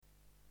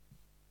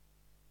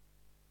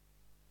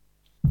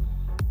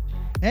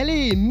Elle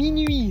est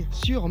minuit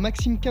sur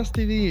Maxime 15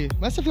 TV.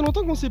 Ça fait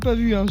longtemps qu'on ne s'est pas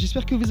vu.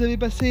 J'espère que vous avez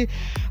passé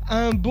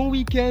un bon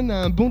week-end,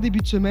 un bon début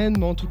de semaine.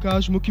 Mais en tout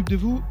cas, je m'occupe de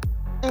vous.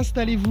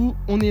 Installez-vous,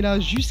 on est là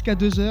jusqu'à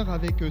 2h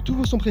avec tous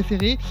vos sons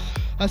préférés.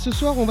 Ce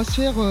soir, on va se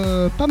faire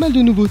pas mal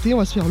de nouveautés. On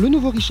va se faire le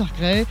nouveau Richard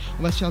Gray,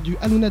 on va se faire du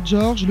Aluna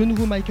George, le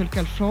nouveau Michael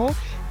Calfan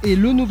et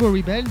le nouveau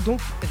Rebel. Donc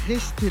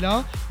restez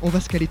là, on va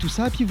se caler tout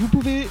ça. Puis vous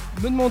pouvez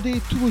me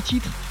demander tous vos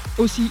titres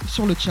aussi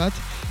sur le chat.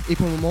 Et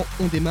pour le moment,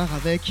 on démarre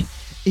avec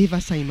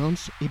Eva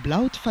Simons et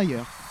Blood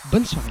Fire.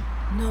 Bonne soirée.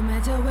 No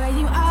matter where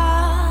you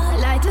are,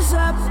 light us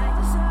up.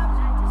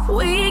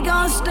 We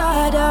gon'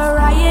 start a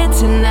riot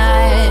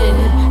tonight,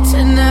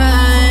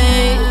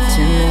 tonight,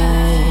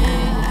 tonight.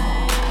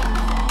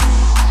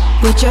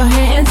 Put your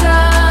hands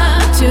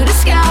up to the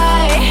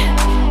sky.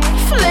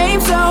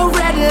 Flames so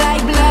red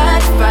like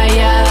blood,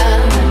 fire,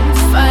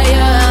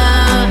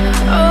 fire.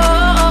 Oh,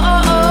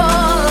 oh,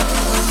 oh.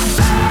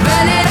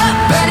 Burn it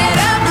up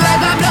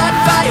like a blood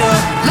fire.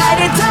 Light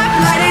it up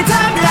like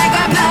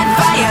a blood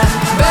fire.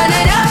 Burn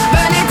it up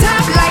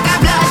like a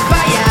blood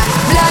fire.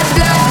 Blood,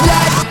 blood,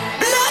 blood.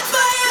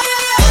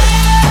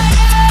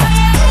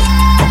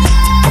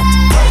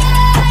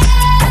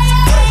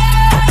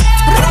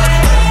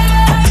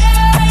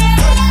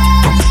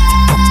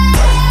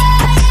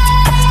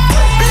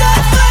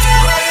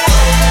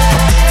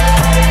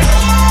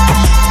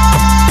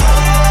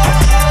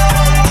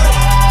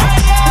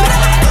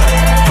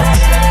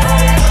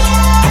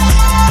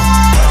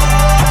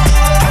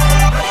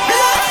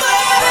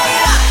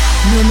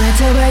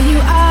 Where you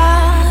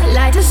are,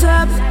 light us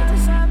up.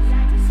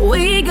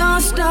 We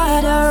gon'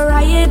 start a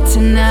riot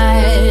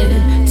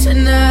tonight,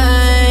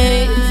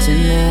 tonight,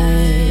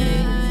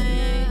 tonight.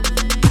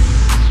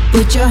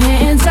 Put your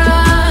hands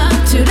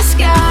up to the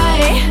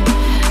sky.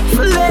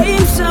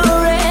 Flames so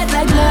red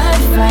like blood,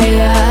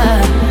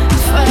 fire,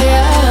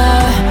 fire.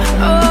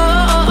 Oh,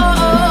 oh, oh,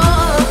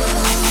 oh.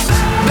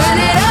 Burn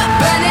it up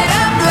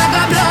like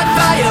a blood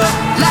fire.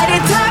 Light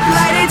it up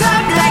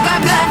like a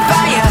blood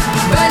fire.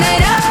 Burn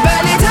it up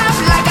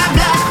like a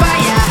blood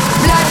fire.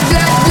 Blood,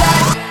 blood,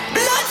 blood.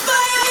 Blood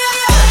fire.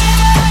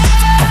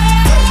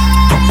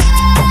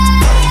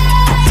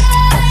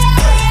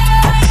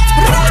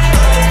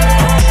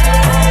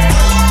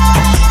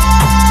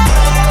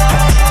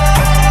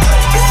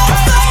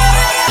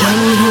 When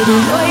you hear the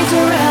noise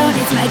around,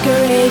 it's like a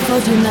rave for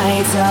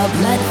tonight's a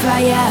blood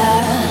fire.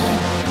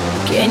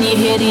 Can you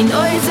hear the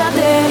noise out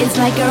there? It's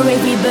like a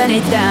rave, we burn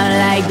it down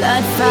like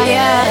blood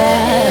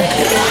fire.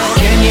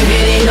 Can you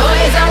hear the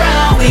noise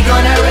around? We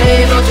gonna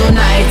rave for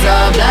tonight's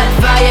a blood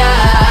fire.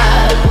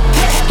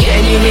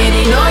 Can you hear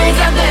the noise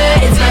out there?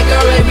 It's like a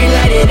rave, we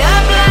light it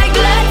up like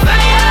blood fire.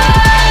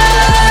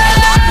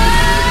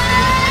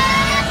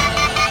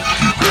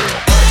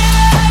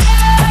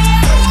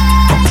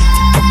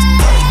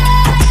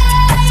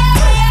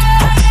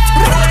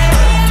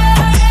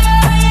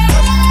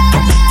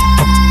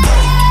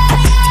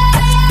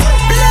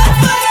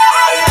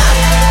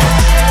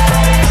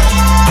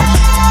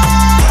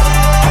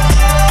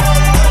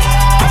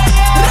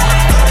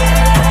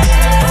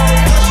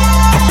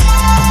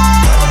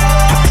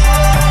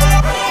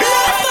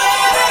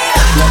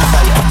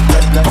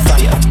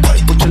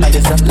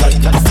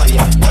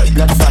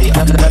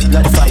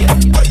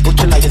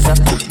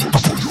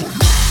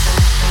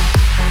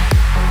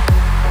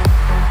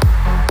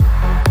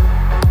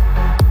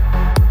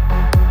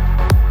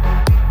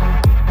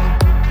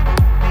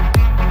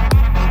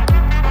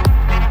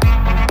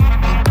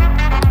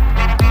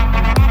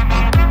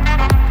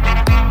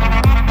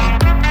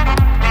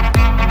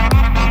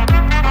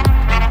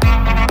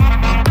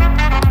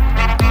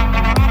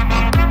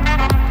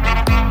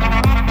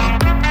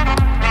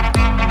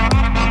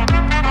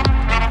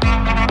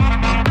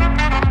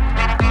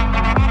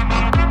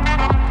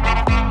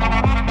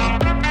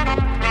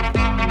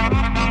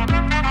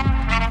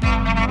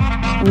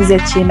 Vous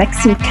êtes chez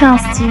Maxime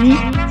 15 TV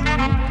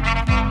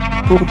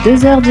pour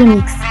 2 heures de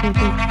mix.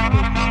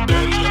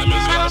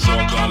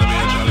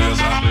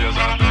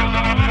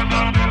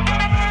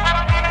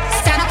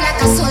 Stand up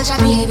like a soldier,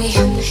 baby.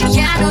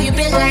 Yeah, I know you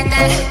built like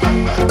that.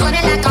 Gun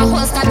it like a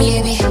holster,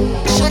 baby.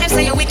 Show them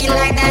say you're wicked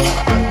like that.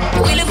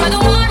 We live where the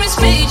war is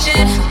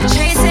raging,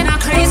 chasing our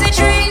crazy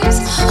dreams,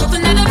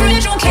 hoping that the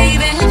bridge won't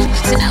cave in.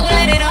 So now we'll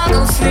let it all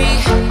go free.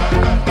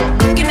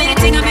 Give me the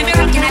thing, I made me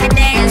rockin' at the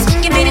dance.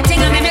 Give me the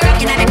thing, I made me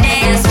rockin' at the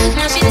dance.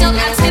 Now she don't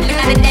got stepping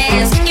at the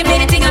dance. Give me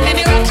the thing, I made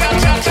me rock, rock,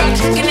 rock, rock.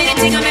 Give me the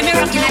thing, I made me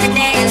rockin' at the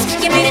dance.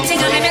 Give me the thing,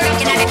 I made me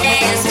rockin' at the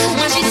dance.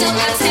 Now she don't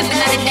got stepping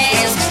at the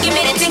dance. Give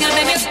me the thing, I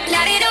made me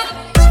light it up.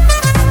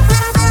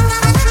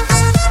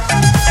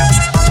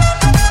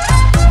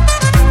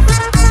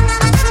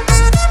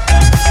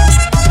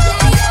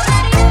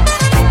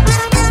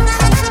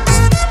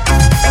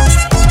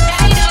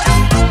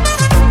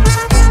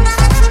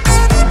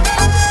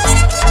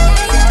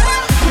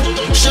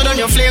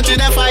 To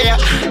the fire,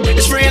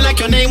 it's spraying like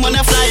your name on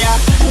a flyer.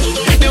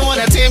 They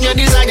wanna tame your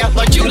desire,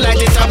 but you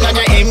light it up, now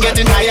your aim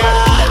getting higher.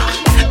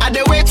 I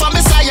dey wait for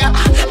Messiah,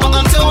 but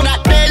until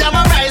that day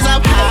I'ma rise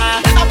up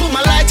high. I put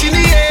my light in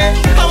the air,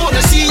 I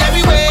wanna see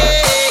everywhere.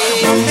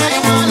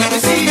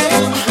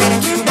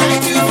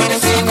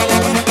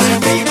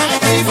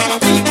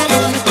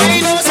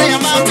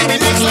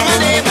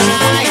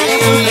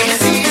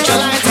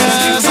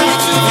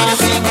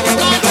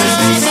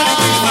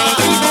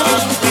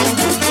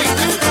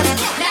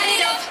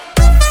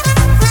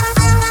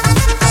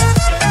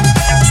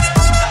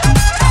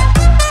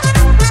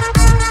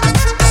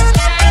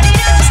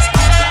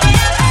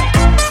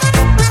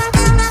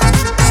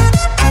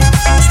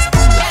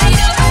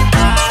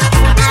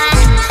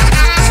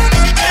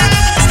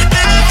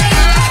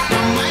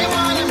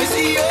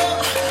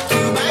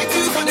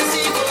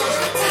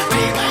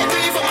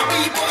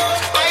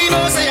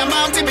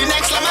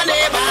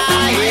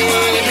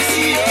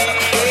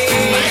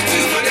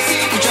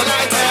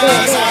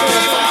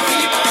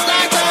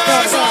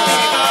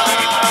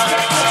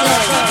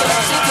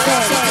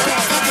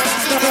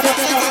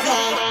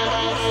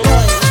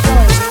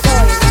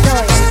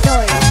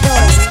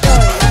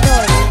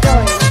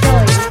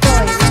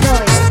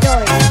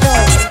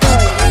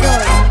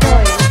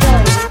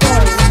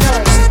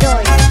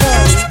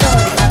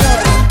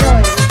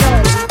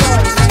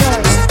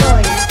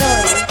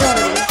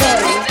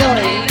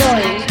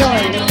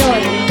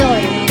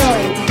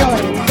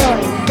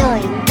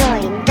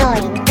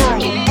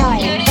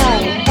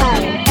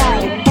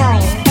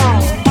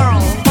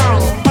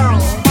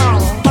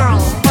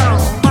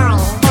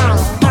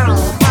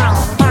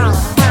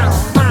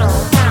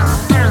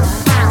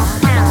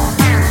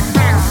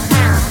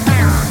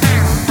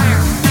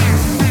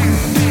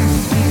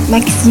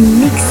 Maxime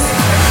Mix.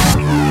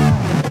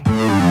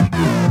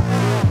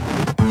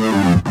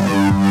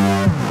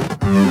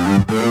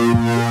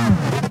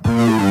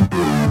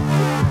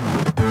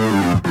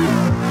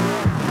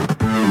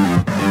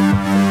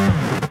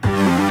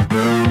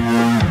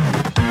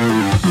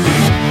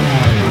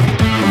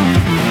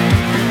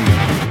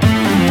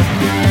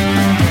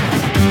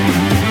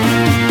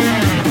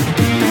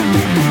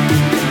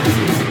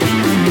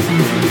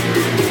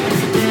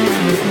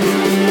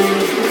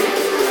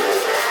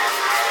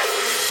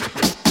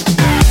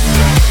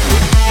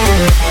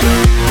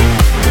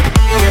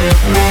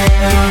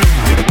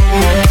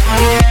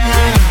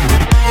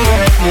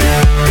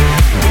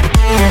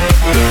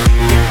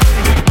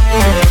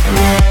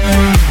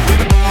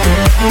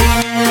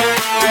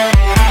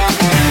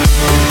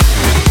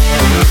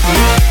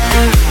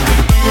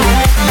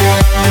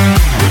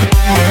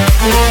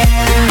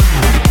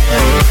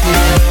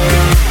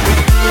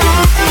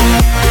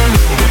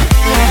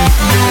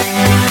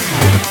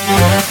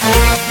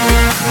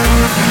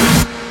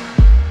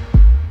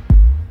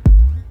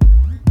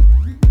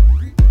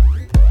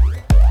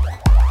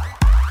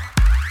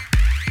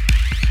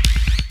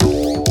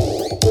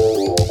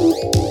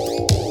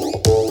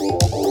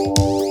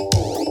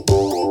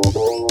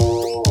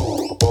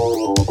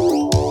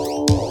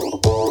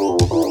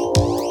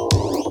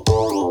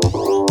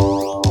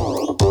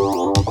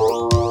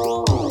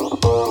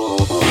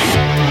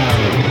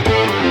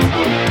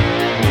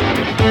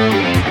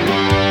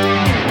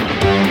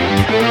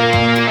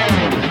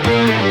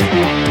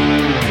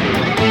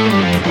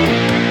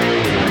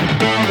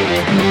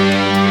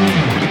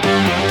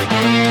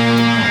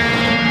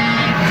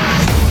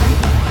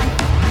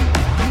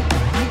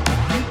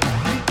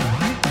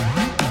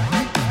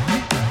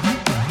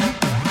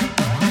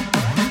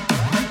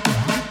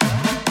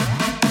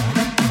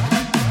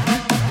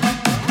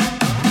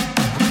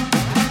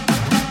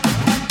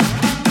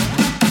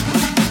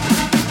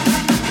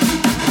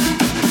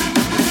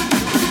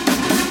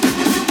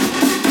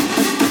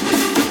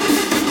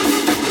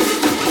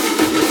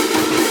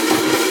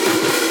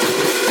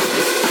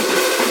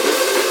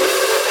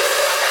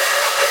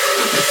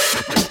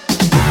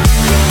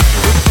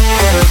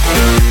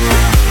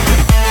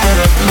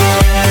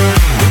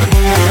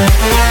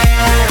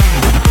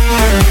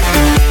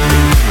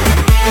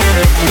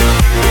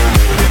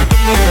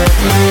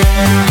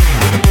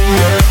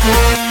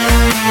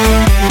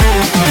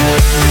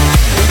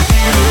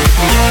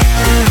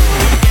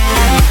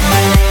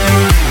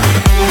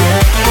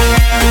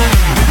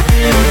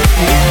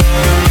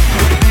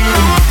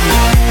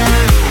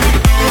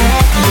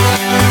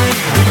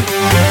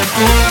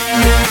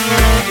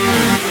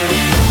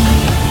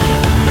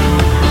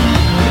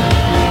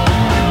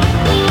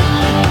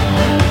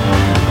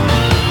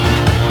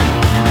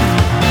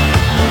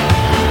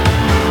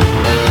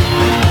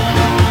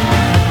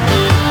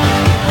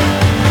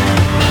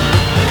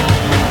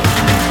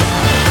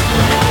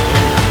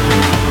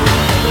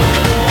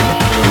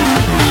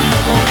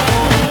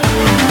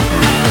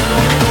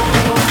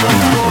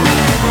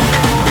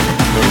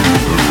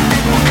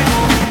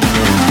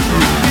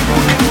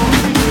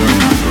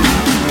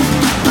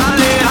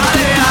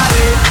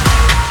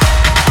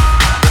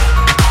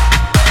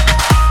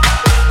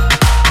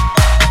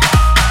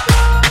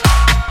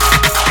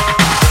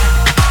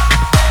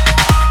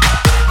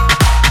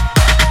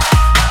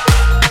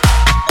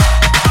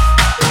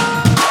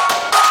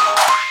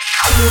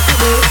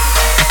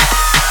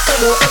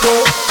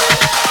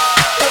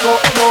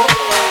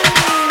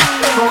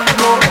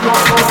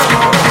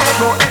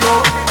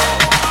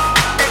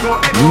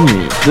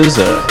 Minuit, 2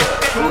 heures.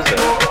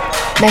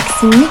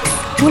 Maxime Mix,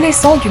 tous les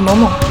sons du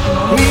moment.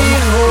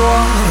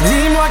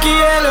 Dis-moi qui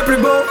est le plus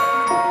beau,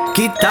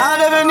 quitte à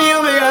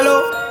devenir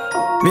mégalo.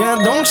 Viens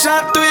donc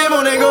chatouiller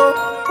mon ego.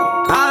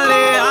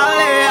 Allez,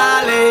 allez,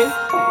 allez.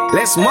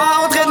 Laisse-moi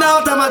entrer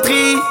dans ta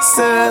matrice,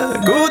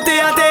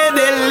 goûter à tes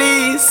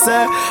délices.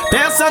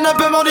 Personne ne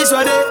peut m'en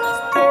dissuader.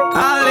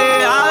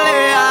 Allez,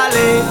 allez,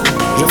 allez.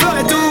 Je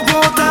ferai tout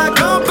pour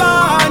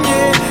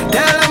t'accompagner,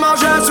 tellement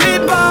je suis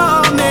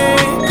borné.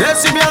 Je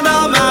suis bien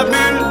dans ma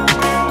bulle.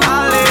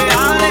 Allez,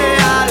 allez,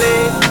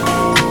 allez.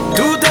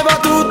 Tout est beau,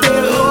 tout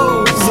est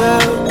rose,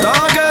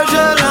 tant que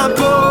je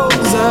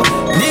l'impose.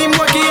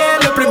 Dis-moi qui est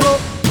le plus beau.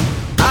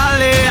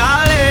 Allez,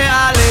 allez,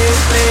 allez.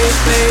 Play,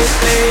 play,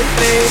 play,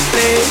 play,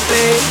 play,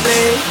 play,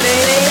 play, play.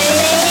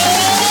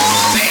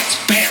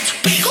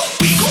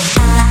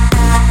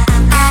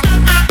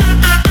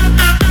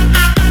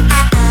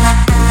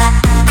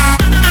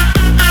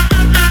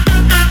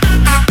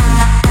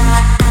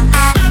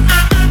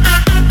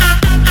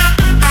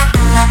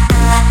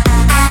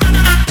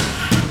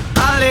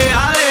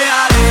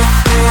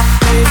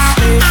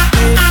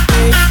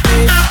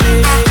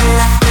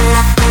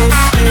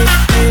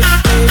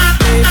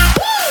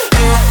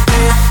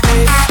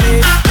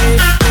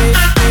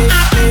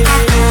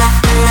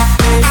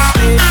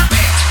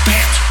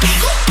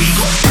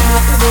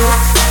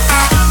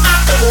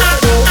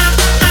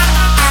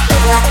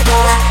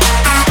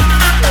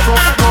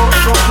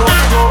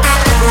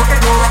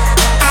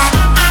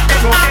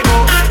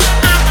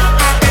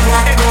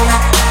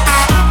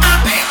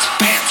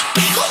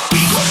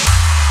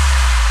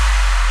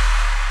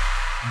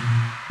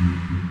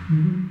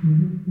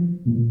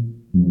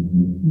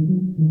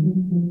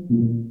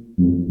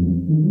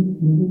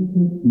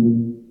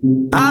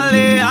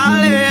 Allez,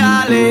 allez,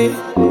 allez.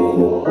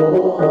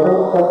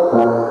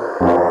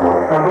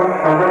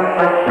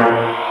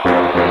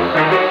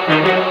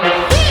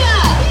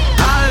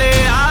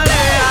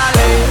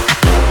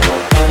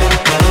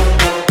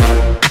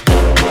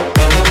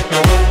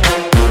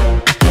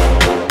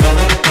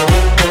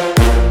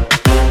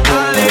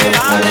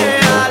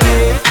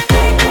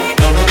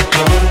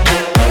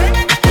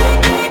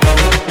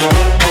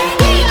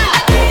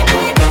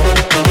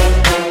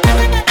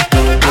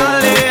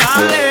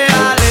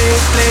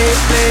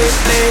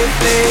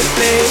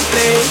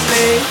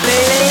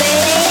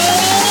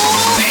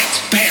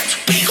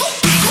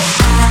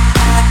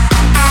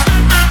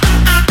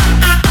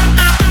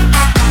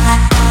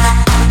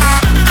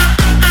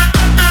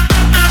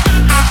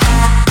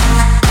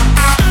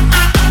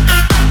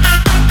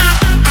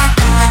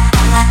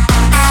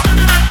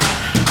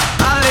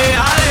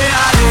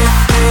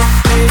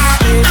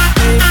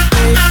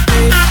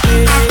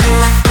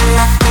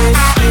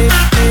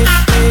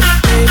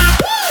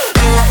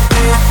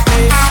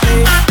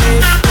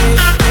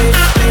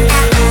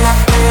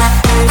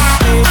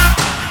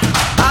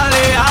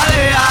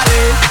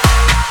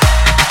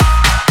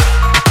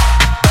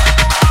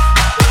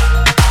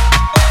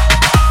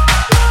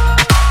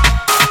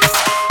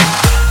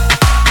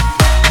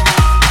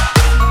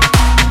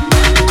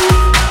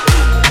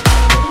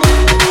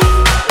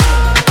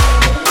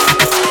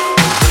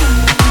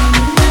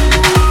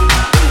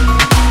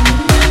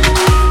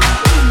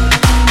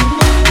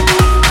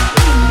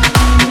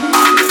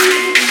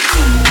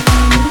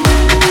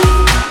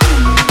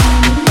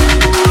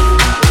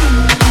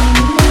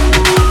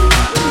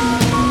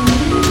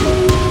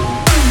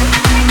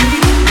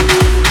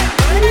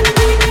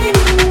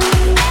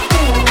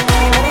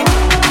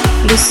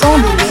 Le son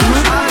du moment,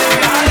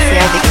 c'est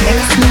avec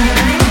Maxime.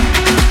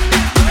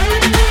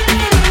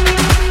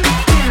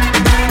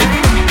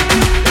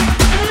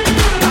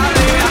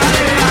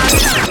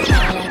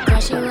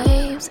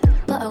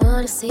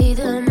 See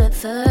them at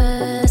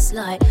first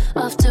light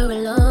after a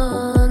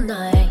long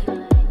night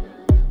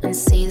and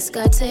see the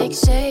sky take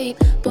shape,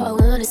 but I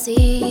wanna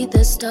see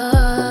the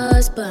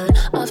stars burn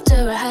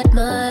after I had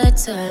my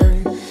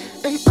turn.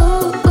 And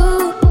ooh,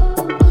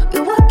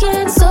 you're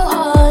working so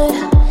hard,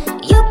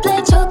 you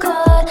played your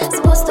card,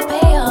 supposed to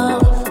pay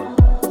off.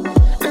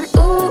 And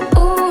ooh,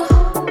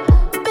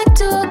 big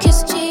talk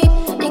is cheap,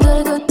 you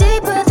gotta go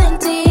deeper than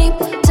deep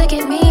to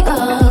get me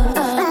off.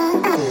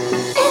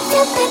 If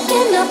you're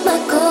picking up my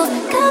call,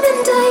 come and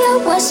do your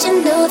worst, you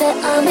know that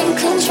I'm in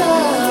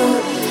control.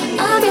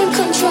 I'm in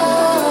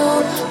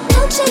control.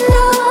 Don't you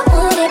know I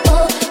want it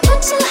all?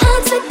 Put your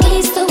hands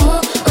against the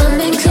wall. I'm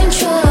in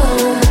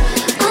control.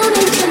 I'm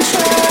in control.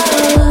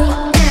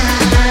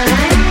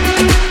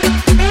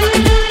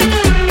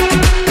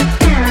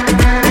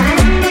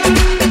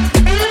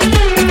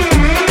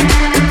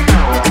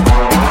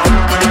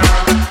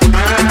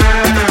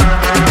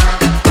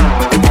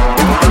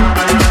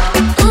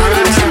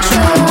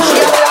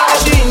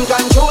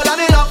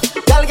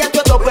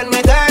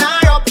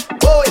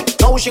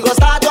 She gon'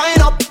 start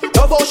wind up.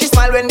 Love how she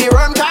smile when the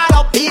worm call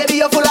up. Baby,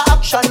 you're full of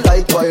action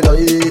like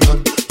Twilight.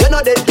 You're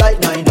not dead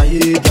like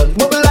 9-8.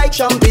 Bubble like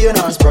champagne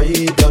or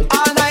Sprite.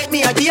 All night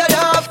me I give you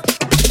love.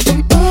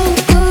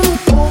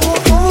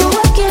 You're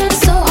working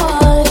so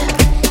hard.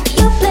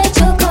 You played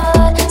your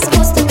card,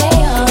 supposed to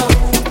pay off.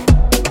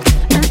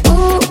 And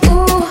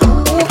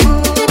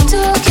big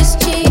talk is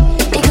cheap.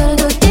 You gotta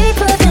go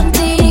deeper than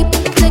deep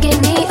to get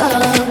me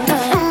off.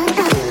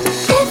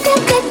 If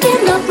you're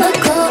picking up my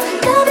call,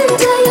 come and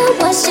do your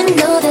worst, you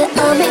know that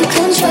I'm in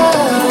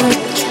control.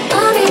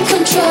 I'm in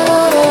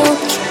control.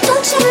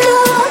 Don't you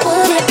know I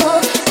want it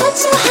all? Put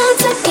your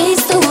hands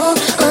against the wall.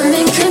 I'm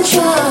in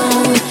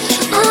control.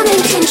 I'm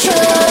in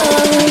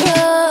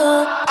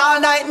control. All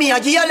night me I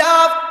give you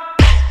love.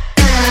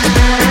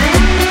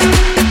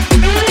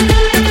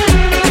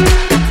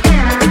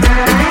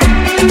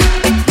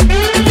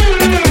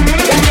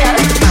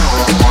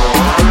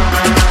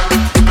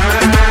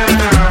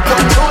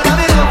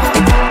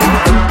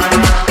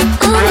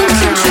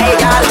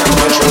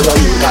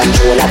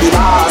 Control of the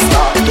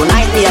master.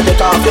 Tonight me I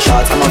take off the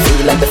shots. I'ma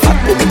feel like the fat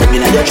boom them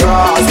inna your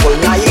drawers. Full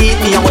night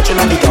me I watching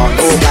on the dawn.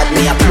 Oh God,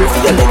 me I pray for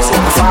your legs so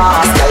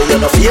fast. Girl, you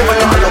no fear when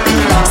you're all up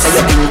in us. Say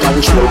you're in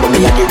control, but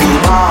me I the real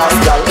boss,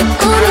 girl.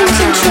 I'm in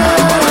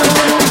control.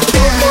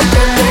 If you're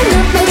picking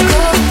up my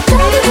call,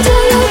 come and do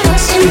your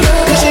worst, you know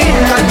that She in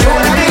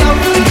control of the love.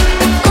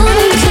 I'm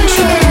in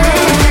control.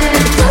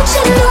 Don't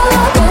you know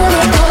I want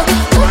it all?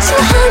 Put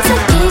your hands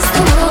against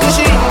the wall.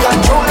 She in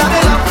control of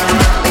the love.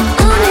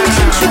 I'm in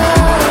control.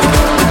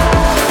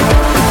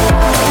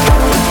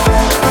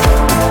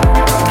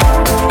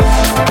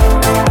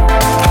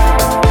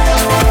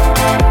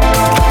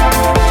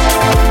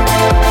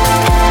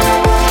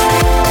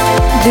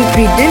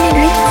 Depuis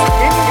 2008,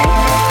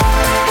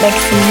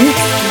 Maxime.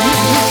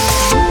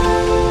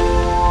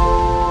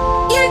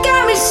 You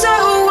got me so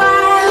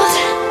wild.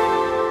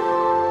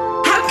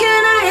 How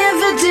can I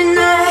ever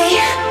deny?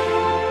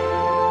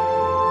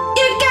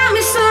 You got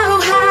me so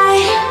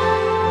high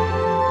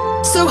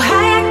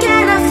I can't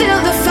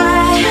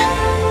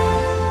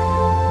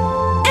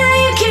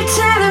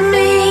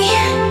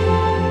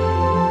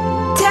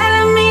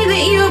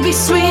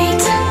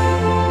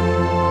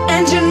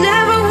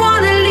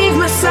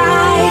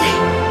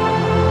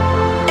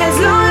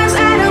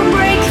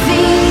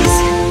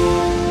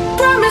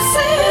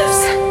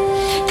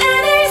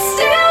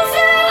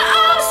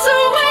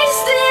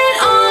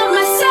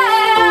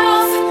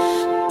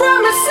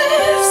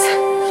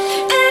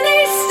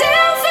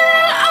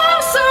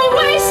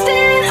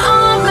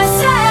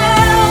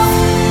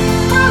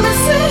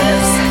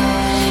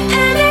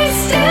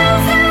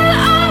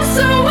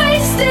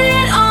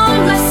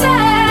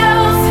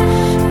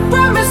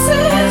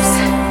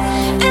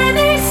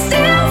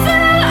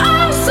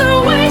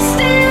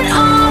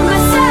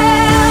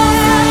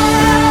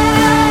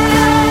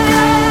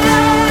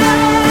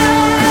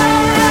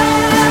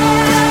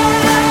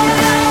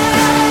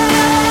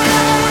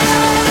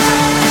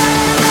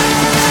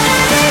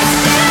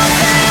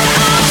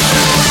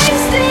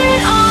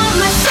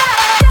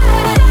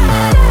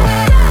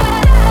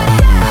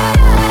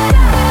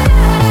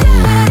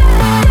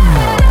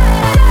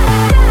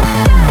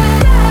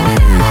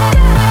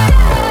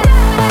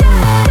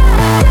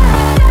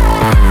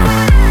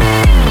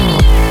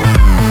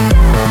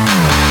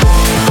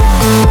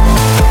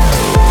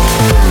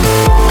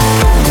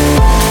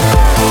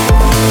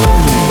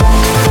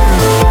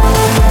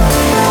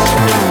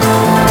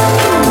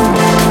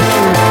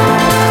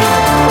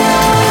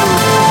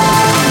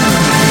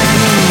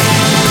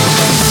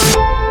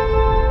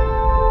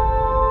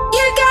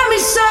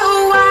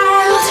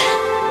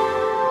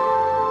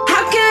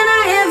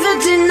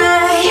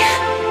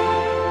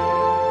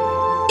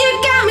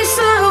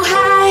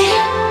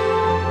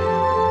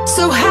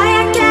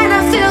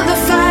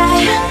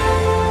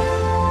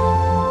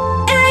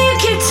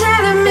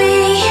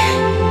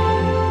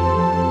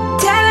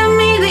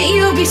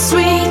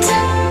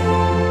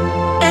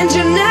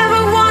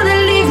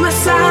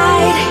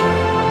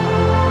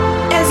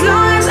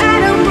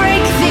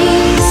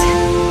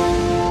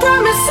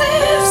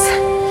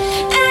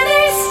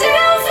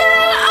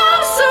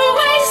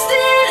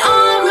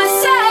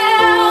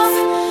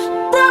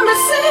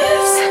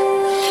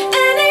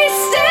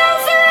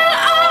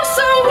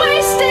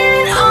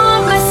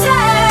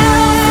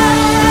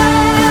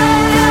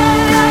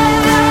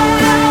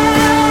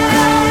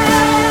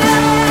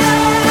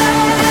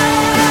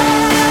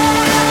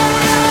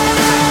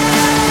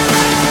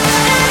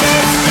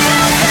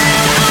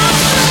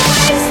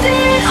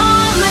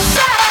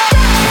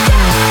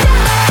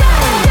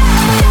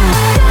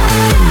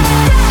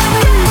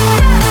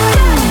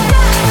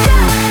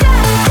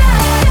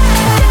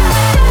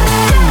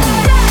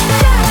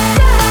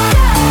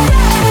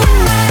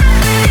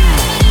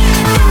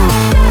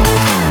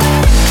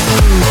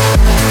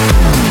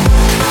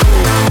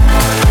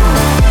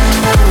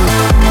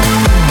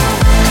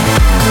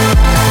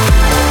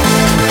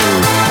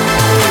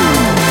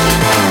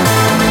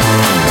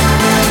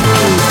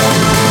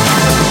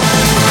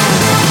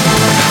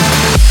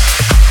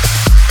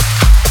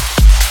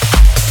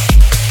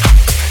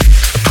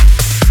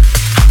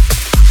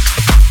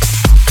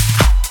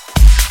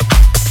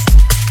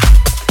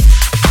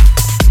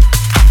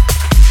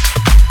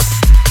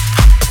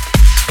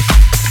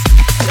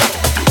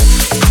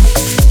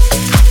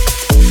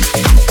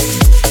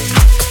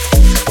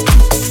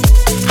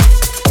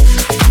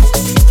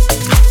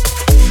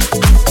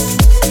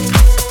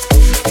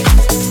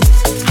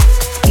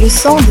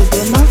son de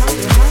demain,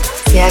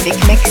 c'est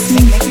avec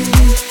Maxime.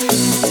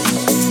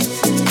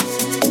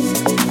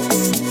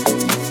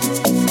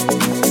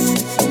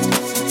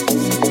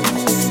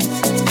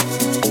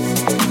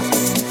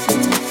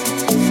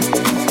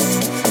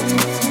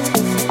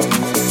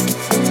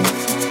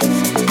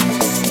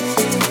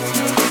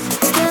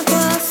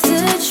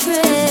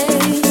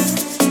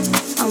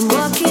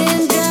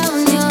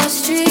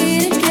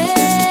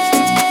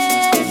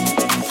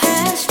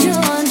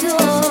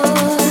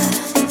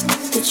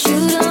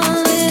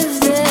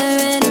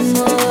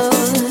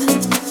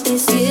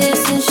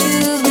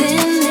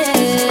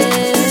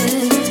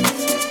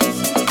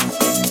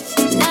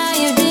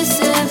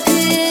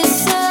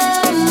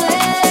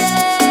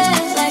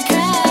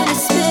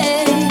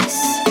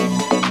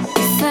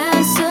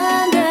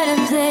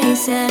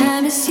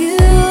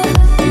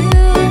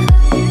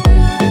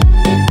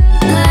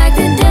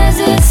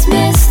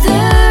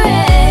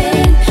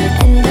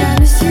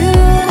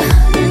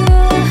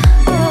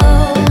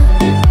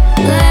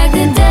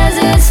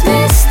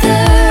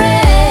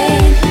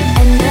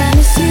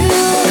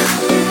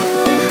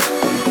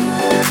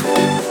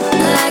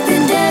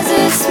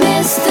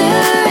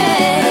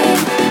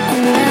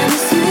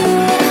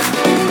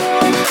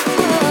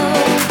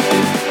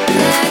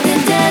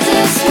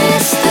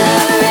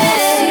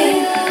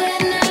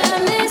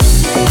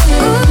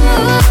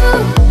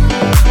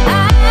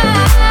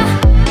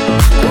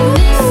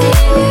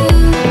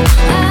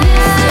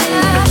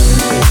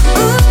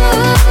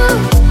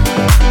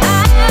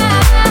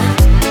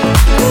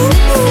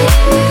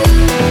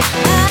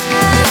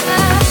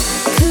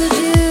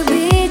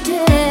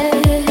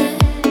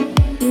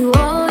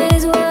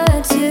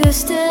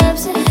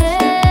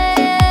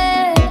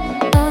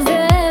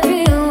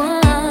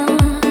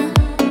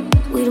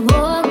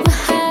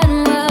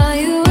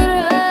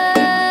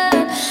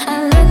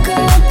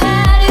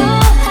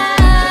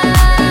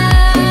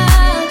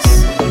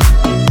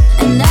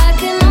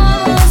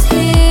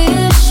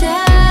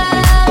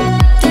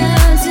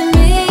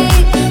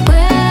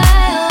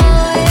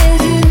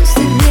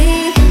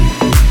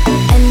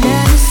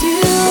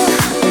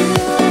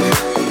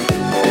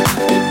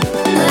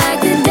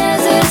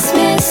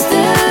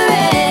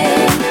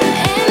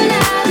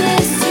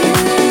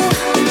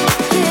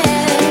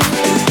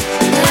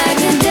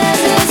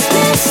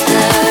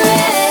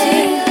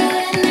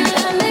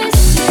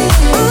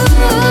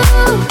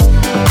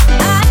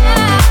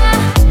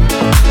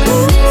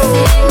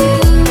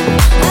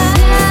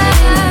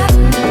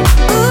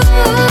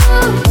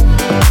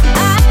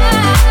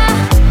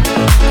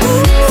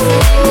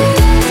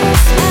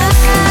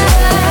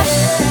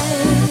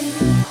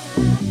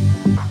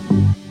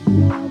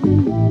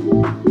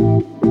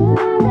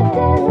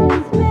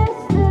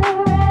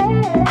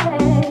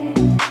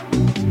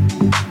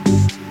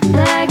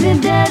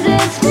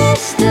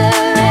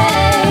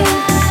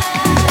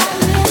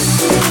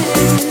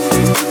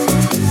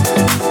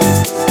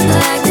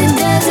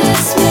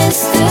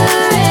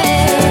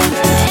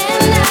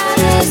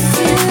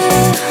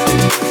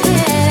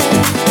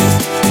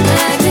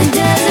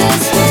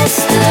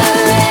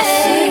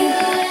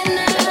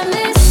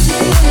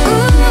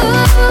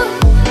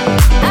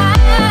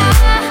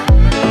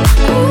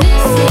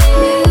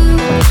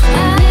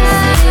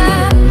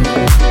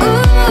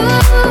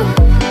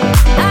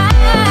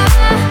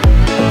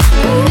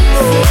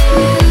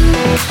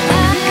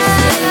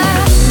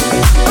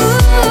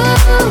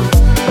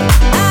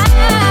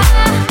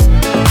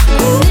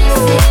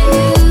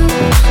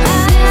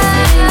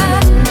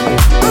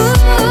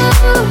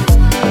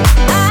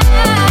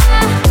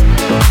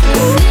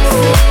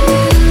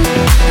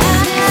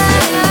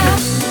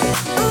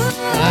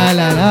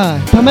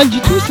 Pas mal du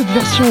tout cette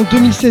version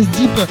 2016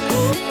 Deep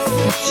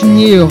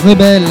signée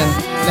Rebelle,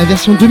 la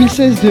version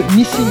 2016 de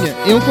Missing.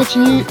 Et on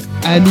continue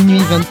à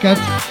minuit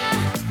 24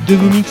 de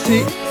vous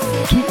mixer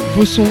tous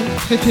vos sons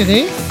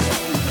préférés.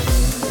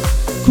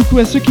 Coucou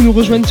à ceux qui nous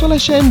rejoignent sur la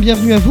chaîne,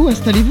 bienvenue à vous,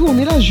 installez-vous, on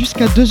est là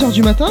jusqu'à 2h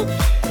du matin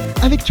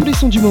avec tous les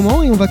sons du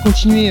moment et on va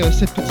continuer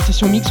cette petite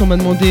session mix. On m'a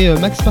demandé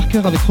Max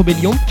Parker avec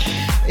Rebellion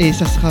et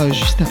ça sera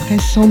juste après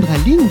Sandra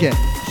Ling,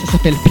 ça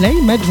s'appelle Play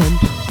My Drum.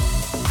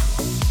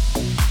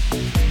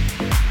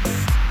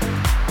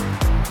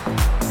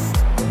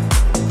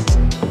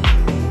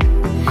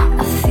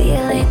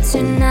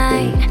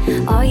 Tonight,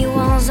 all your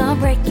walls are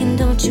breaking,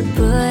 don't you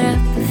put up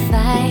a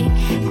fight.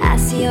 I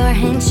see your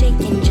hand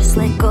shaking, just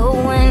let go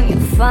when you're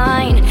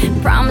fine.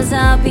 Promise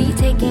I'll be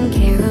taking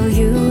care of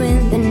you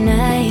in the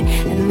night,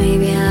 and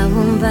maybe I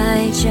won't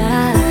bite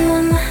ya.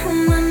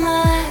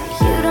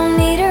 You don't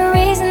need a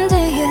reason, do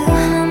you?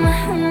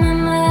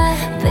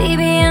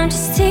 Baby, I'm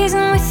just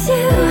teasing with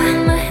you.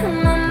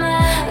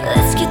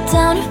 Let's get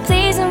down to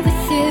pleasing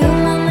with you.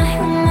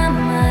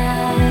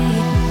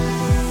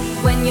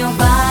 When your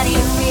body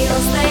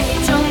feels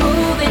like you're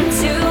moving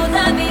to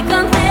the beat,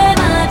 come play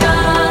my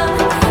drum.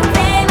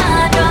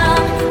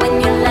 When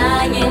you're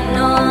lying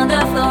on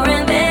the floor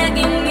and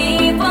begging me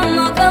for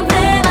more, come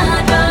play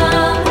my drum.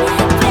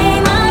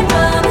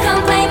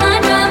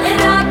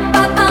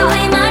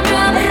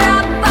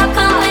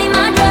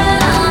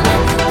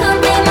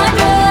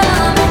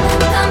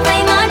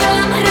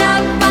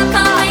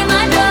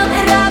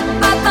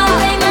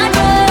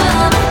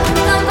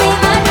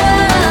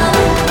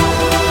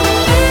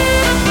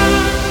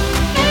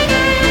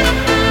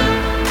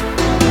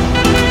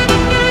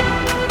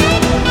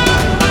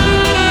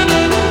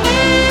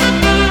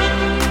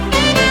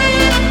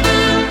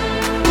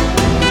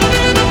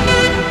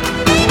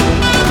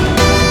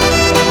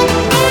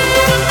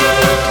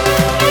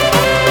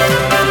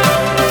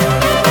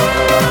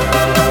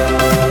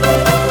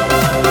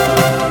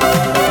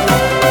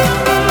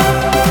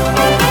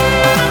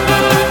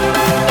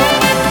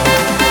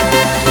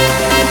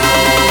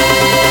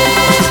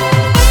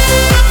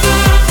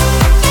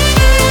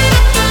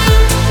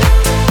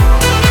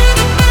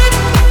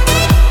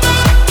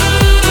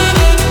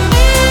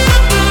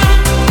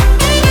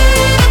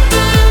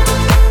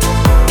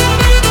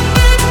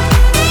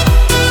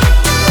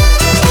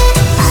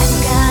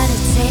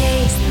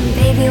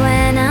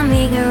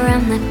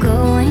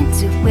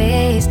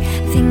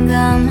 Finger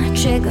on my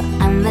trigger,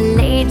 I'ma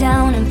lay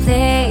down and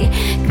play.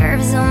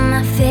 Curves on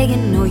my figure,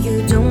 no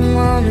you don't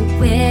wanna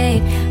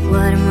wait.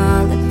 What I'm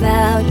all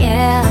about,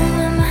 yeah.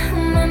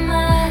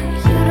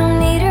 You don't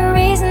need a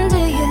reason, do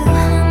you?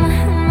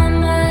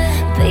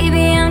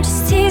 Baby, I'm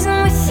just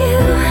teasing with you.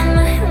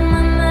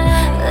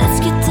 Let's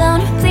get down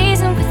to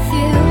pleasing with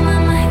you.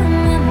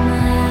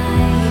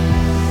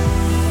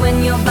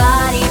 When your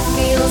body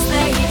feels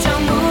the heat,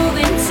 you're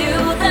moving to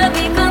the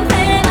beat. Come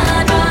play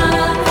my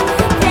drum,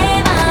 play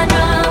my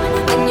drum.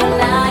 When you're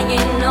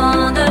lying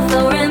on the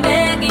floor and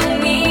begging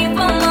me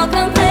for more,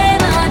 come play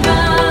my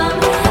drum,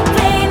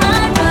 play my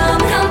drum.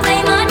 Come play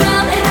my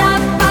drum,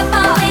 rap,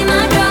 papa, play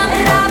my drum,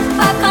 rap,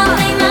 papa,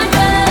 play my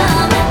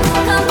drum.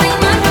 Come play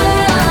my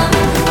drum,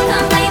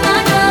 come play my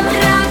drum,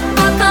 rap,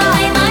 papa,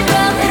 play my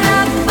drum,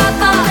 rap,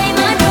 papa, play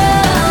my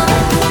drum.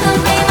 Come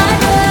play my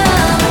drum.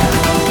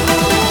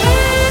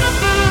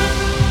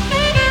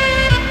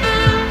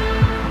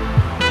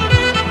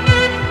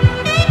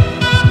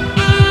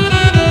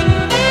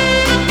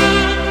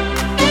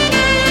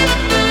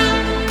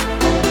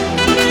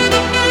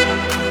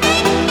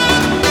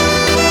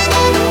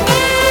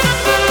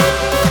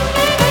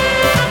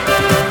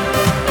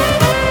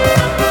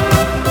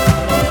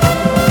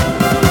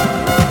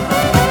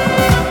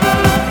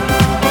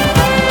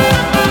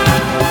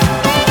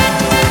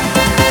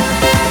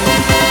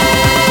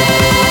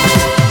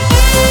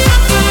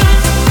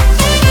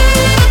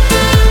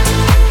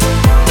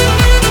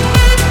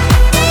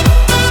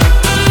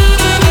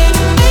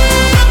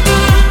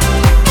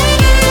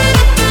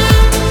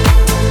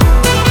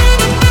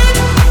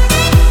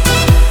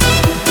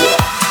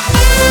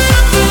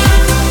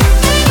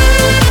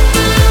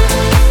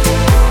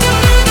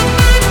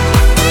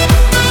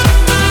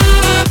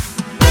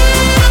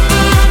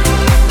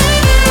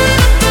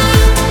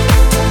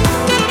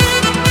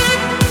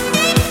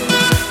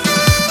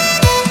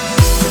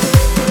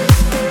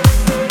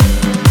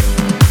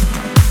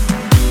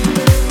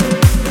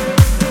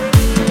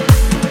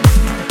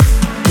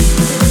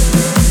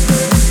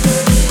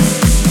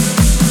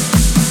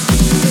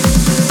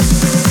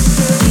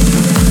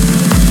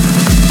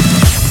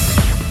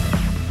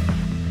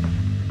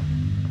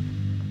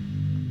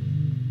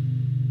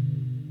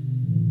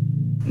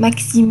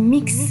 Maxime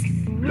Mix.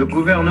 Le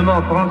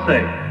gouvernement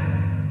français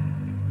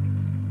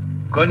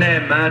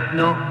connaît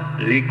maintenant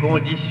les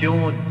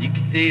conditions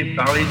dictées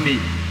par l'ennemi.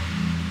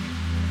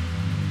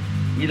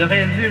 Il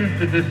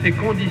résulte de ces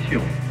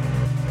conditions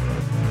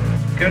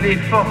que les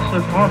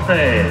forces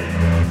françaises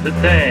de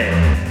terre,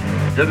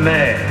 de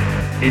mer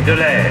et de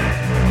l'air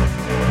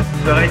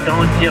seraient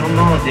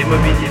entièrement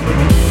démobilisées,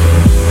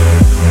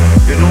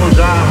 que nos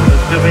armes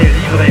seraient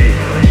livrées,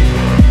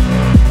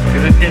 que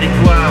le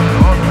territoire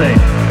français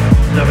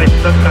serait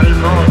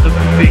totalement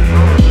occupé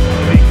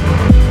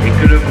et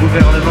que le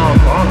gouvernement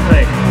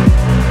français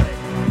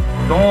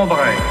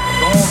tomberait.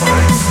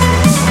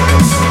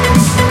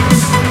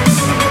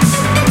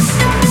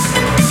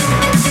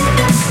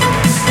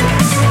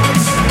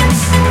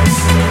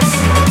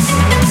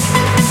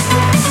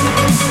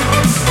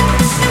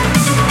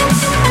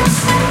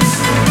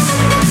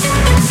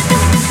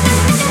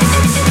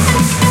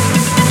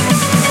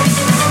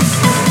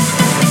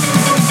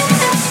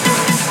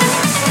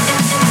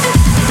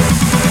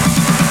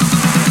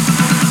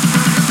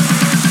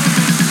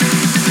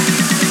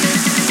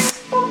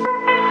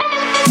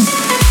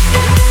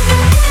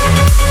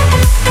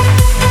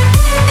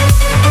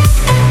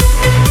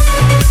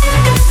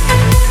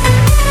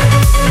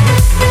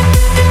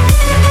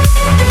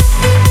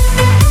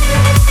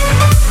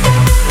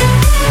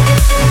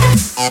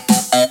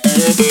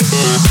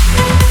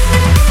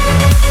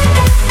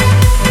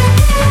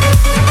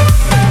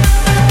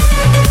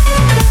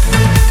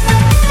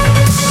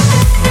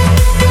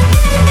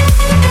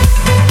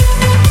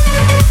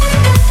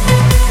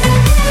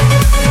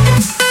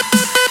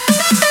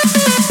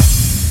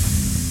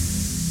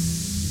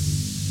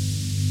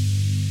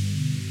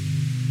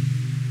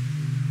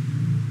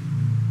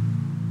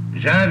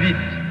 J'invite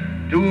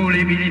tous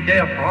les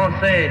militaires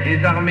français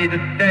des armées de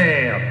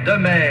terre, de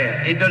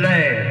mer et de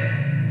l'air.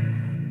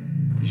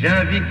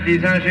 J'invite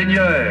les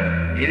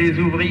ingénieurs et les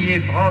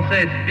ouvriers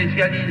français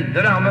spécialistes de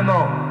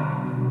l'armement.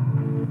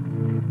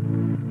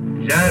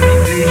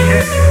 J'invite les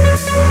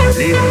chefs,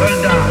 les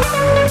soldats,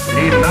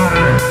 les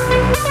marins,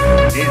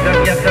 les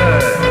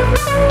aviateurs,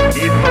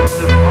 les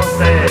forces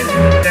françaises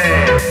de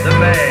terre, de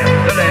mer,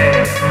 de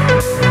l'air,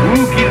 où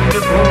qu'ils se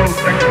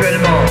trouvent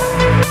actuellement,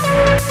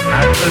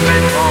 à se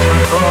mettre en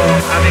rapport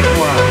avec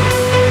moi.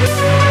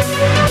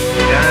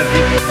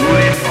 J'invite tous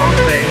les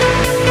Français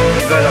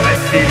qui veulent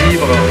rester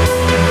libres.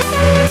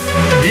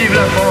 Vive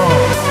la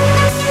France,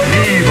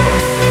 libre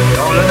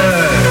dans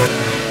l'honneur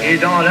et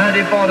dans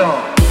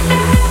l'indépendance.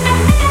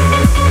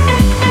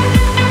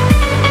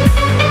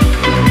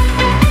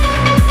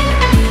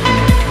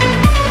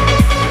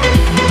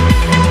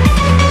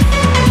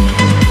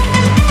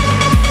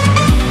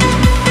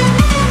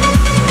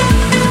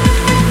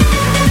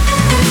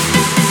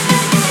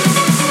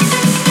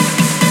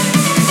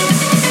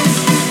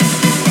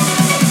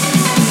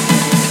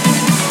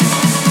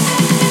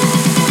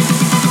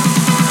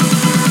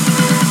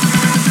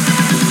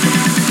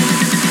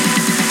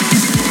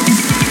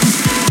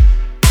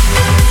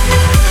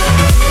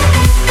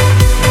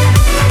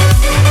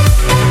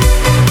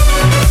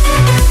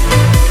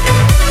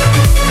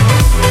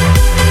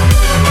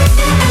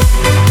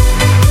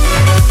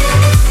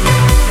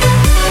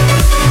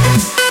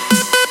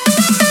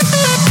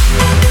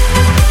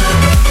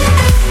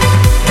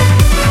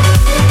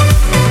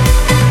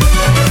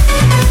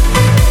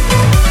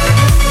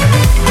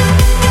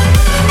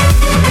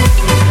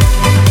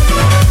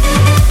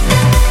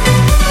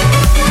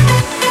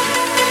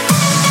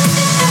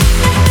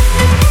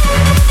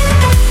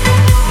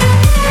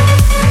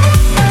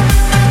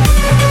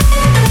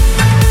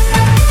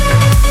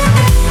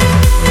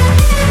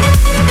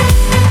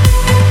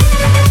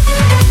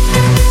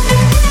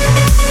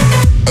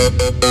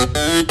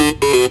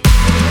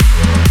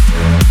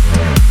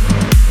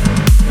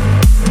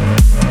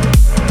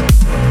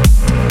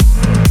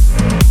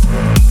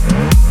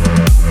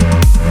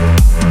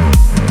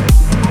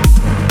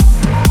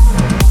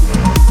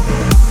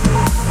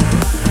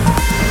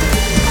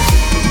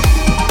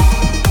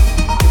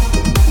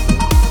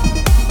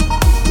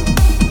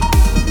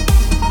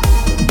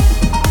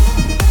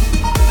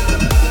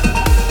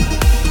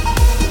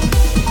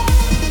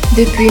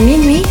 Depuis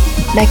minuit,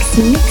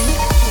 Maxime Mix.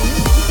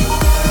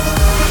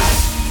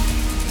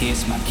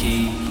 Here's my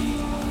key,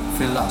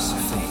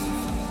 philosophy.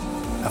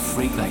 A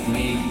freak like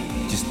me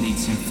just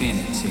needs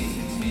infinity.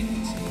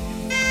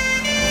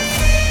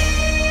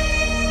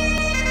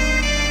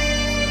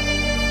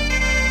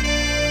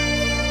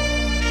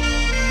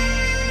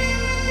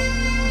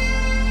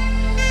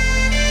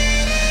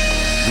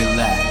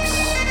 Relax,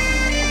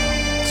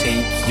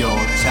 take your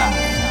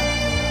time.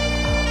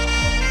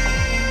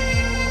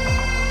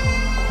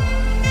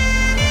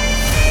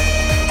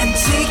 And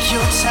take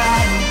your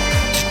time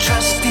to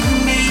trust in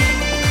me,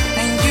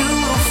 and you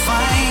will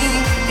find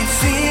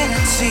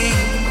infinity,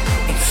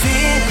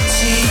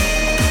 infinity.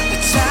 The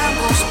time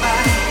goes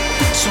by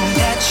so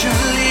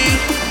naturally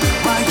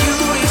while you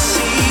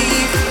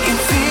receive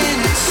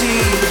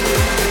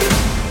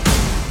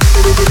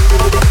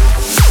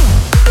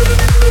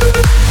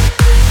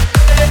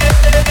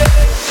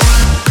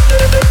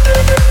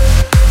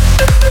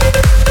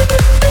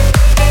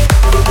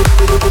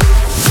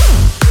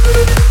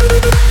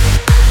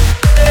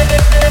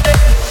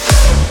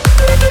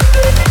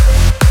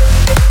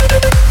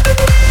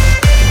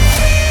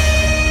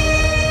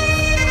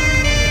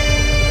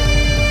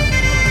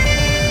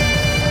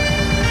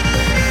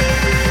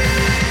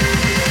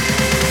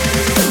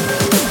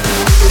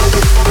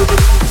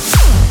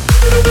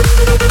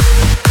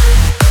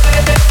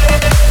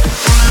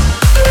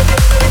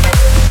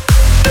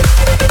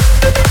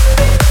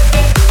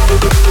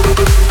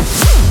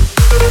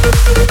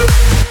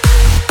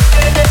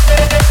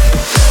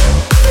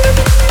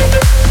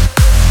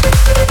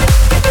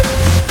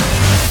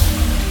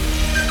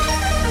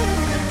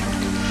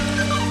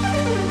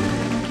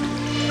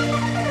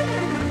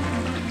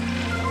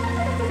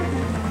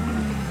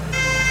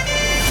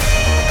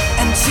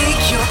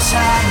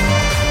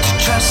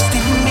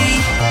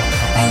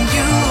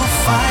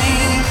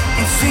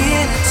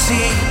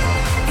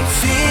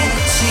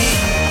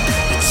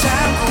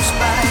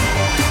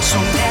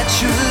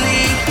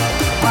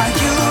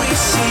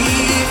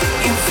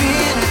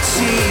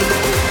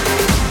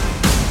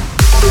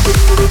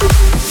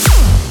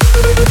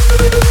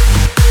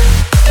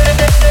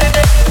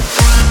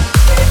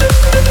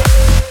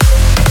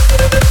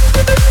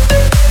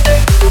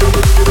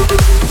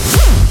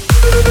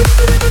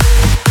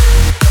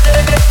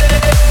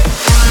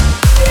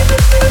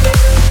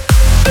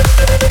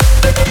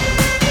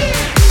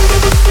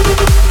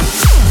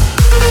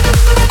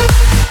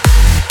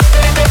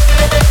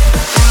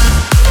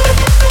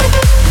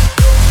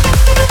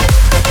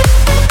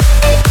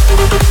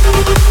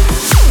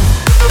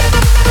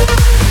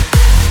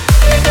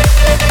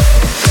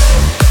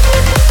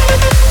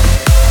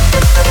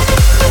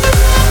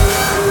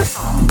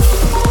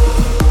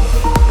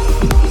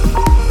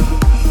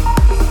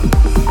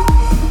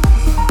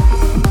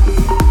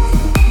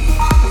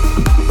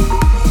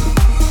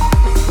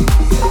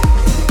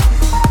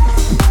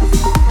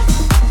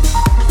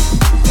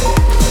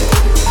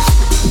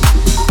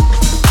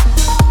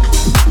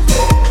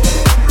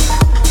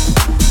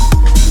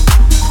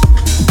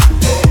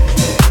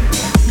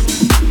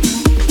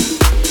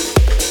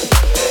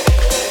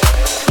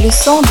Le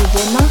son de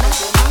demain,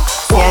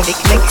 c'est avec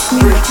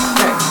Maxime.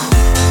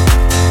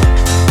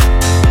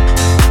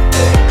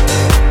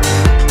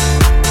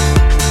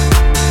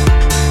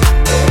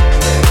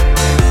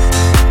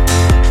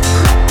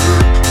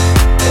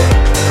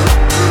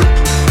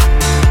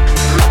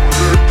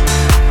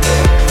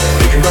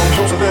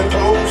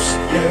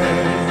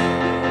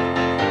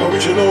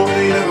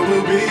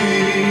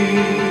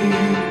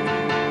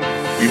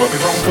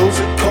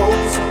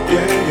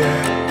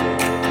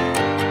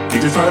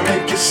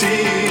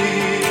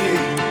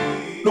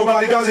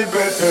 Nobody does it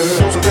better.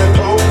 Closer than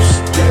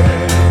close,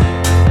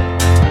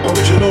 yeah.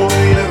 Original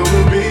ain't never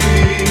will be.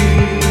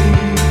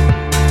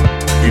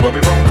 We want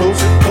it from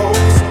coast to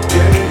coast,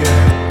 yeah,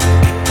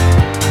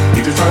 yeah.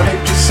 Need to try and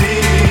make you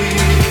see.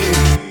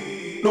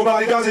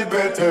 Nobody does it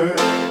better.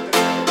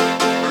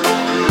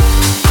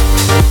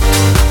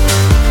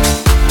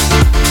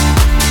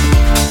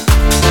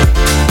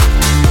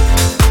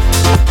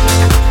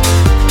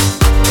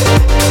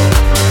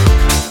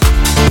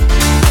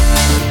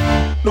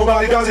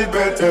 Nobody does it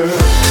better.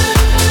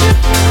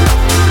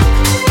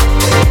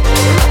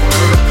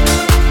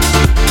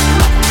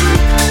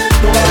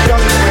 Nobody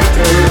does it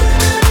better.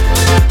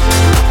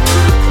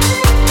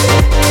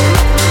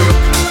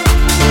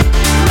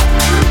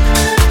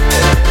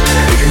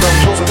 They can come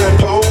closer than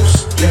close,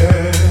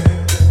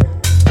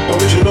 yeah.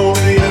 Original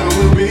they never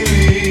will be.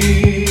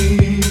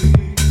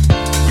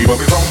 We want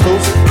to come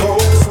close to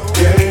coast,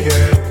 yeah,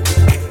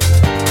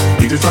 yeah.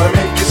 Need to try and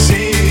make you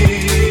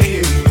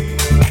see.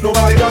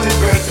 Nobody does it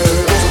better.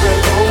 Closer than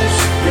close,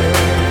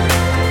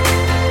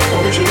 yeah.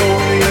 Original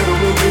they never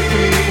will be.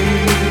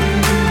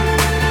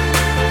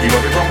 We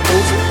want to come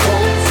close to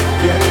close,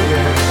 yeah,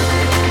 yeah.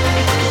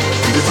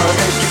 Need to try and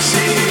make you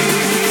see.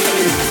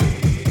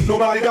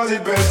 Nobody does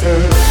it better.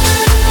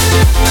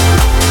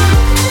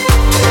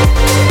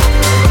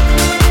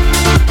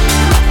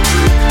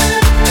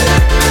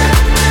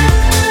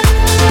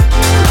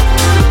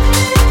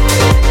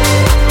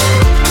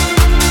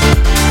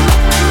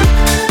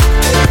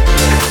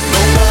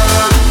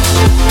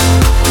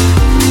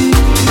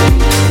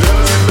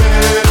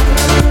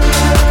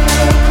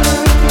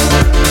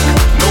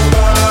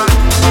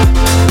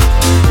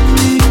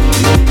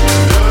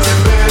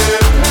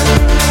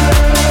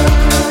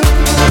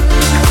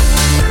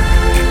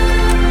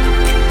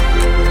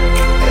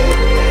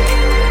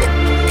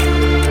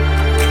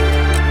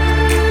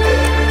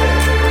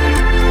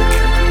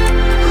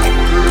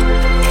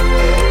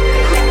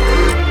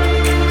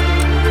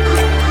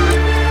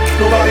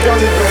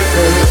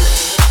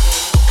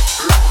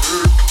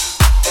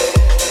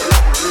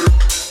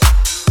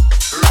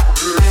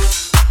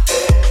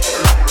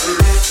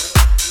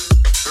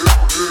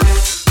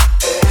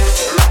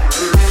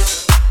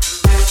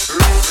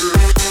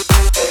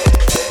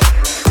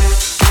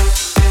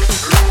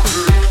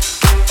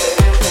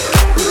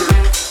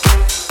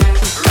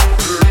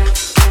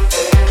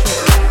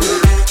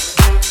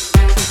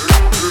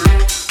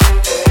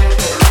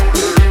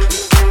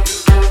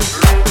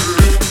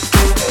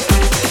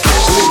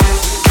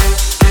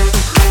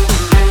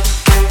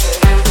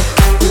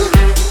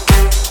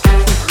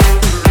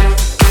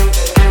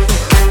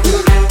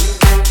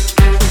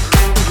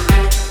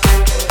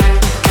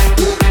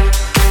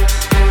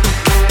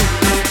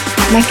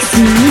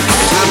 Maxime.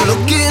 I'm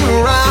looking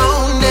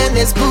around and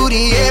there's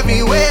booty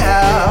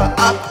everywhere,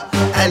 up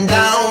and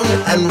down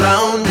and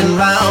round and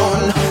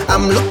round.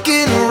 I'm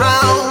looking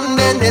around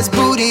and there's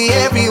booty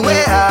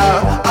everywhere,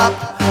 up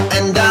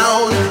and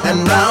down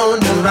and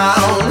round and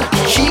round.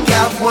 She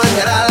got one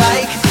that I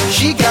like,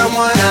 she got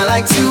one I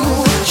like too.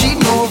 She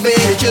moving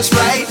it just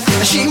right,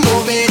 she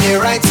moving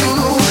it right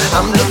too.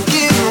 I'm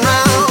looking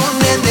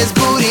around and there's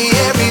booty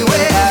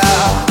everywhere,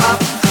 up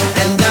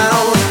and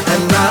down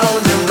and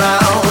round and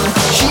round.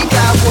 She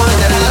got one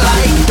that I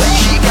like,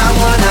 she got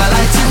one I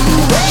like too.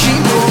 She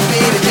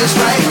moving it just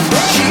right,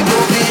 she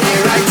moving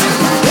it right too.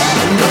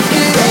 I'm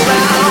looking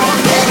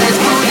around and there's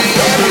booty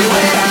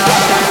everywhere.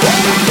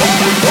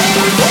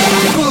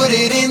 Put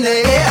it in the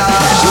air.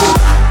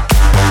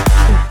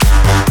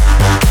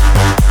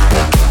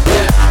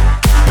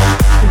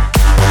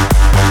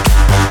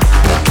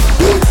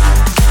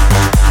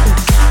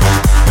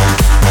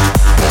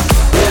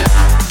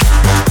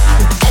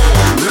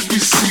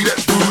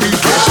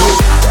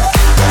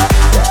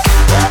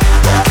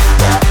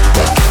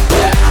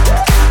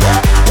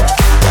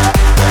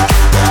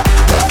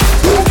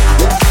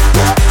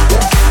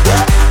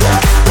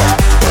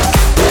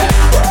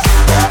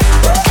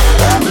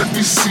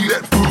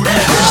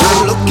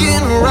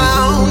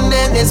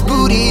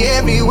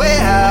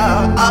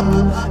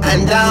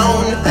 And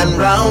down and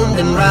round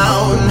and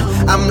round.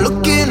 I'm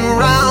looking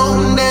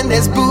around and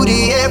there's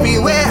booty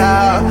everywhere,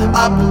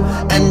 up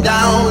and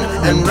down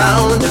and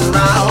round and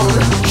round.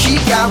 She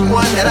got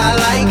one that I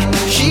like,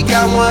 she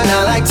got one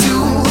I like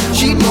too.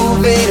 She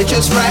moving it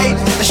just right,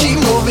 she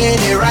moving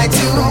it right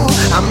too.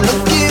 I'm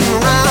looking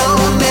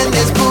around and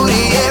there's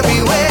booty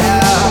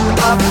everywhere,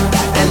 up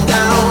and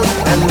down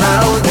and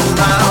round and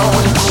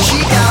round. She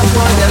got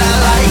one that I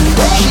like,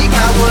 she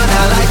got one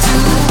I like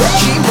too.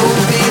 She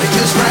moving it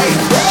just right,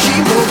 she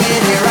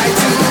moving it right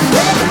too.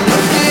 I'm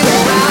looking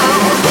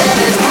around and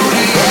there's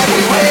booty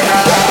everywhere.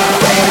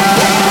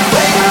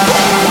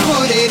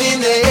 Put it in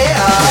the air.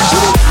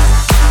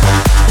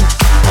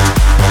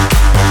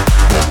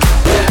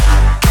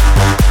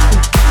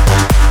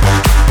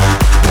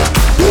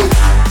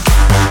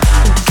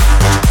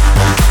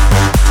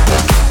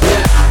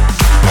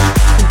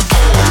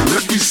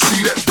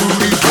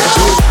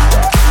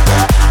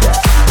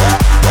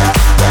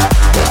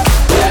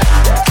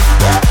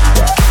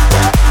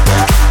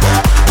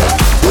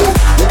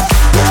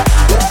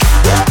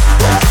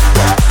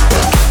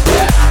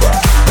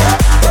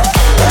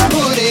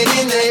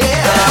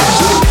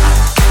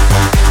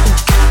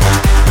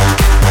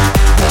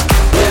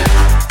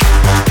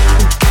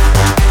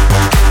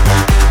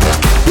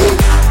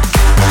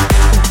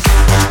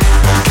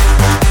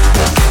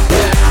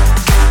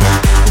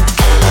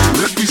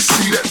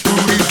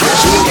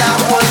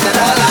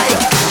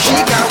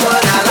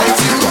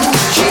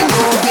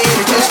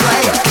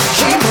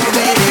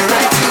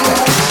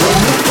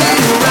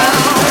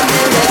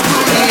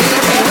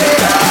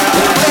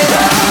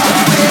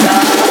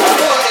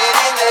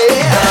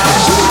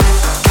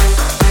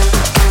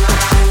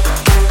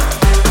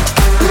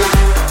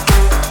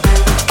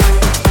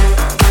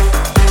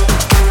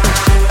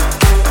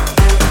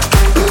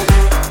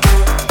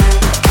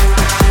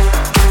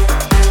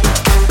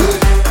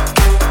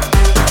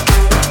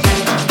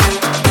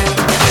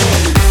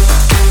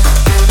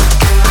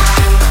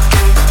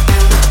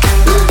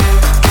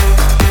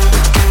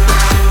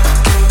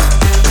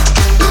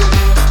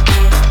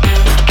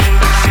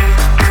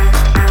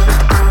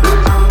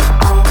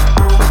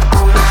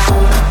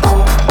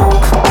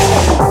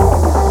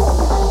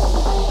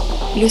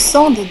 Le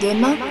son de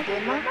demain,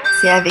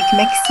 c'est avec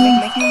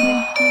Maxime.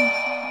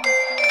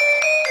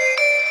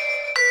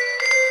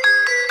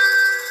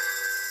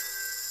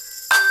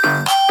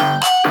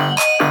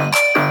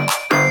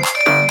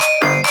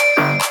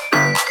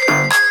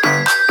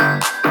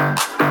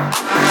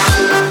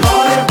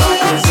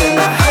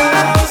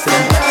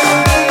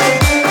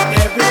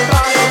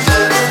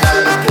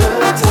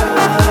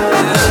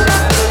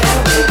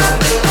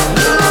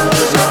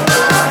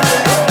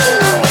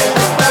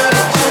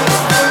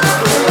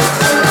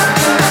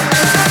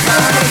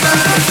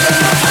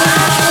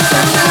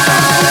 Tonight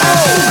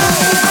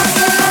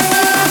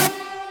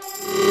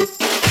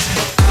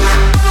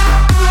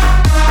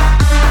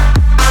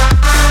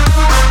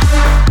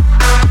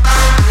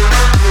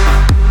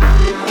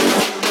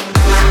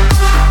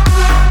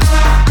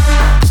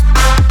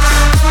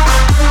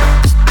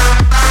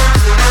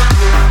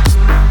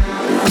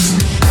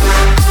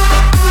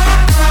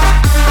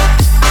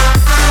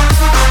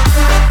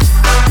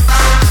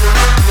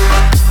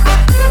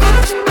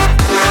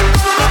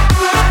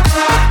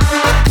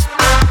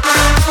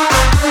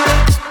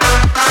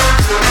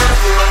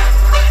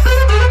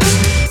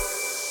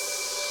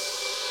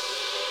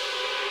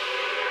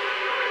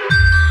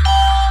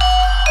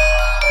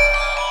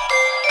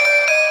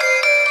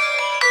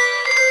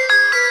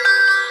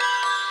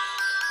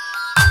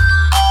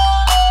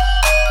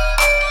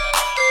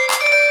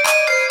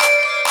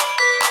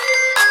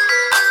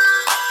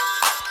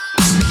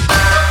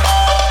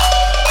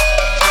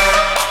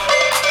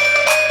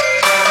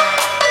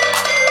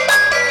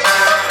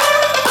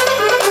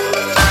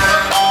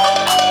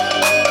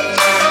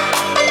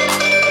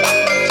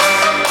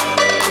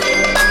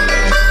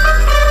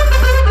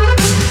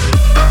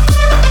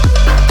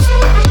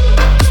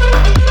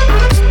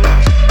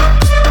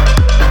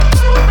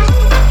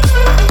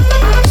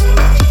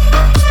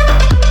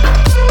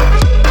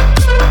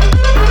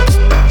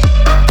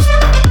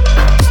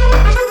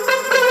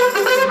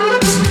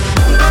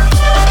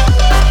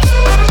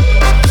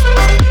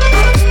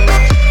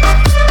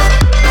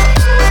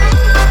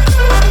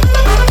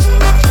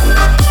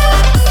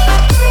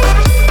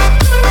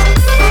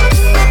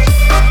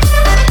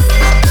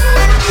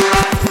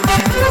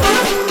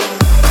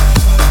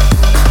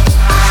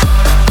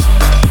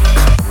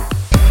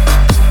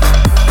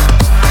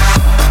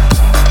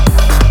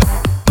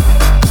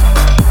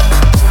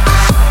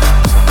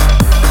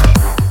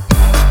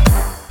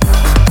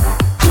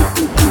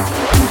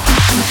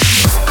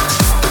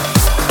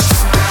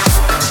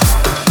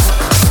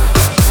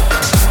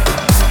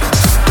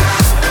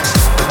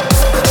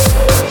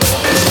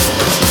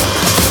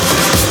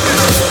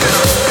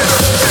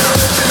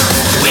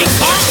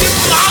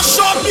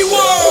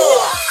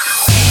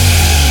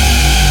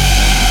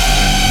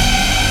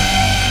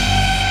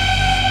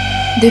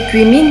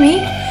Depuis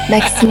minuit,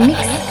 Maxime Mix.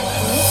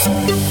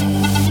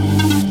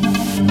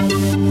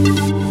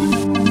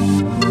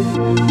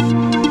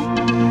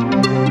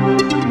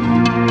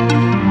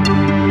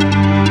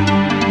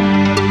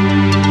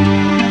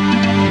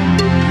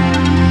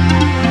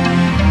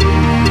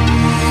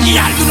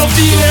 No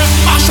fear,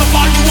 mash up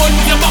all the one,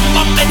 your bam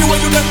bam anywhere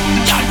you there.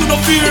 Y'all you no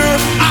fear,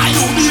 are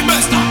you the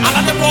best? All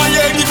of them boy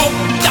ain't give up.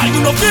 Y'all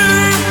you no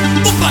fear,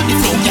 up on the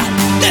floor, y'all.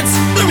 Let's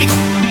here we go.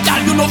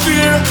 Y'all you no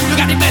fear, you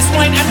got the best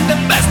wine and the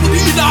best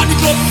booty in all the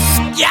club.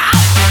 Yeah.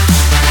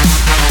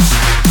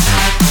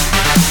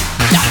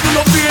 Y'all you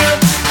no fear.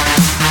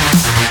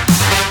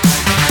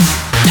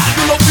 Y'all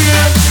you no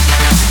fear.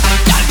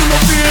 Y'all you no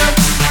fear.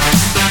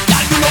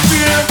 Y'all you no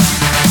fear.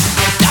 Y'all you no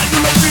fear. Y'all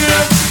you no fear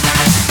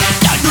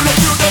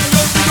them.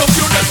 You don't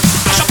feel them.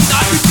 I shall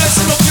not be blessed.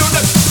 You don't feel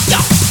them.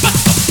 Yeah, but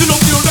you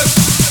don't feel them.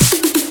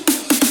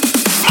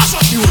 Mash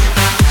up you.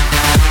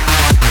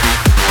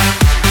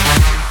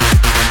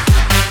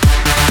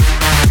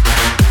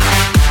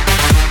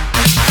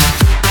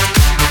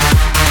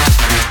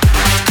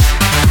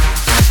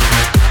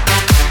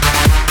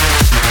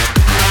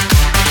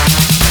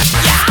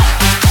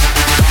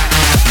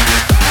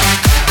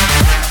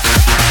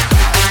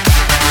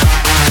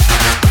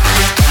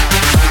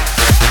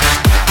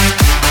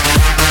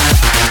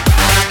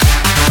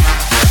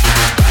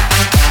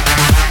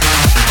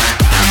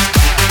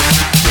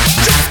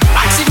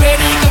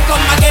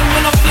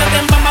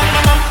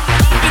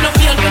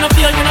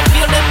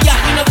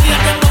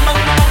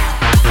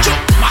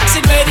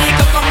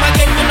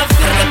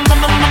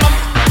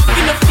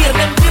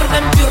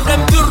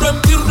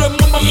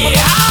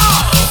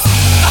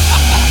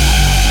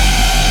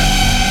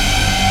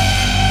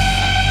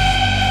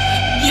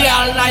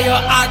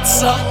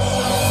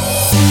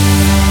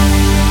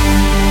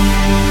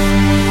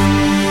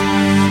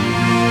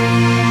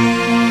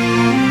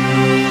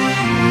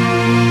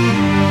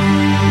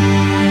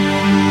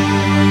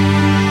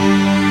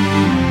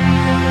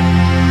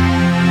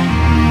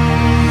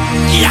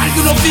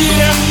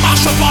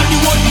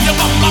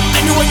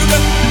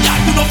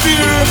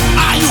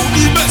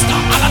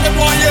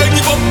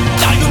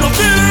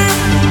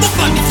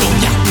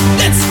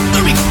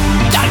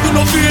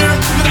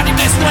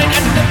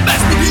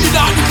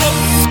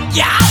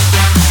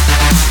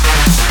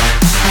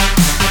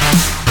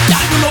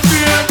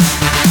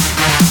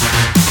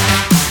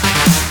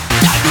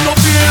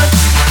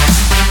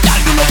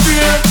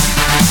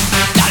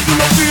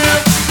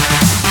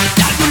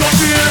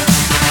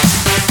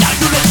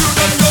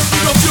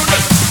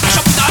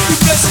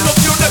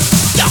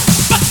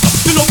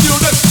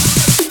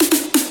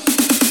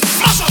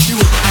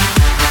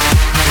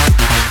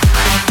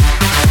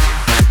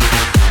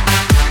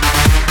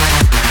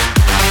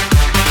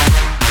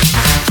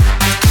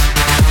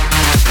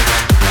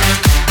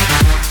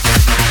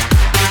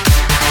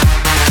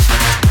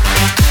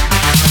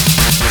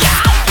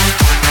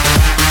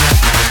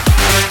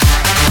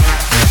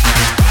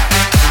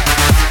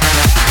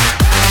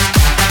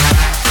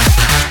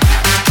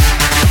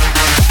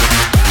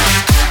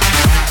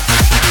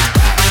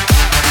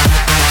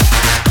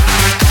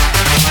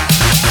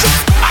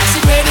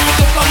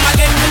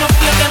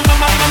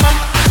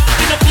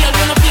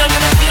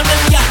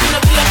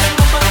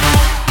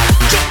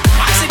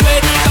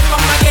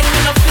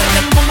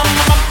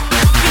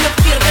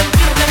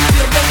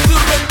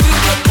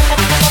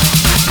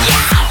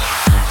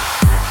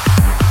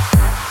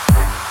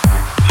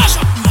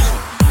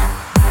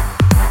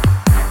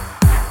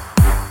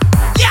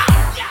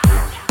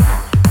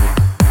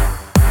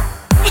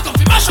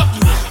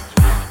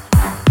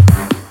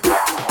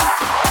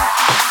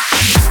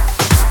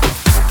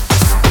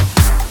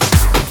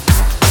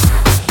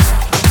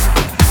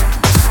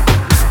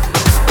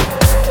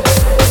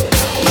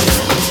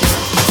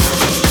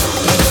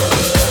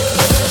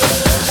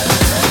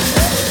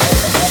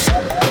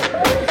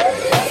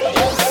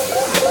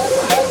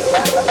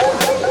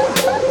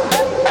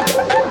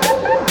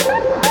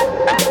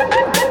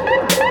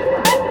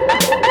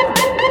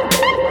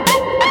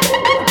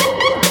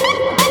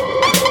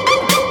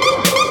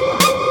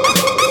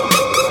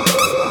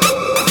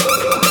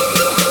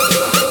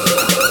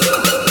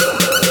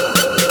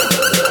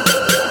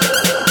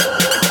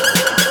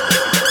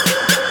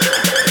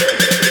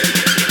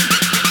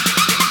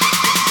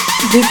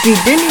 Depuis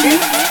 2008,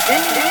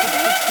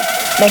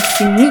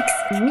 Maxime Mix.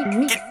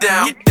 Get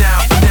down.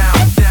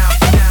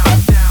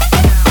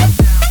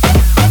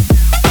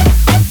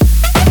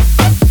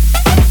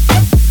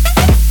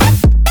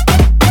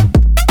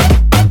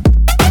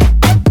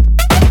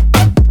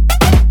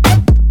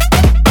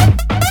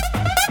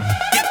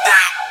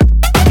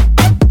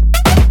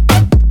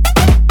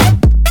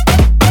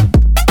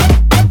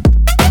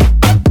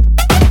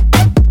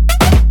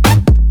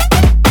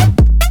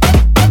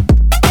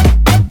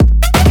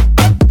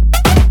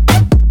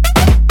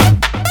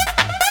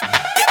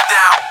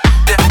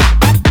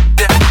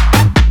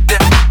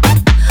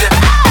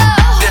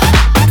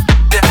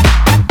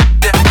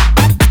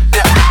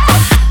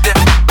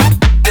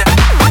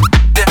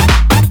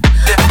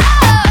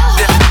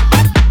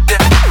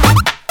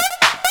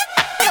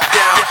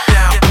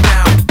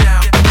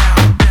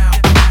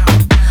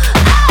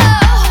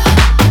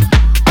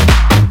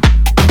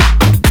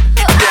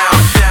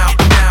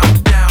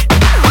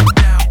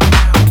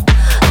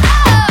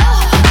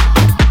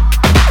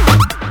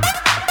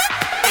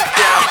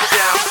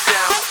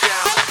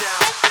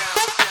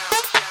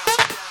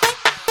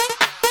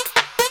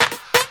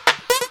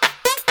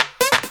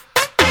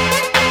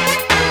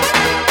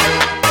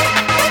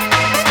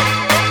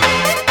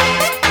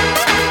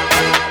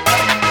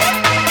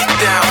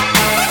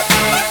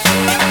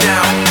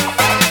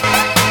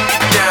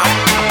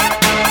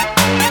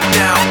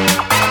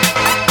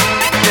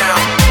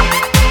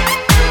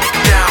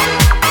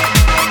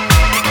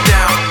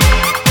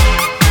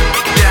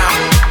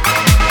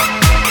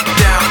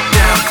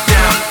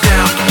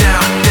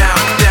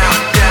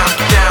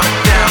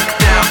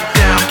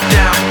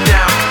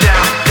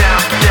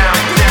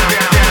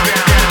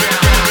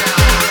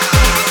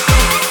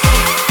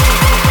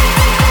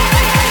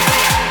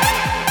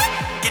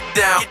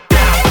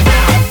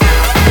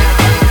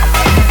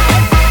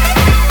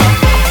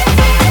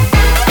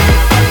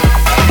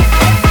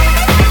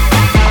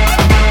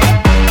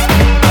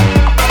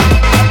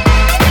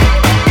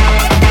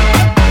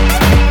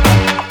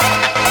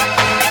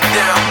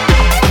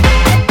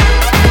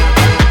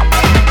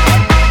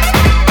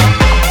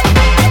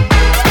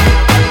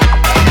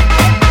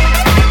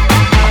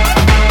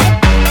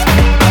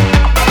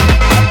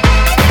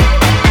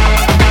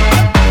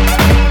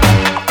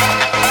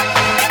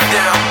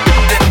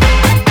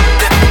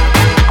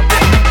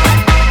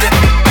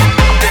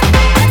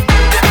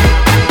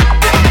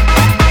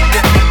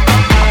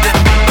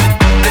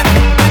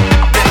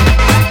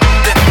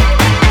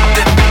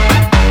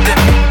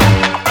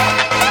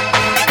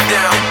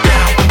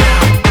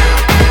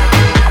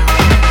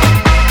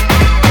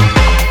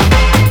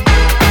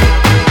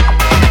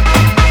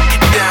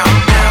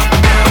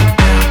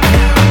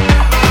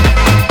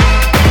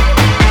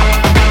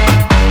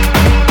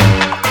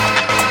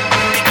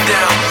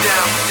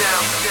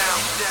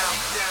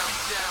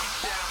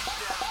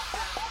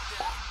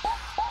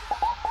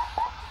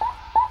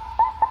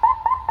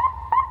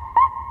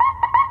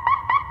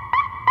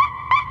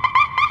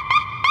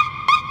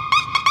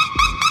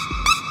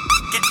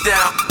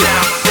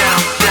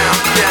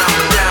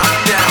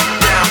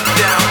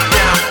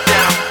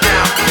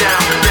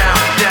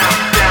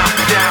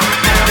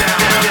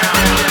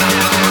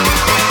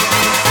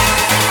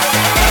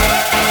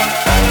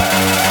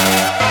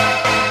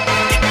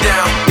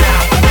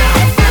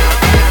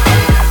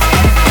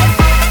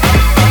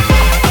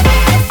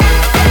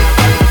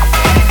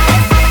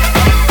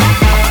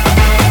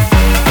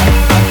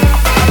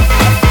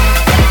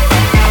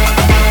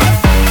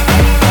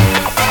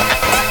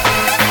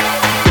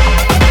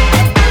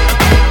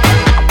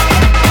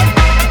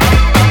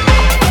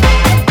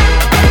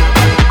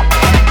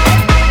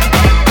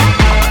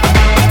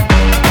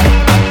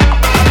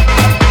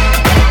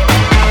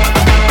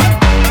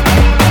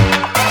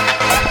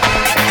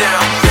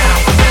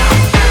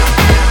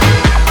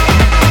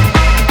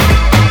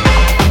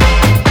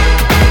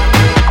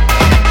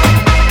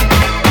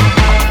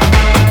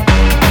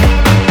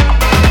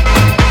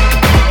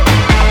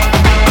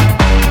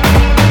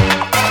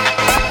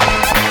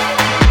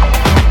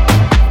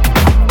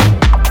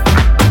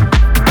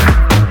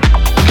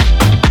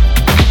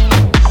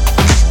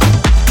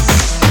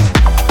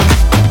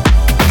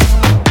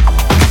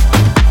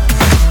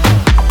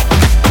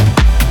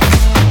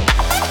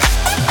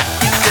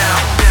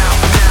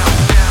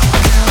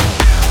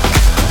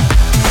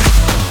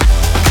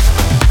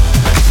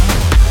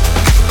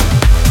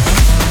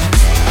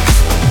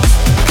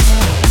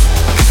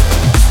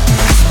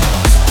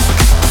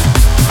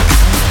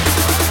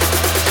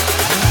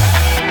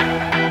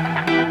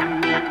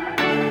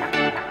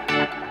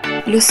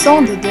 Le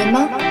son de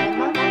demain,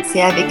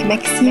 c'est avec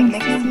Maxime.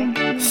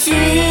 Feel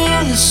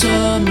the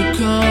summer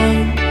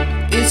come,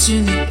 it's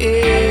in the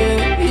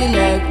air,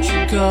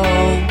 electrical.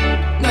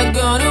 Not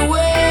gonna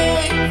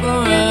wait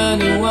for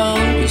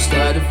anyone. We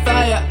start a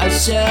fire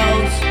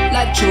ourselves,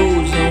 like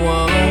chosen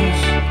ones.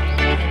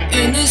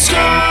 In the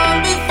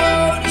storm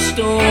before the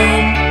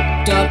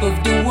storm, top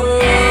of the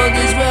world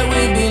is where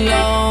we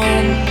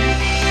belong.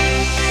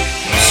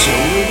 So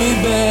we'll be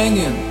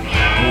banging,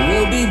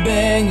 we'll be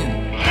banging.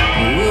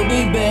 We'll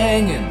be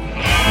banging,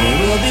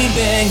 we'll be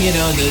banging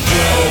on the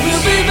drums.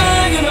 We'll be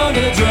banging on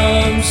the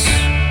drums.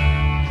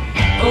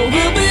 Oh,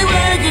 we'll be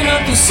waking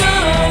up the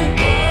sun.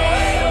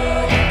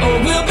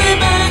 Oh, we'll be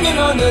banging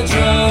on the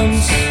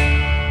drums.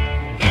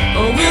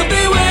 Oh, we'll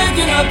be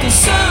waking up the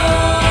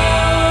sun.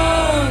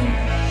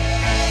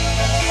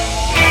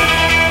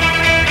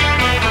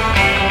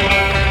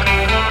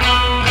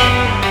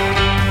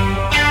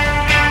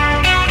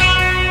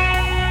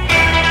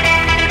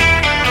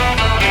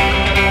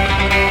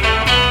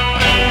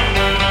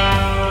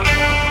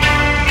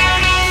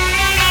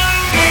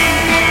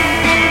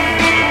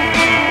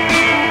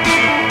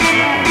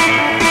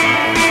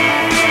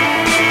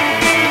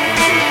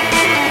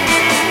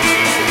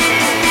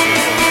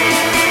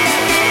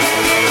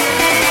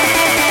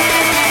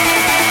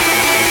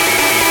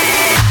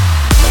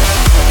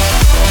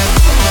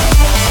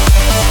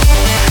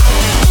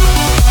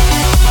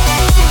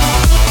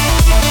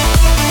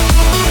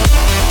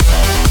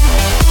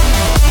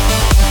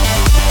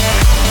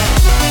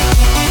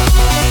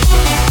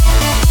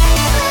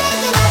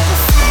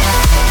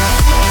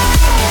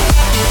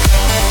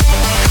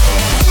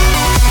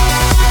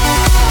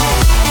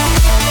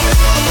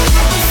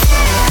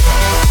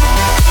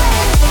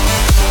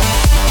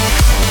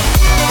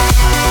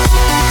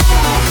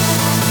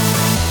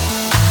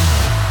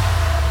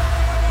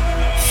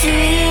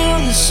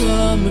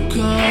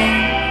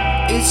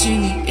 It's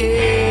in the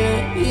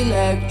air,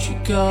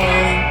 electrical.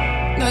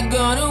 Not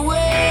gonna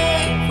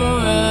wait for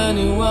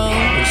anyone.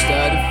 We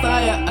start a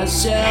fire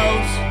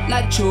ourselves,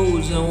 like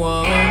chosen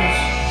ones.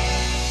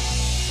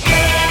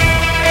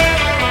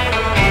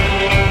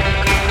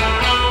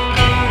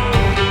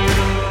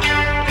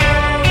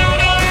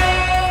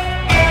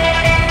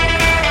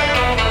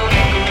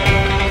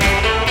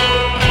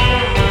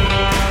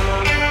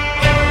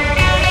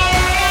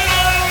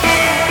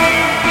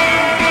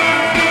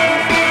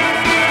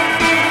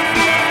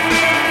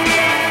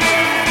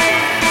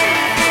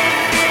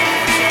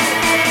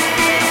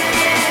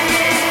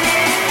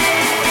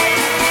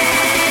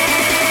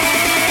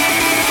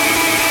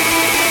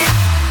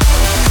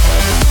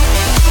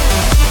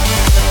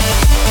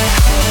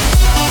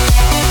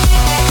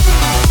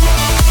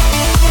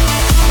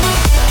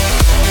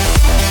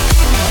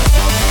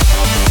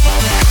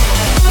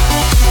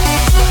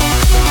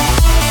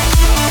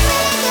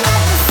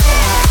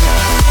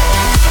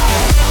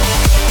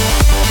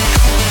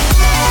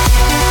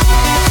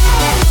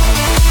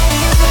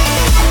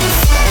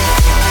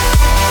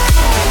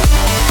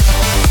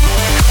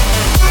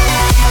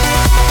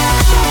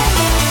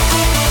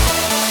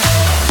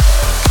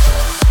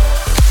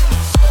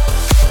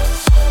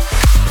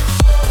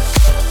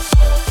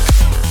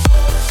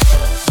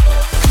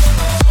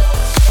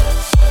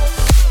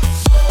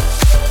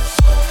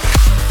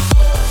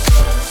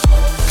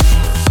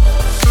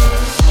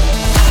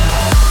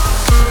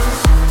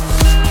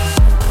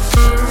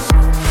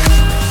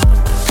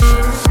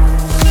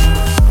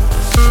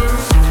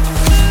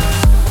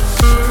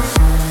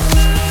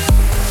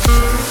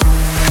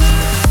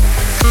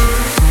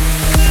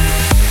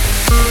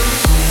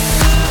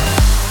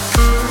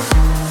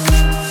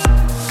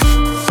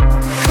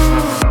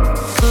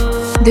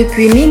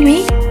 Depuis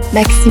minuit,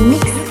 Maxime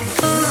Mix.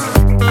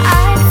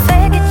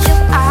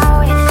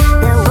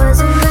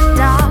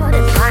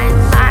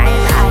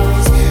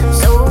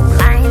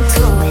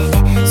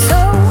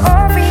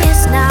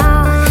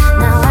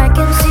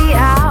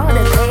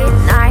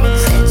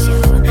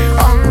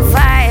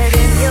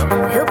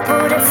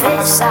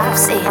 I've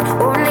seen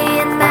only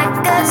in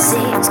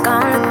magazines.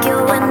 Gonna look you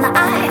in the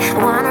eye,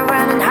 wanna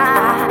run and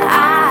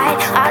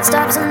hide. Heart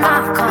stops and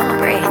I can't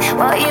breathe.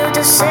 What you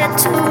just said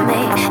to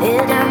me,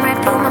 it done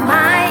right through my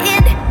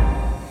mind.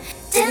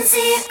 Didn't see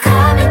it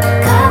coming,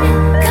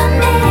 coming,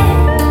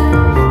 coming.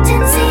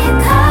 Didn't see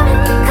it coming,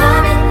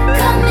 coming,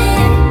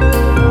 coming.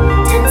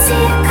 Didn't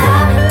see it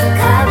coming,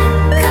 coming,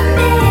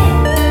 coming.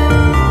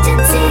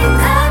 Didn't see it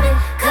coming,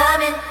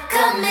 coming,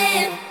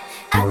 coming.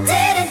 I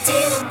didn't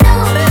know.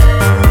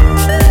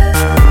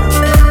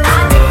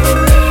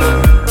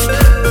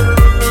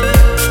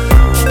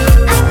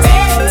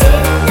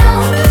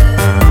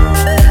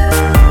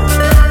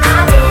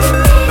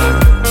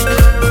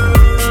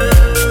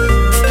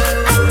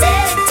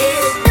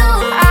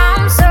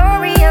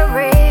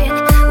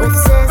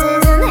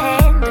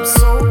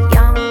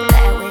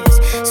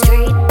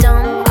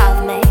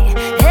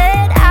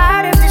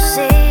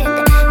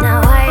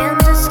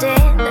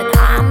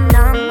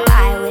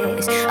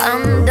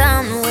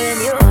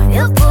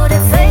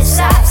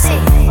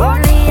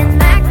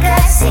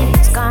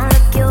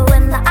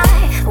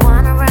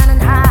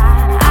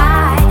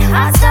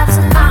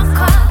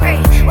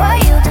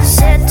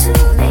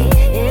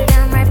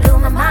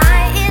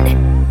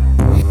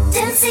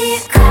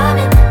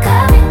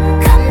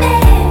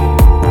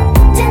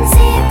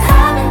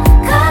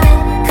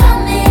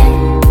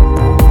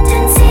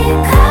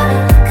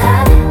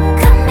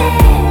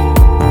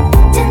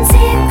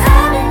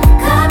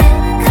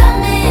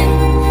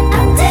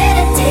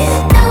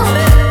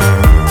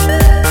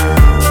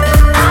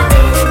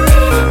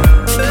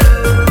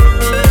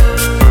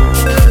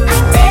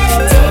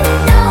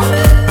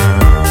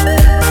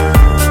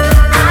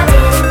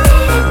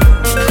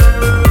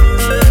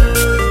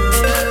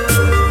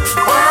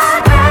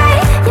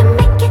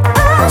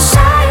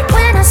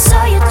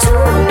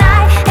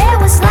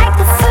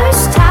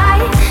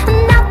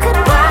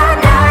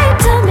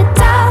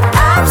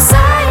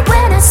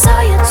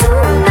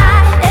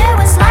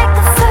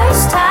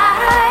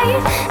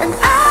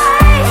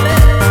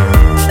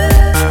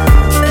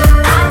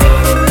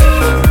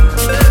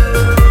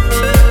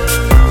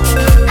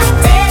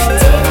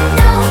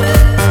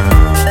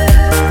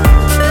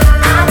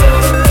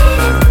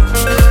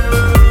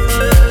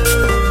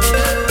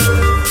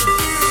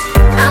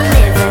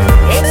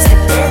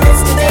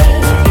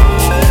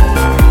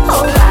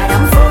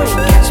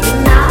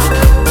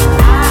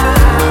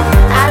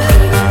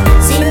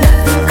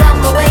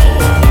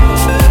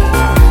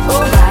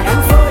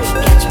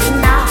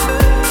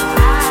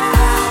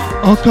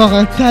 Encore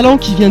un talent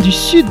qui vient du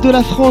sud de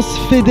la France,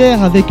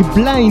 fédère avec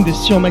Blind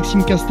sur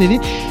Maxime 15 TV,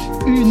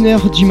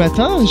 1h du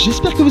matin.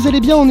 J'espère que vous allez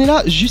bien, on est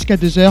là jusqu'à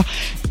 2h.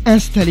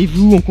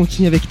 Installez-vous, on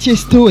continue avec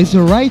Tiesto et The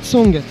Right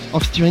Song en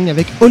featuring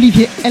avec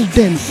Olivier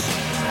Eldens.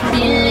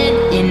 Feel it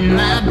in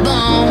my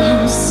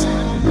bones.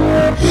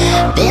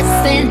 This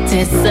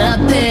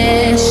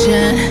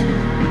anticipation.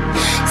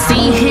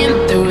 See him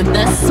through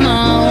the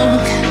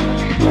smoke.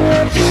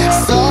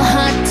 So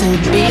hard to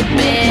be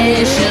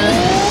patient.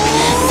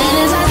 Then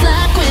his eyes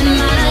lock with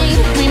mine.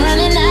 We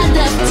running out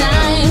of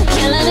time.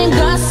 Can't let him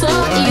go so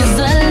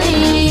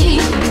easily.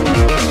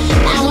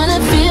 I wanna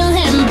feel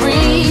him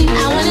breathe.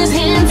 I want his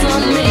hands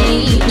on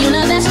me. You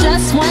know that's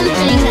just one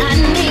thing I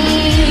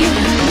need.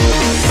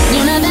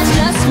 You know that's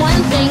just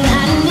one thing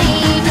I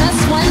need.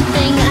 Just one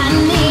thing I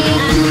need.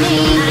 I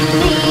need, I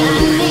need, I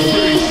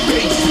need.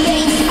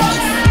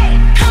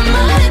 Come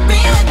on, hit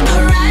me with the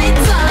right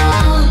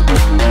song.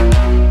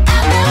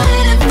 I've been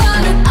waiting for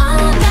it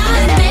all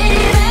night,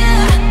 baby.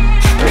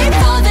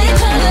 Before they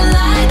turn the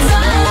lights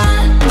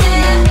on,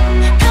 yeah.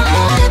 Come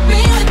on, hit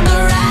me with the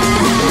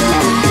right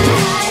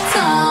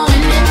song.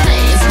 When it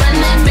plays, run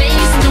that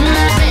bass through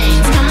my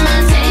veins. Come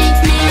on, take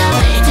me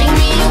away, take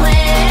me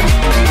away.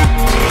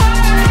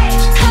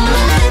 Come on,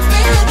 hit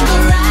me with the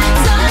right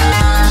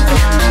song.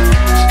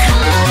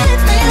 Come on,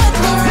 hit me with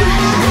the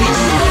right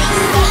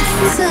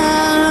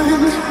song.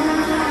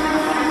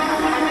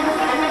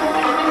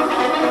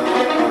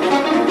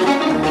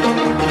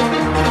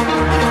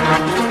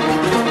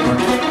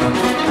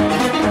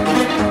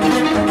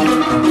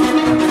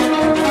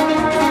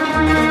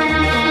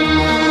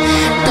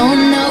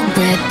 Don't know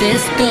where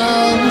this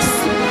goes.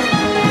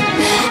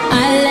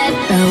 I let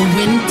the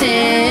wind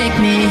take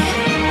me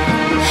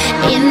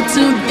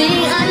into the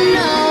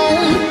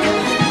unknown.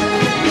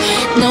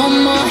 No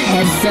more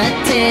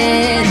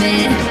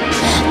hesitating.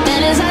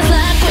 That is our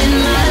luck with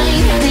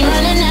mine. We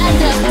running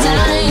out of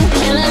time.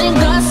 Can't let it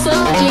go so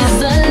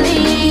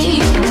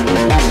easily.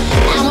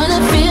 I wanna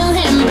feel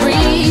him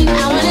breathe. I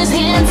want his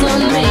hands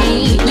on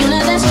me. You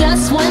know that's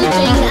just one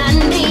thing I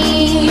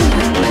need.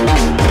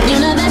 You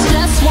know that's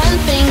just one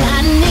thing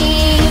I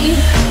need.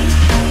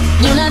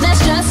 You know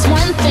that's just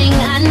one thing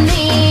I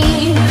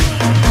need.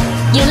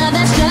 You know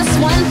that's just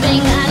one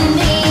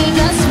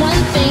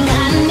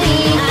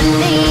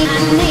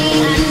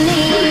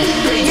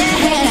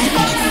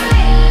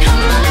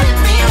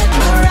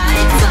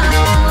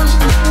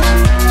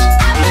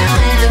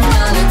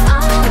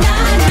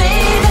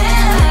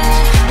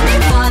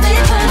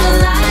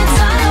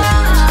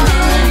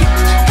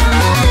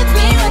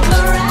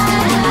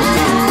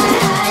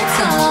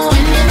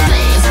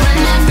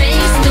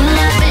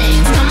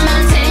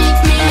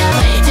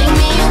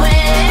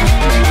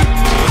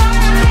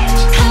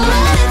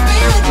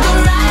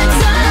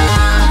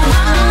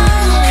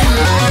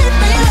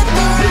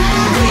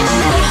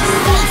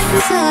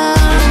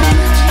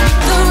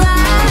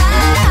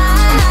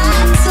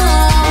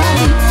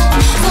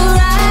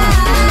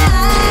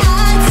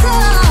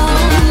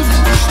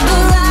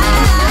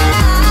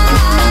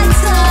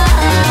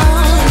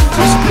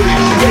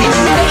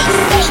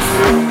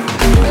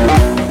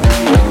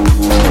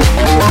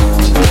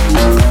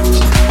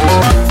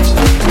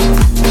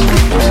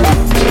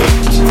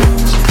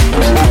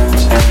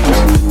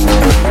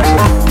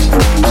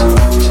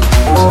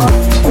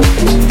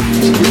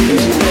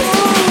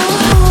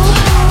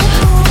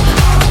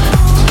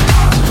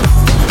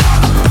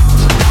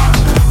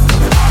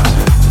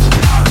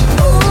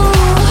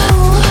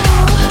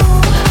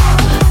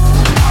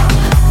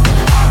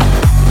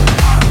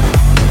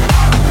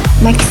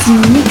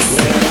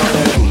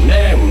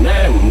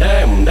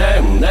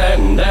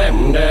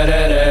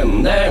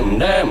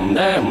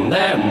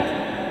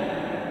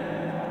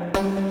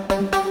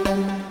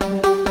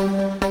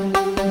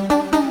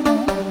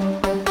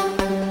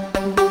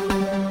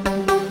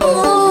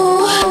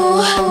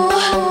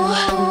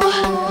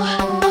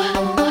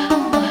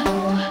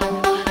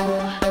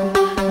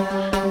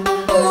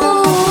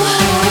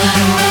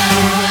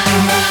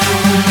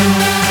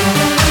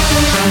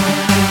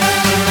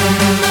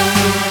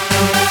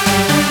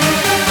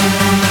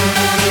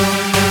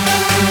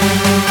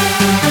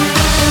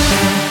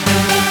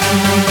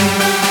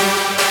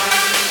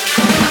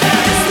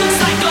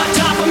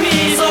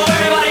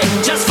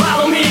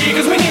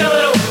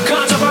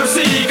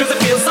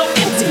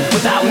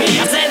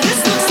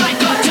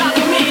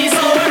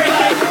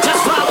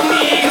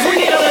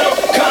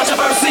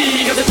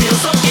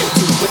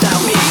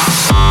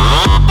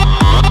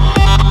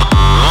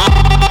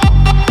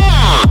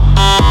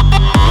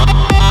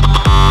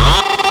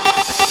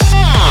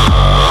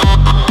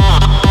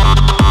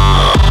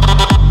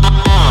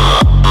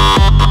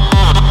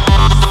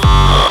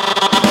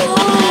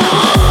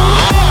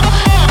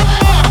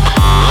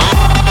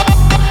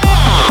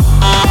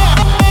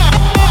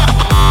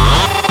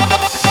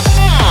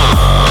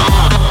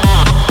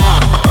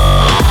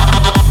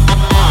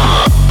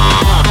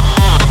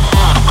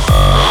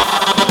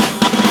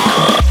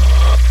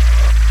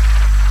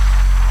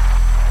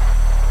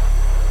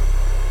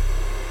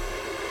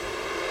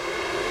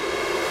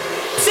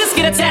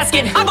a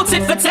tasket. I go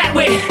tit for tat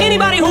with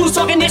anybody who's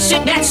talking this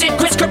shit, that shit.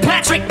 Chris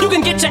Kirkpatrick, you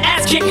can get your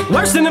ass kicked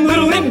worse than them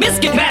little Limp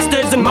Biscuit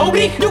bastards. And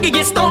Moby, you can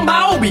get stoned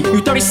by Obi.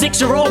 You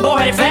 36-year-old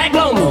boy-headed fag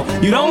loner.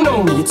 You don't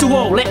know me, you're too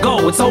old, let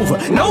go, it's over.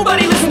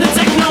 Nobody listen to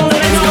techno,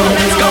 let's go,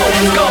 let's go,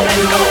 let's go,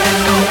 let's go,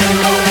 let's go,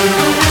 let's go, let's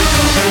go.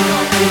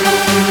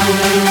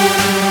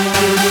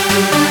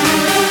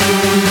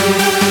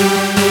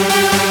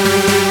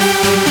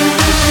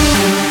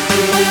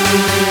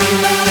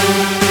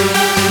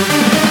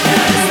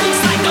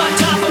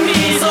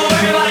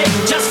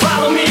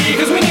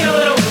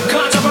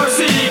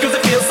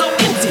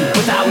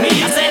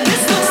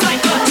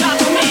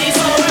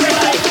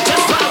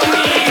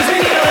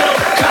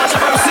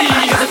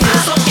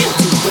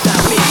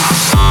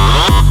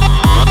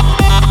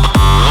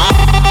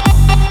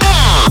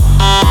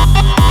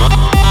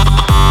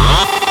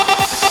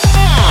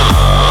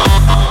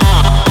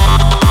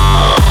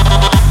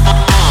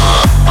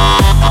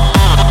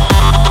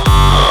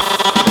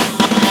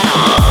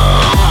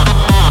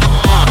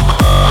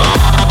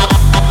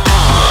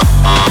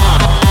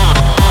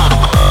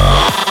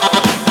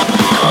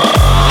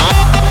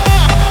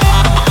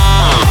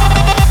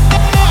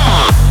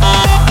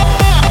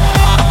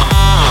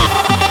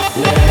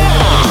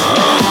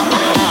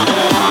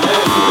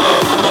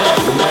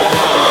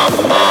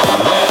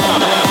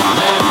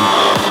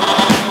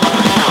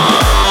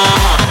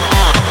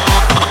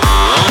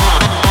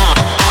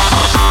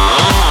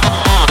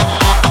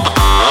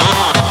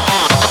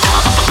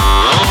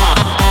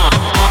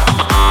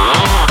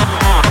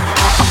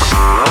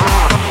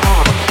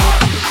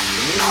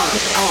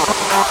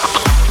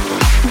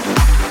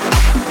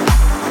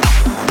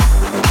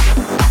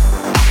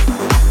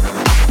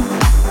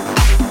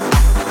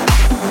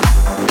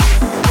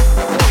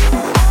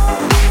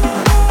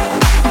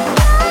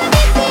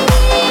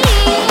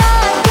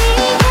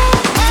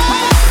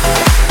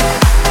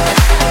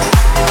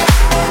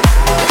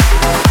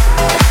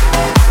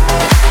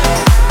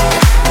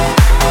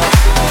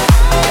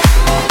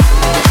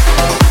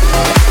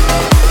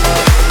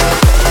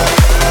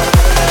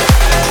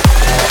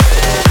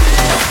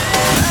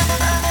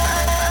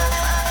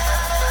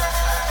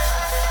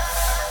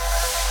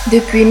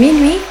 Depuis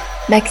minuit,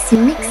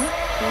 Maxime Mix.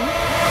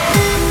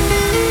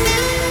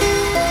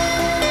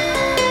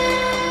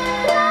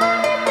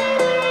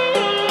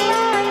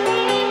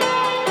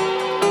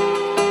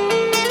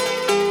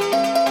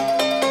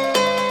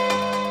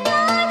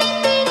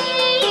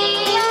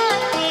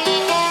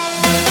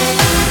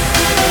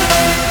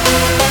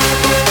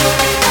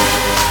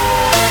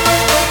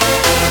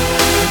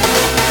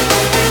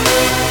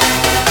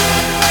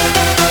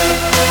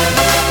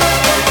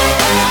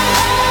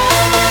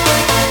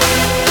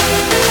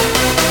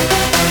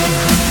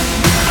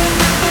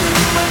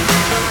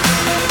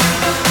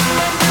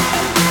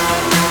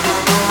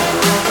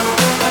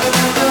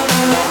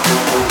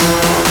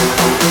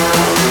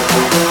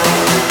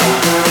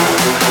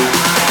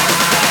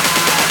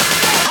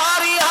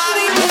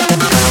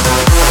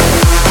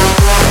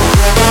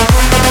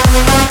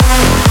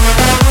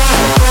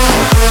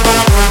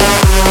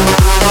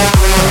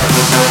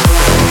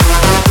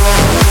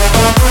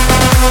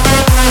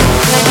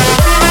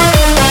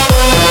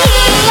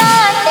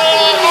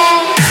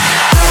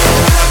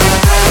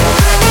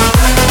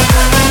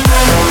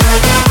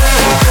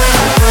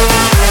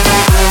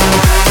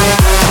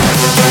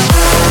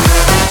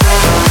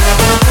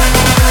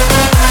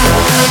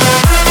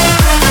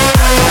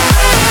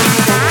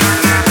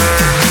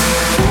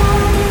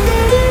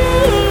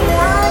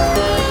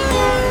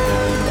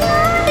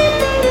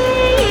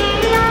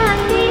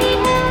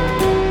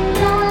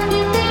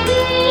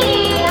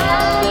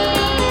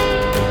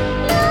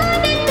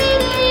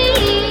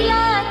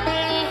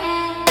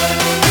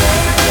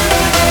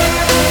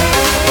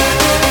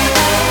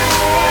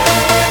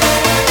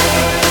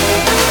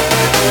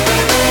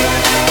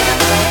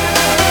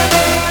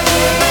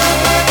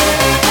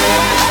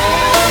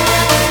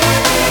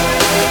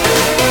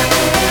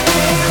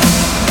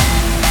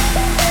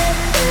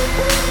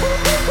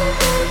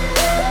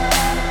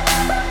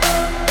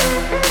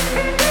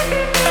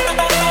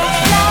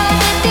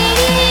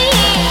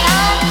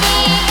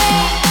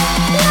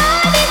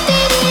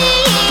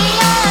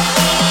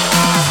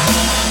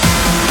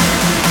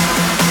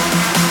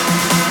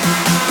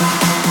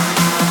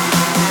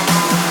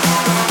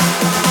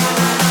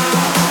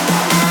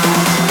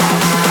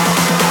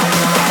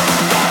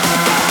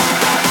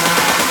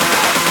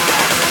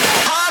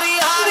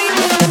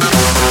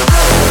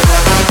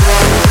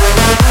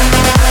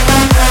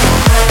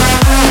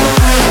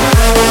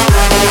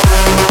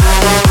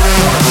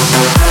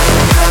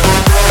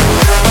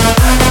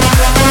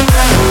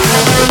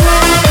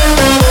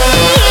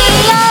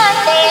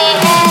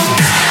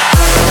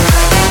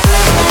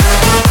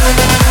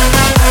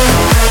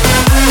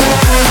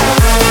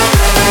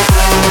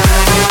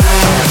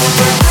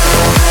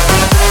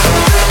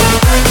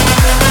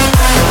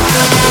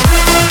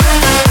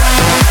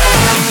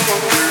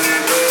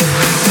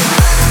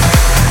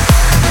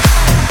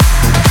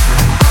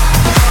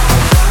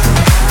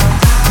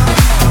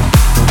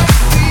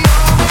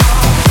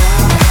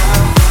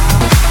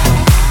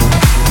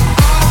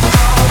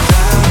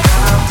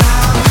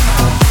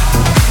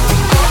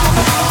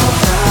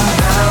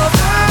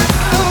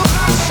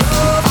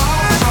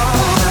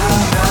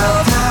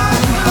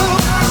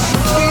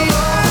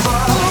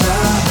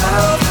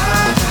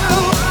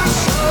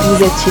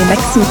 Vous êtes chez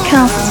Maxime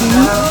 15 TV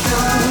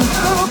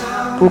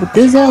pour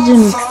 2 heures de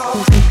mix.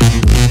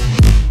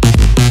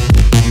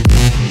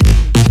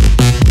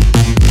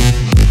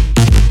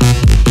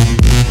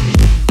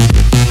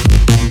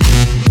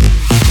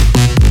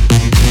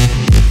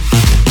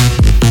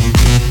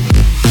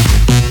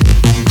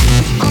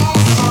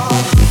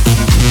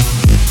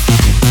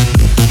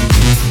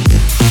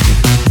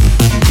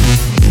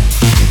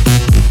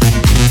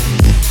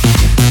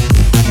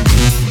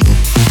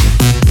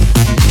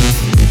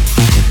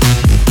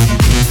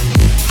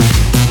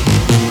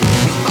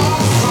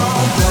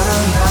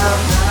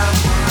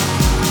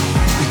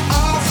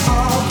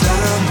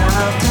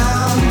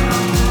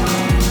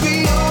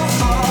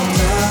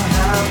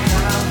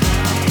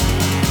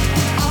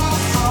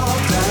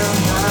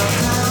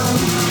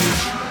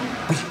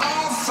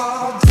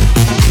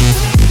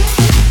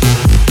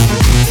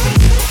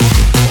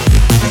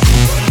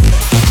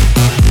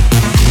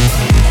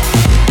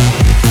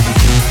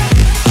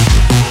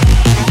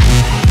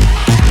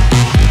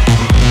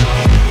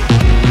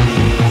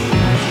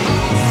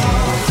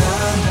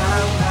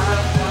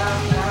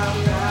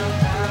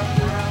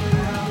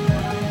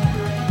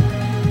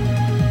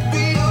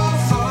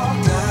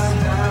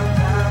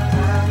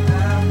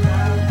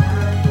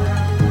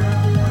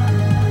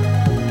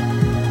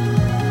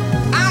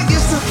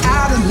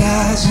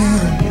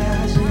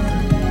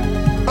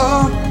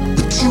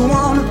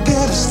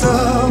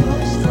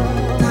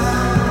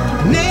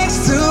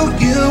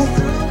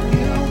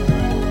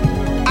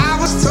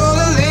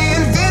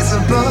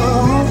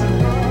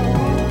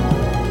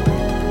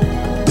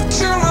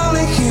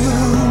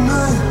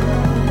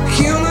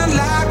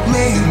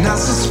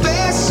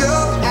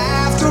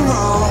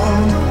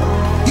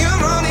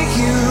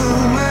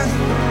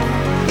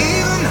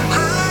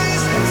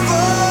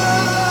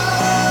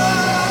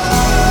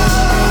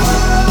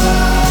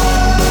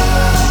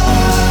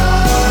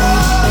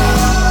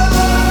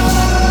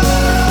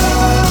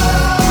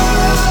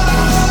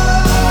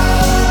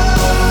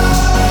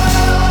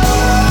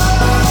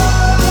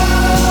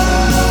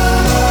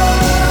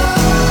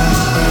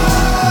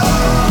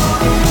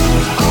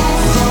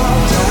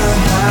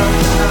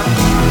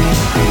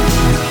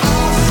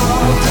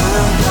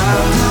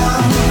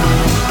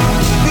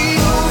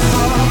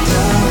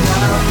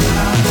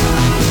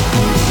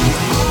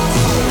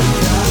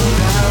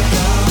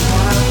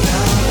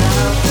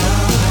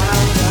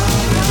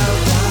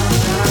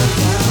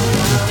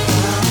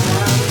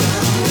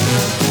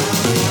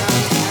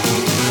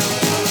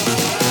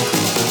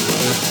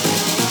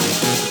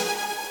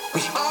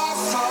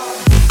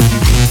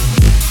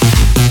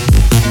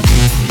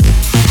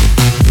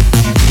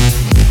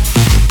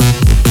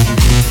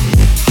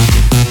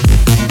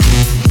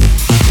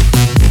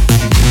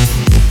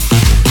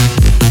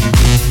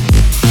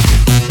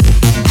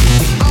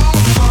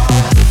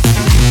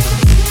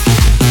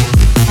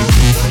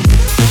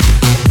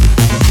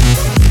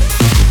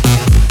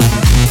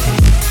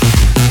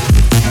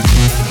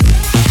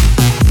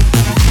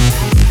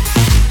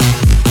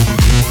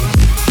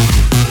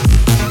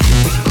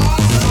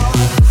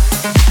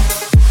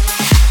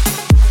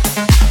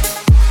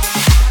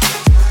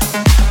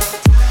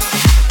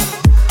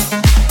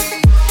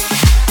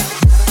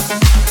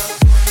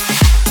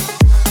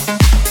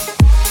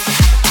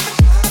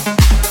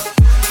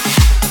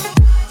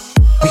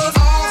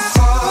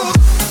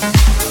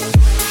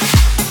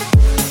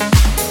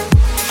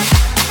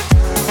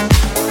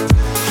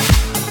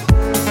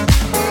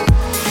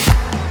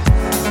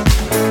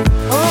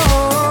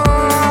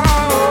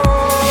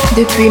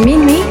 Depuis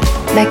minuit,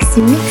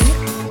 Maxime Mix.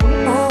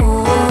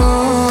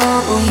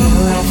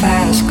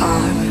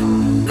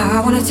 I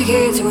wanna take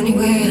it to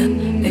anywhere.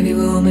 Maybe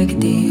we'll make a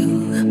deal.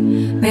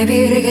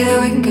 Maybe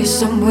together we can get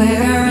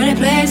somewhere. Any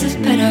place is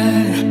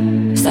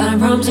better. Starting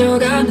from zero,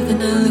 got nothing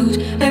to lose.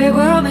 Maybe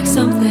we'll make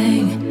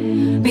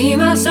something. Me,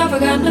 myself, I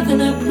got nothing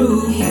to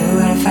prove. You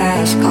got a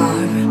fast car.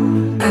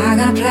 I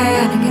got a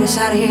plan to get us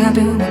out of here. I've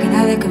been working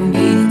at the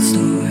convenience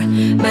store.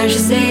 Managed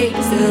to save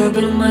just a little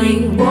bit of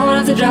money. Won't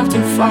have to drive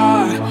too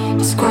far.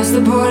 Just cross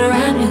the border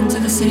and into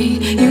the city.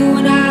 You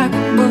and I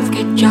can both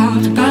get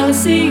jobs. Finally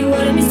see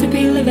what it means to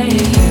be living.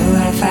 You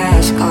got a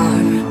fast car.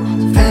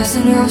 So fast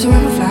enough so we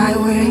can fly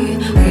away.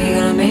 We're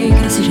gonna make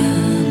a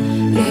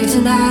decision. Live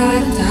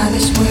tonight and die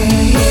this way.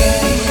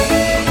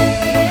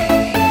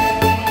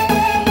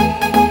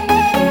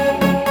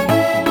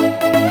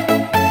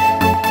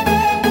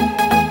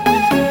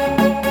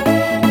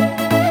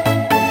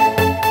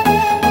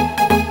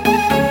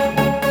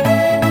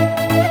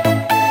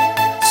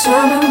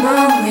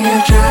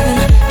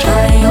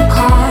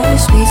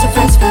 So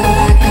fast, felt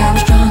like I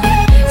was drunk.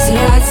 City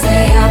lights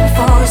stay out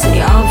before. City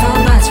on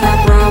felt nights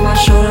wrapped around my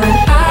shoulder. And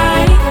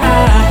I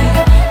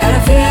had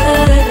a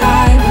feeling that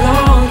I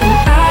belonged.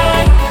 And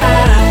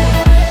I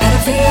had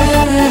a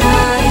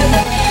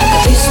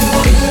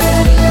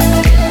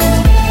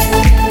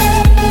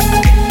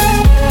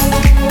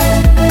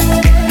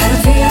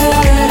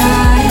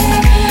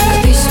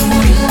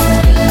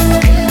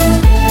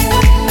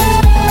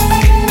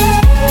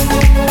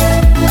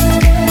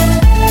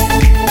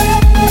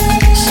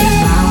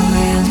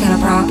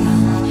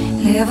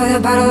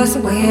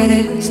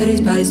said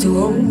his body's too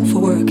old for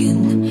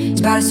working.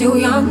 His body's too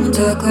young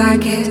to look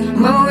like his.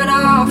 Mama went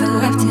off and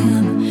left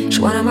him. She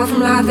wanted more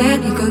from life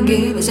than he could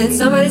give. I said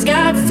somebody's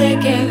got to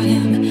take care of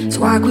him.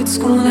 So I quit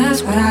school and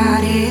that's what I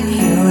did.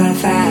 You got a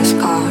fast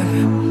car.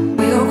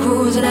 We go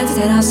cruising and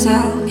entertain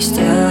ourselves. You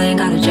still ain't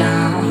got a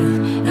job.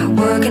 Not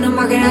working the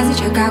market as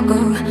a checkout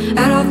girl.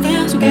 And all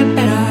things will get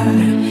better.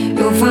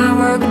 You'll find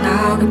work and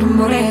I'll get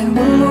promoted.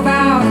 We'll move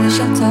out of the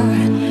shelter.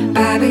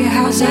 Buy a big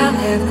house and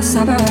live in the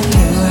suburbs.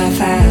 You got a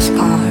fast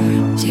car.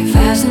 See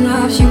fast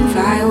enough so you can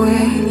fly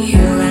away. You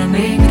gotta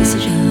make a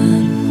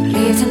decision.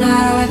 Leave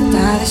tonight or let me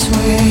die this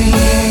way.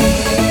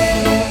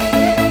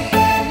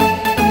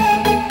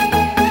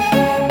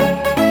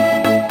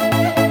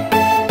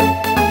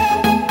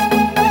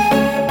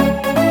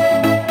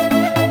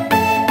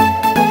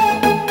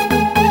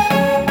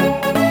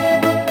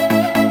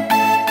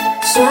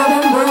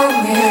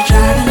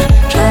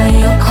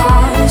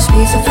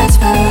 So fast,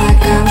 felt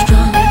like I was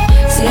drunk.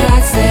 See the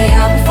lights stay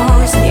out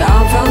before us, and the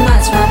arm felt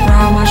nice wrapped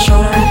around my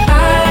shoulder. And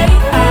I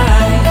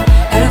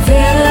had a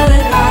feeling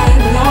that I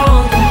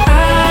belonged.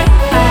 I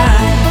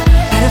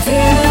had a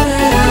feeling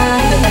that I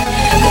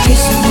could be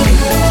someone.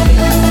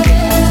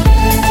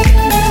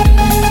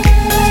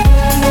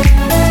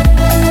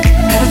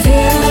 Had a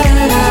feeling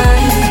that I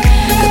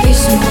could be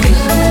someone.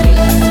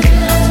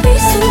 Be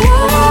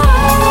someone.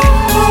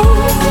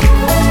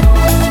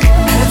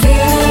 Had a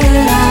feeling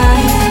that I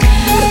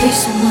could be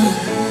someone.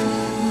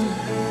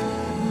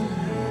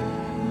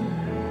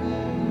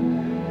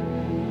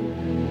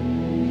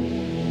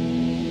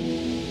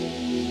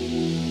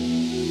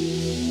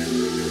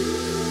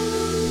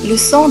 Le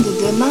son de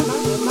demain,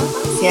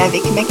 c'est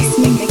avec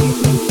Maxime.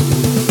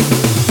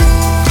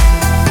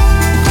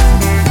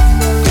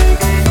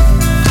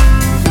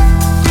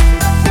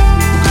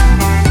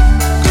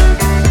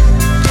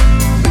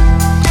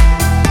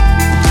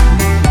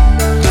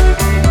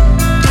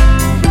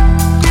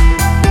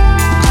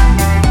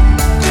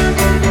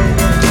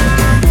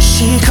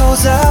 She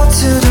calls out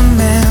to the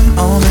man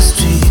on the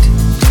street.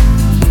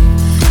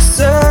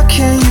 Sir,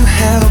 can you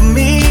help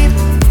me?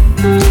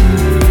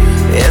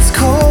 It's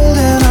cold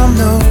and I'm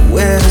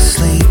nowhere to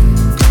sleep.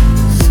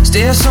 Is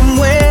there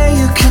somewhere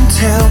you can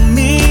tell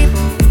me?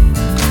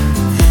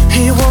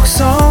 He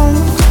walks on,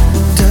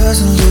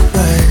 doesn't look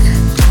back.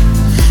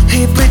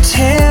 He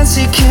pretends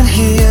he can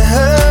hear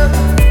her.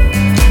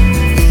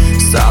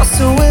 Starts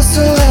to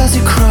whistle as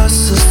he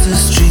crosses the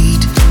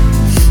street.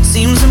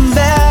 Seems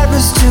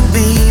embarrassed to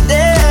be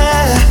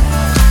there.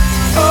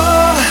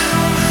 Oh,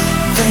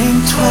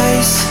 think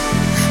twice,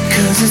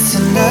 'cause it's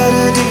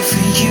another day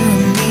for you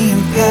and me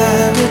in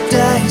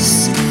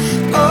paradise.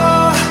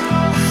 Oh,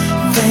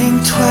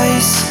 think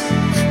twice,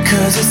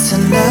 'cause it's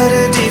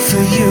another day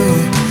for you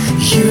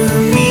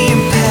and me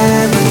in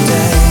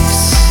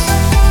paradise.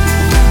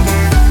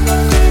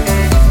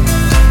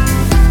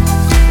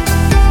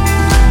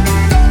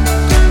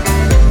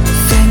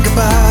 Think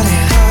about it.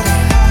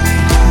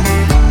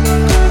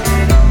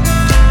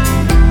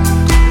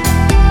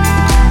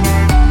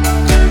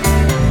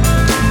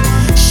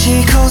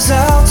 She calls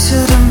out to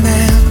the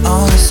man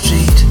on the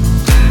street.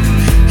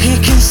 He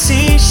can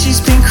see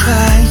she's been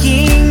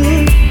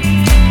crying.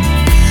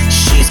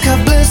 She's got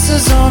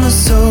blisters on the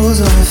soles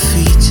of her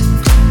feet.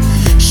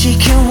 She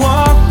can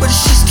walk but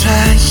she's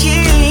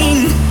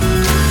trying.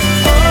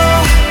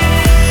 Oh,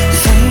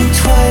 think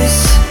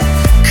twice,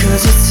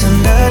 'cause it's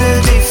another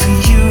day for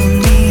you and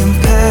me in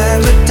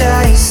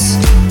paradise.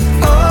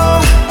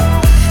 Oh,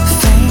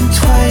 think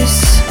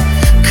twice,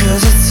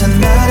 'cause it's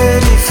another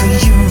day for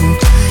you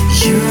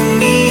and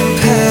me in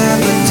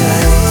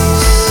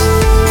paradise.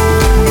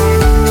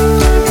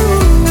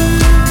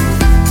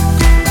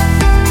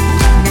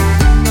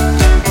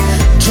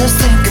 Just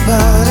think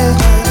about it.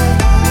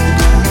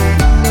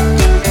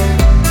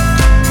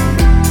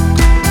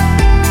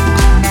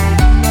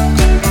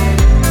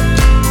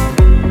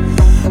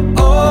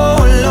 Oh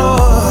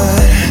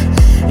Lord,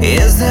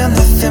 is there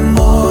nothing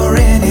more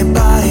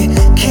anybody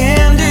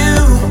can do?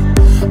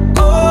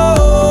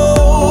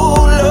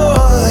 Oh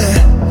Lord,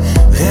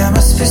 there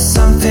must be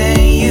something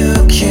you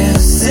can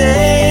say.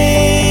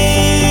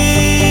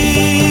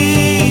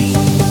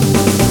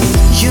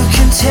 You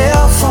can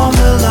tell from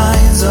the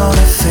lines on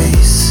her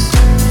face.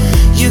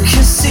 You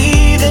can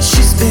see that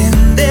she's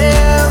been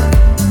there.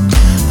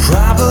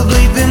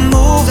 Probably been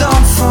moved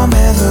on from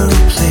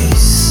every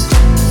place,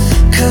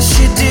 'cause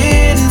she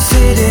didn't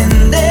fit in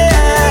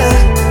there.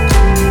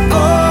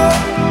 Oh,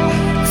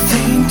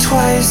 think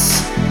twice,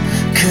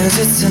 'cause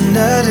it's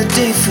another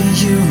day for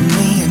you and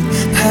me in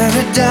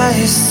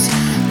paradise.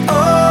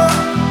 Oh,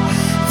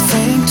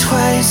 think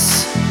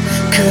twice,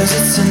 'cause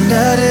it's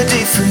another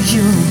day for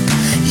you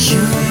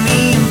and me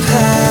in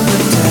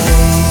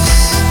paradise.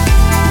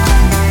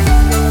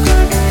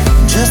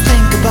 Just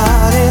think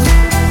about it.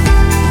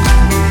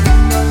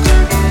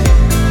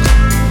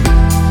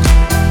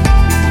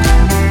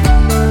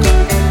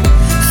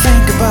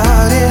 Think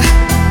about it.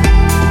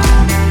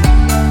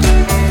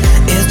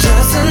 It's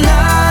just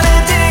another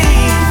day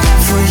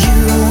for you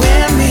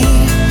and me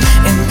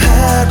in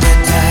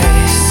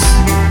paradise.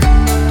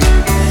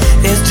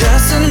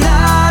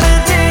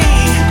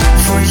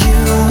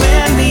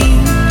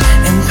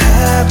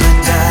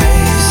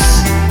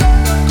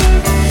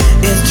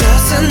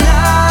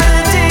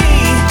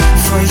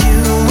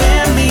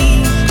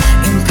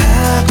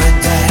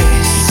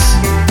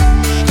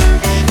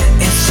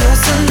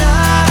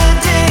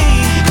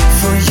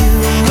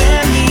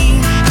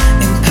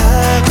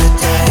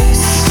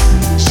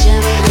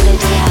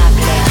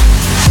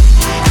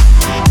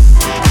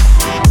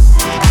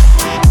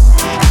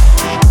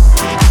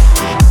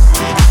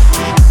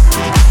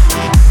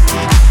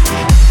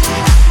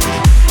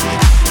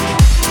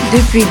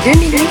 Depuis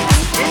 2008,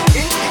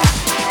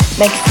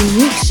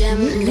 Maxime.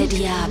 J'aime le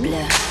diable.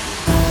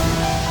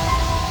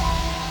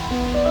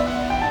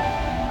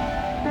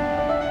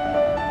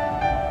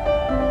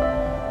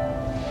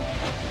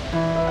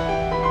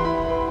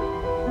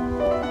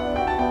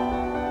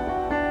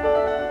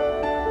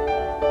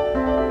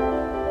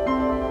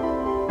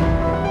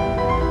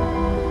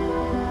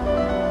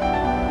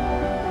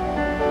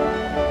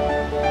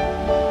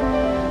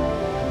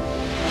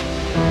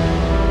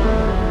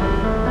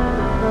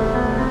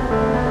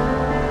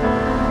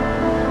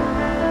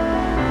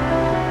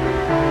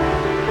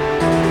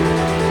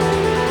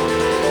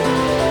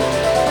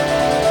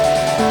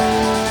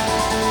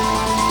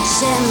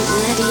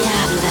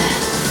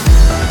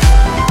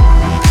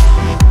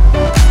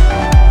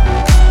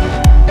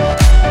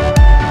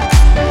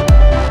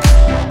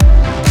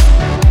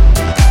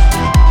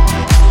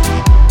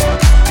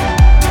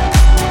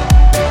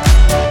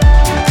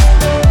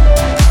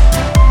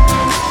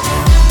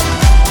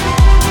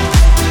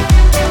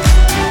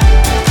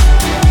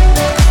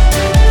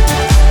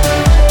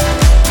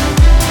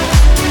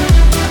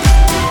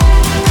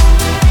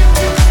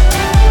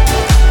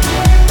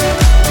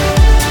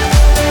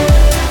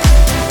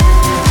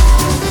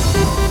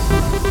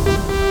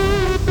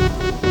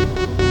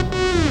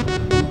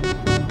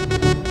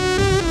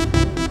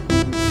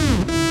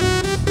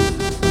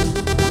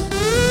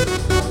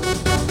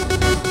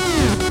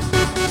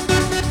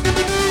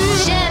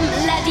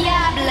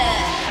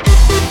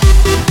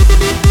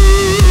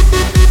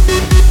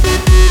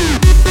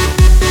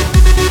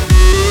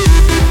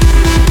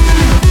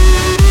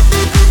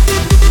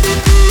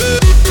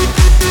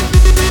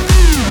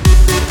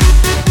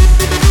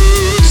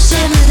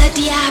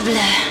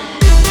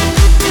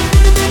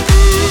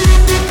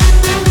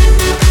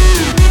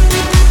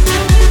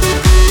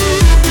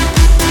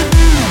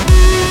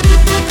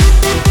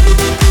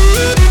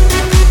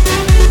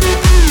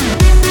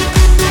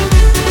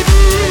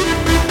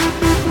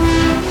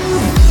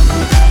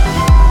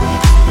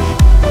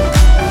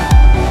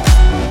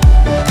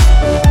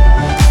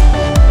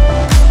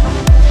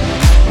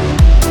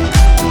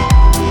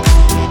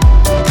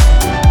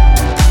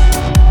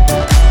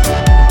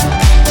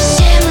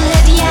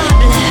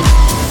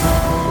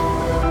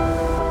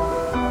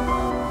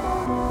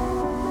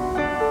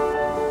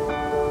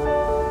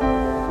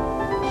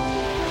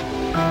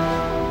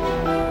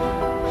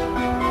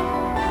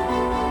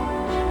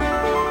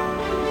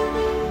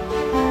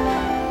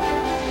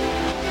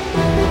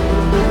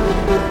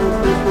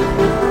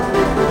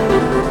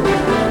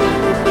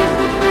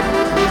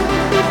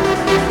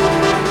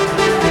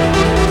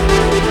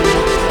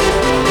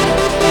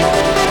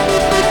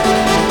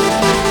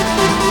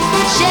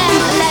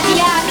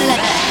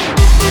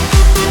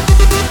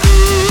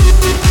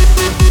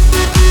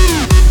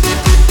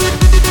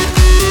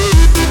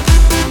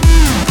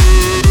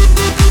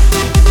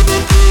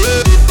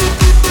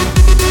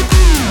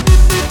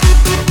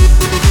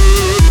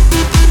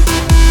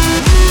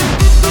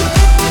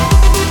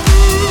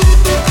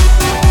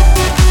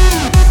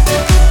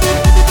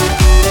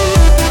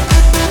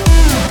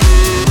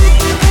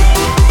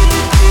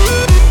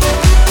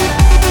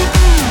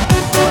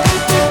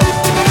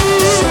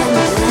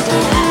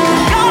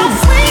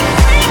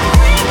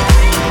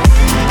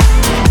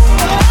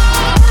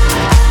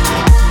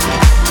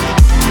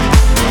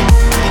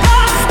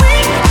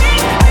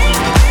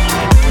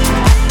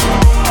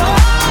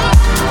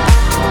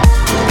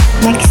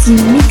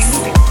 Maxime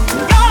Mix.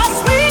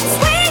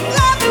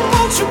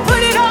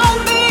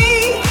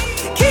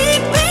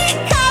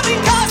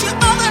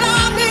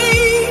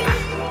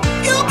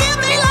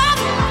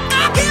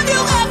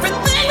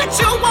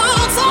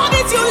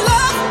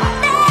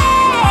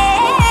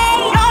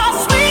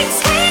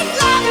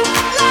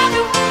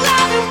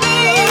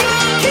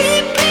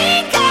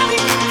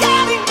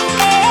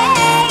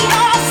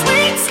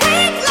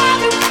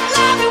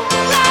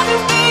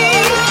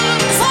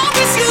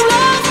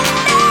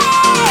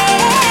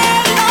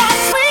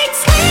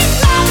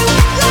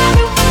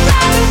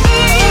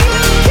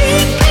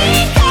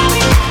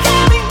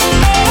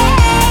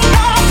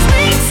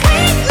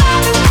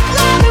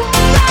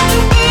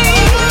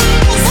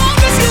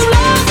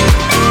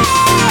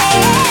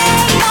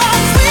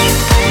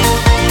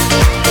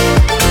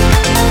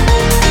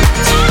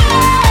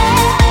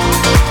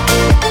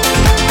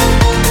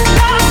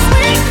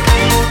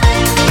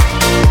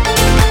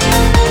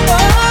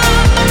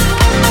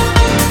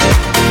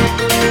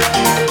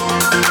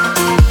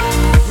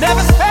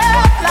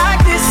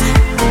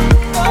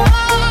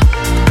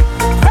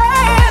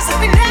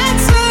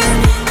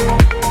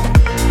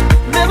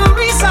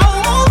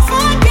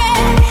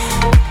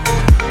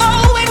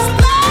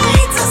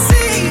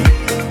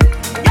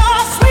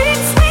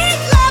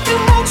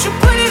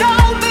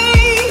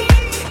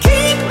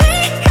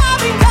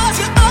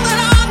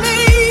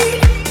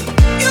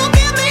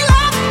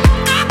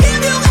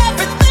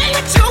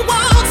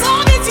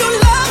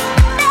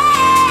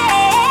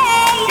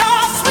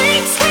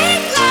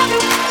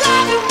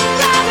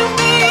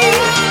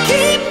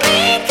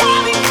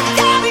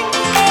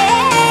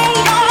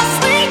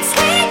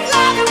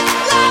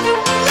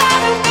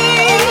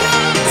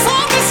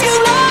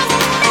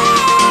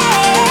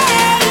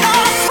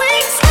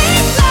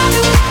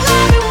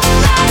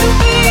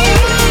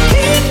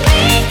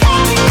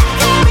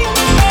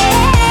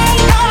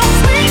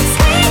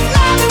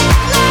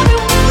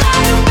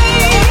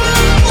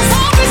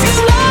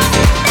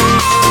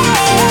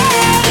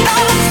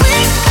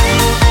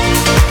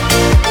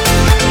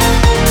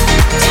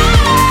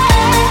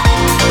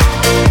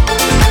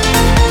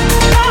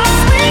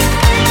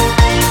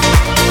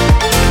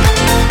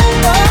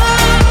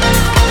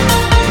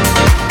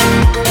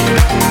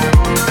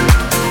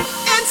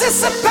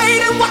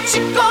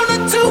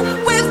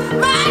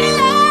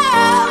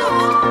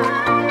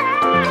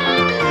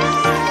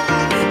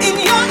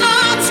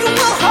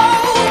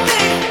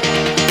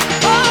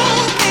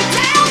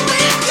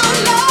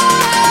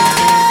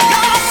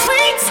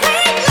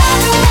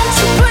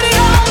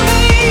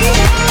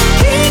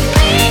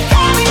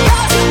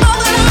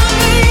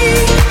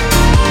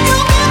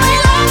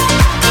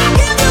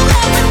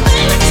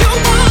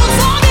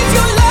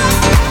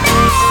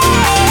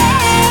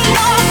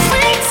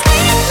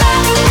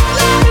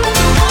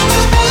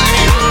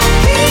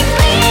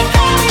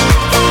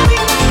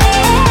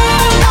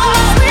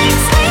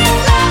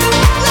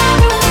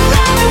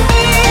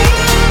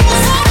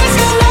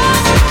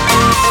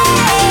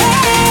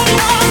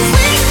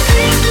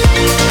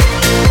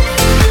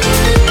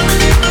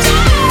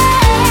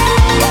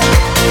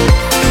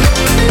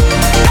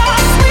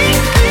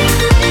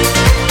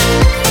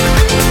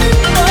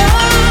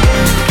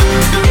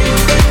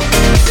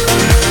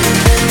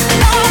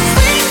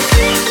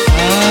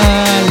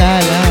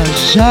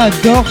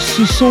 J'adore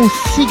ce son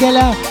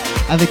Sigala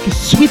avec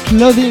Sweet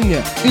Loving,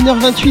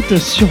 1h28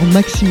 sur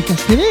Maxime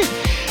TV.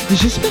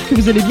 J'espère que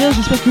vous allez bien,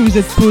 j'espère que vous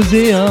êtes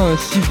posés, hein,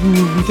 si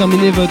vous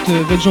terminez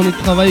votre journée de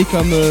travail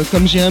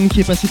comme Jérôme qui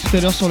est passé tout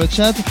à l'heure sur le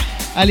chat.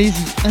 Allez-y,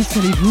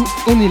 installez-vous,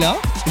 on est là.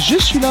 Je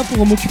suis là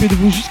pour m'occuper de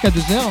vous jusqu'à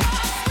 2h.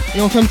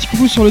 Et on fait un petit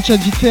coucou sur le chat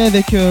vite fait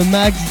avec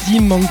Max,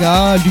 Dim,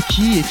 Manga,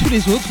 Lucky et tous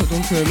les autres.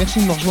 Donc merci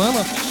de me rejoindre.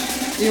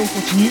 Et on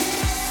continue.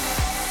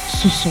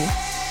 Ce son,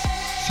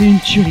 c'est une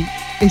tuerie.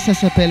 Et ça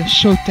s'appelle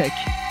Showtech.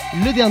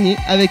 Le dernier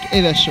avec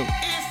Eva Show.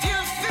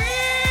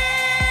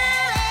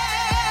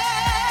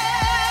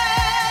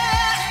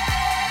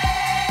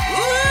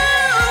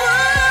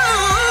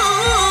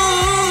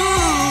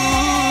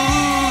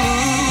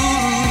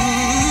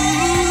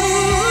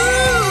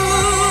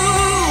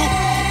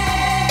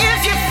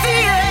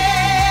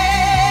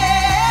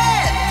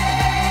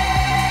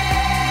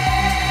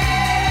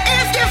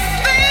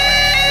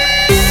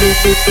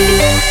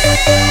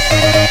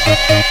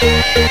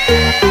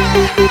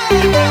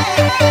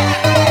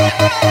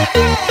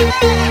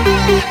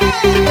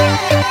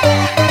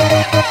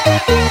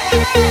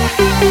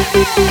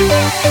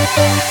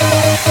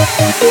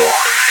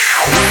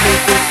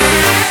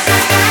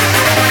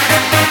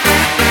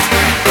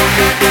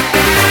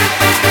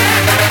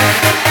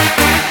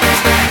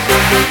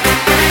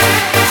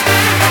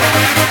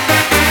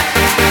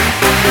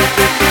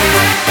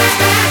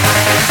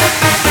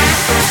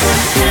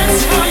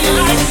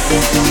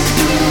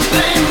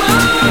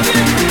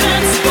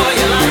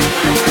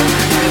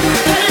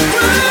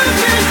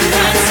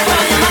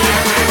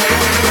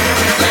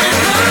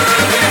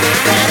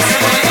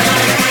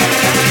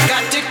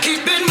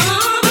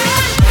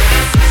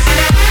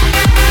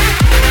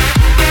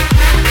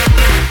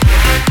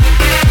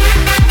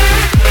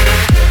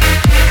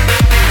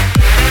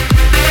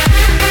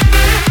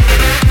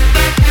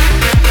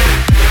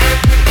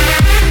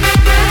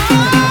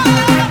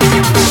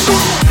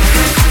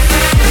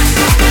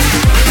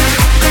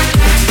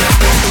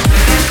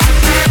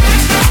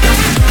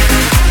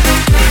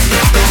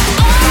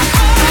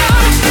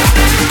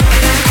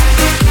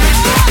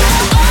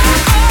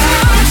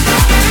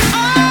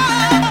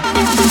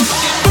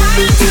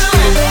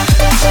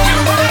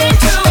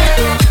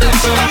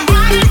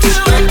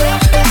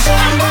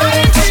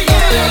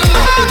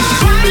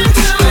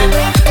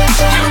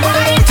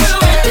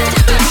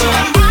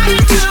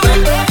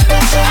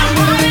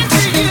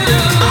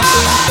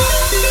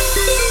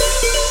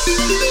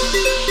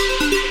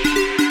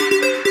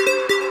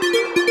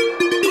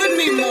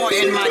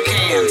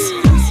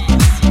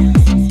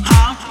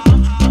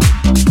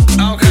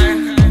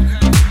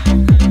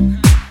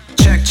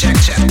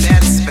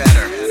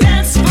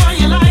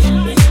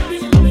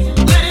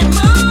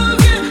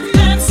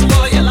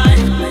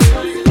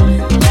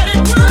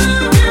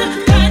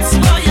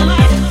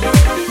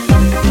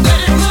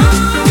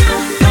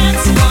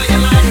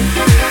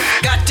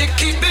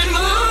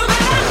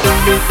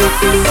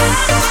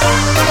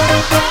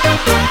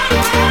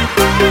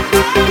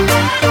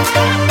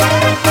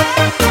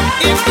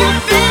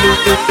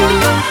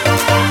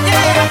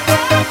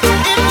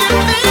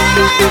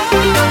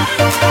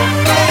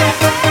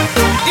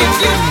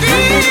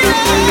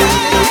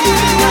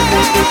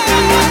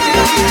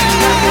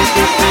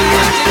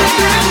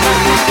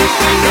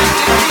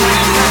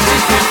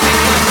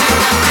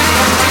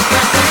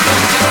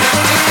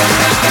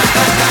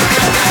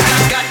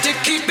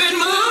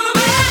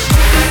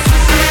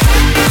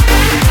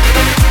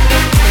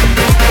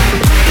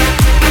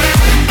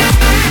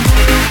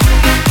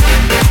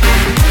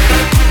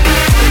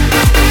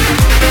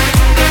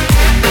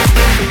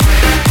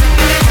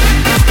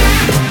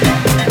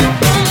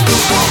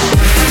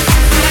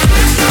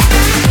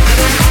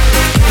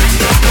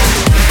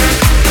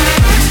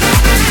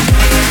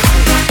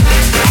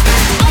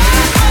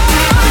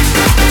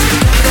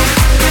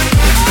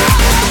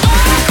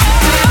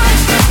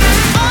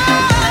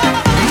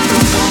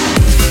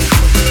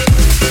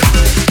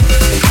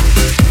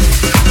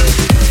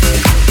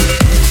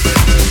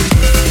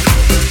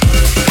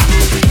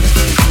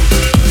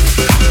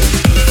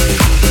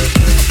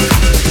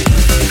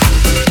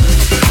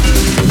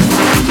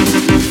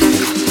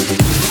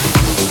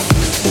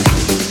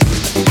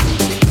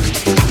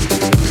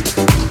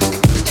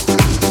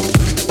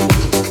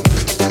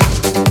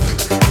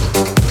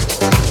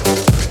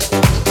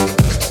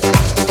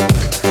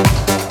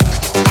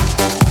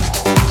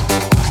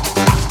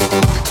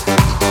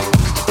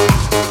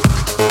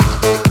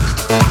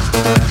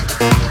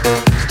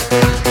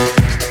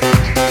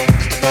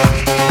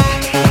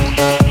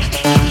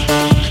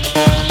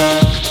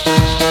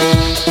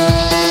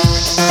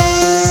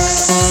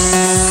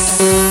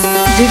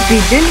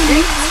 Depuis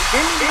 2008,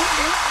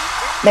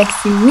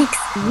 Maxime Mix.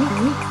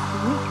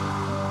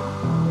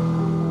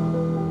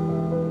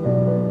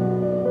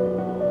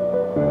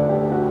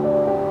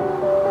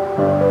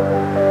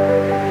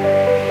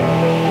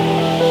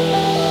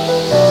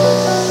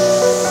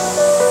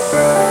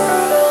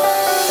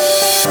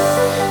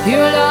 You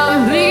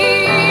love me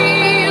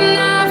in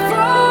that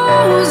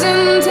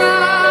frozen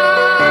time.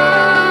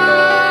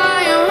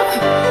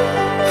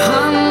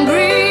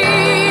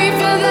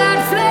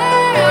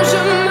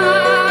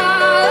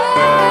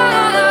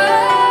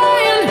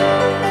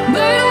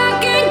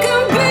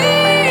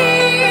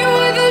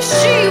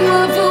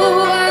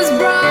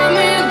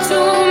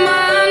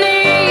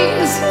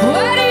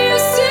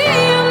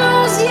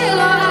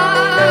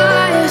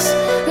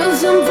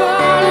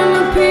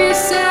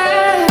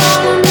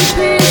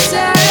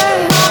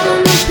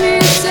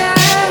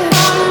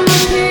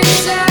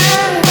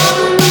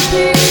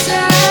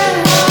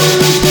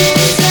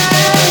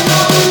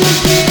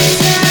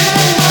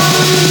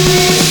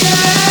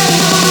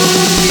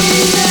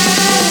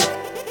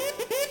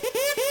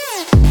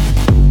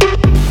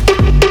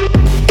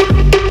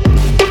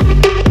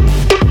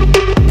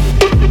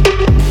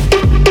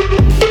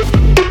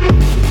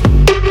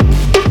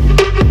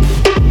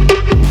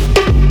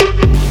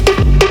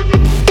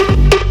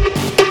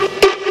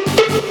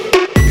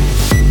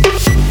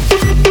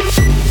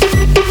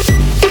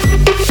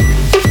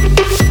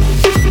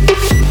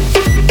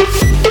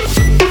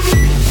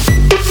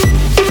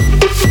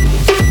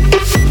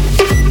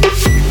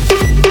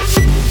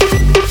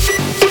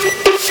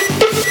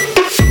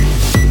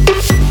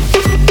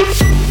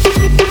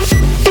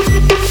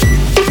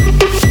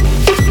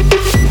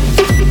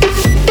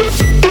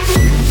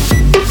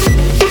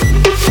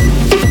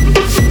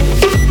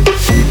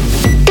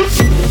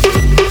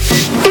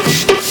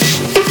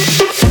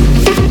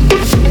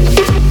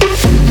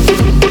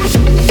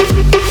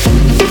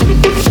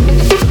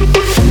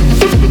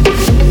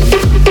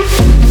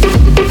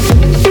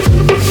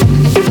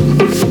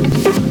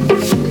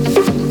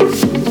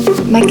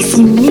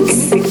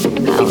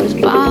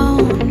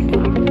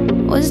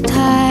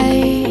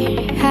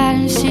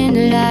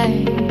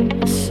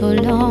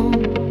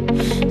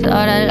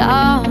 Thought I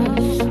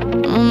lost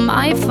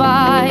my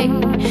fight,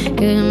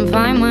 couldn't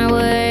find my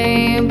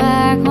way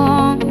back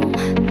home,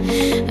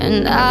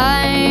 and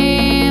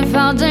I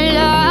felt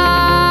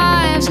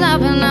alive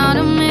snapping out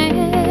of me.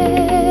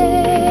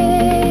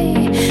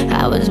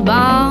 I was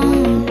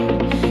bound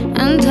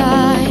and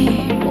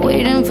tied,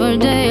 waiting for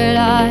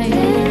daylight.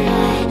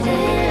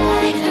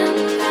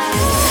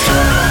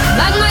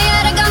 Bang my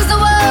head against the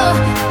wall,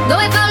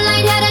 though I felt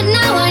lightheaded,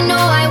 now I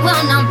know I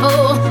will not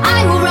fall.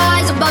 I will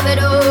rise above it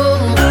all.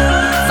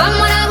 Found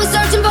what I was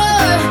searching for,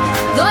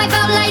 though I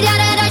felt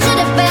lightheaded, I should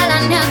have fell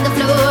and hit the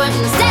floor.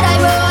 Instead I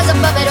rose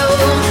above it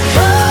all.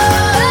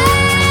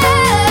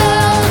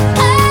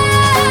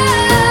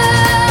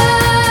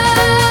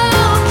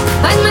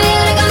 Bang my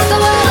head against the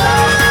wall,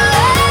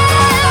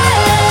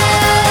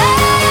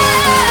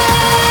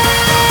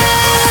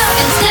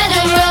 and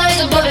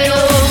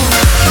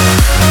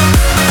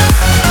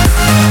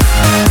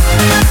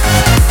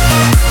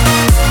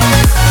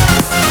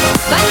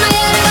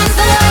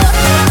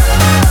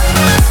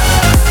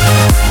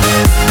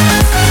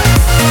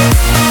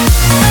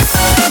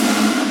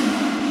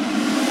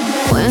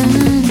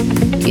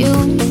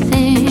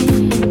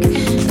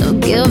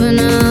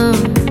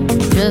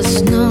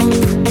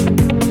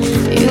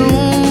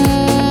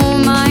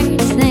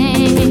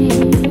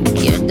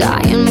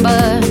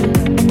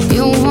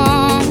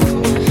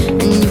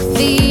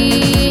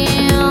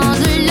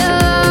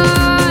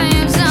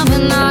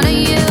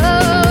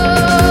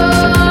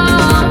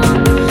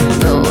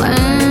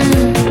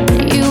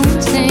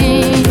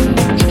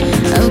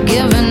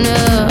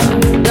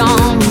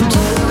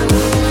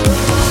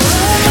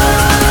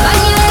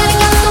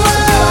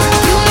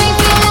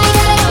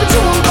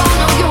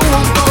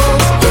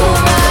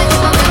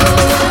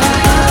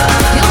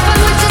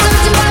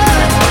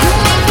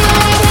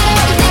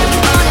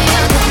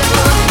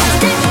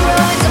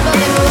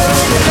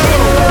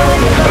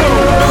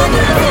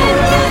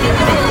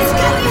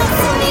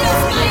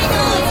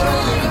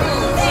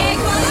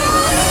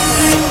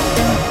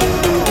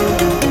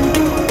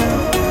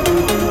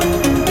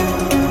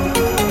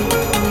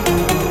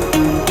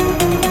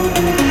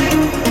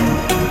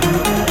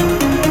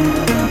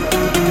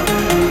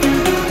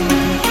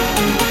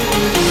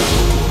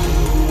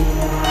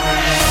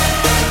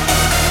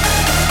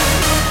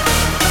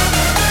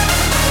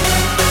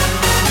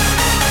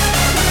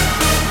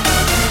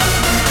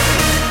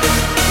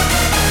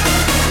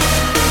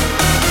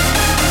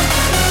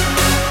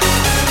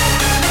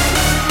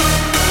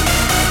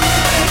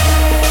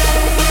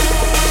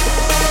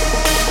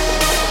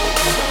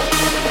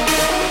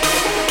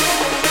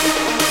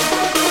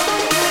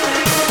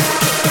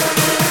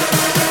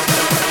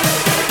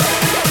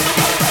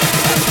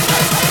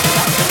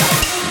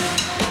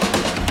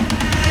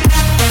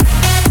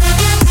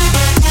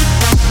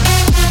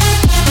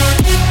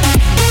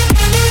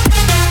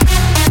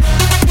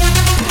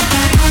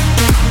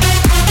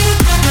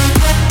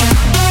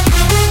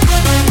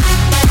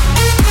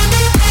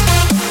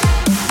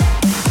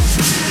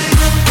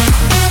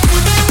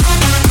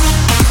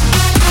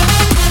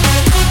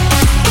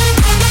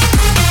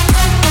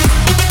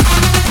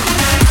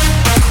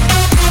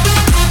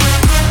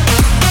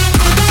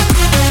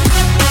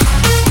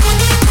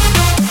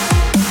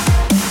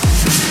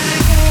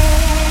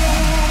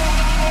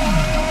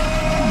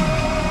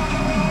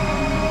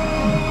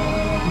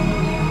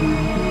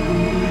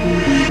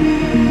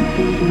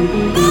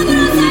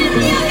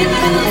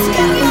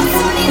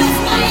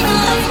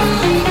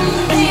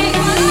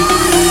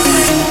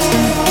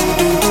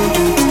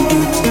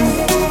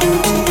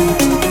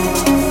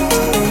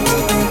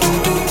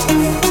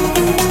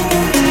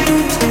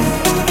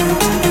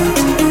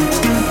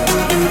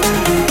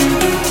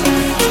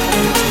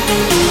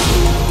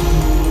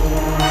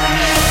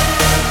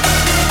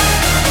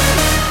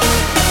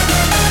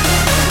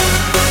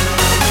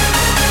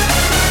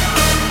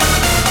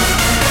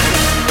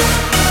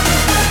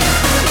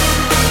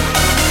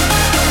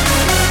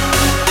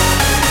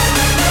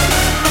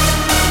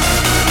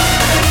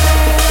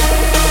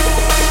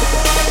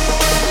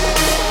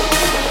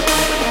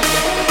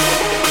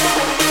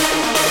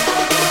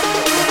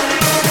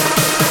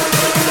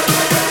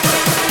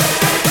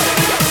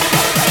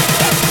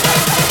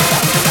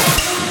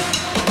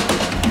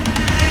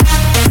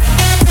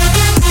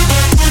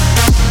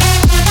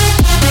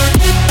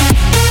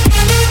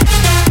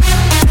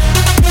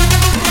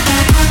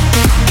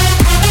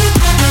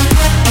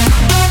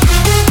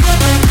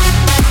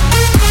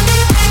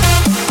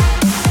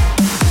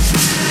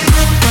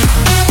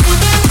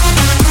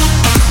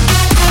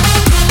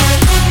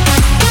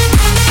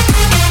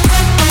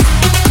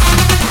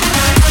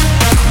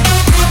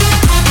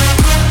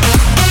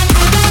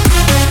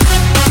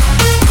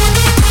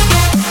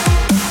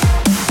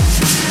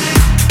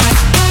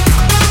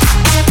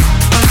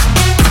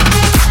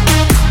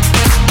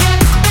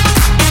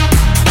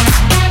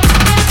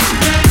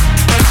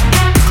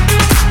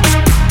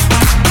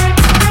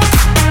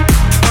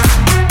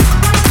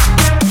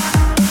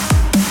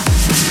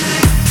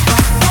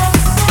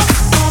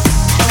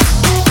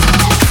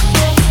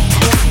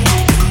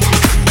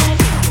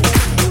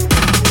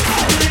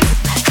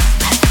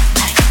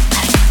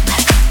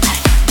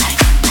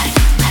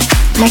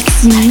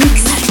Maxime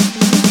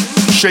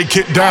Mix. Shake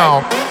it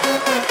down.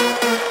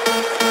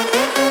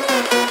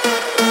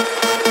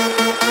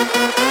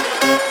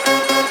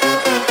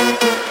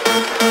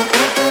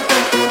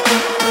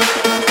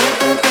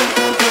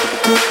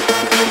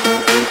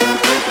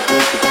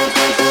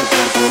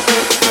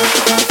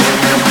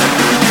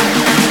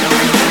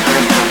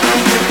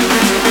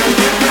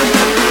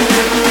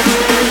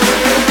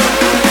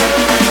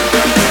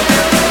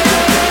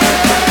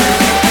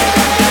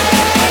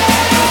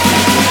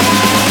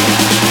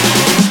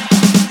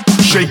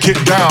 Shake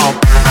it down.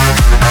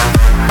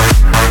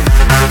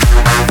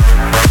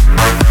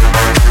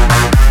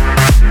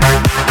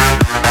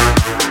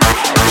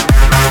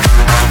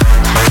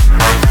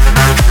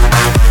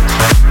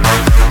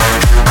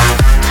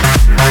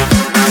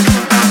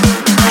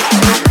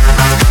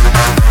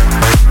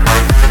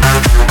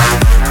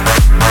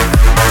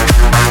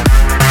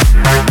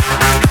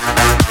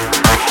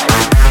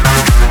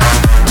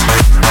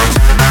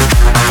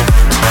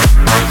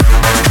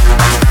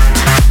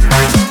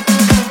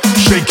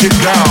 Shake it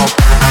down.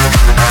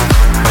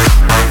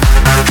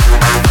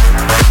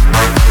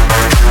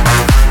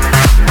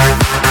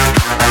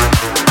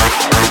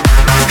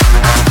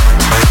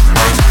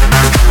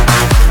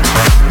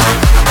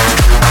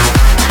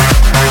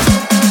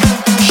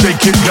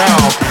 Shake it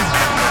down.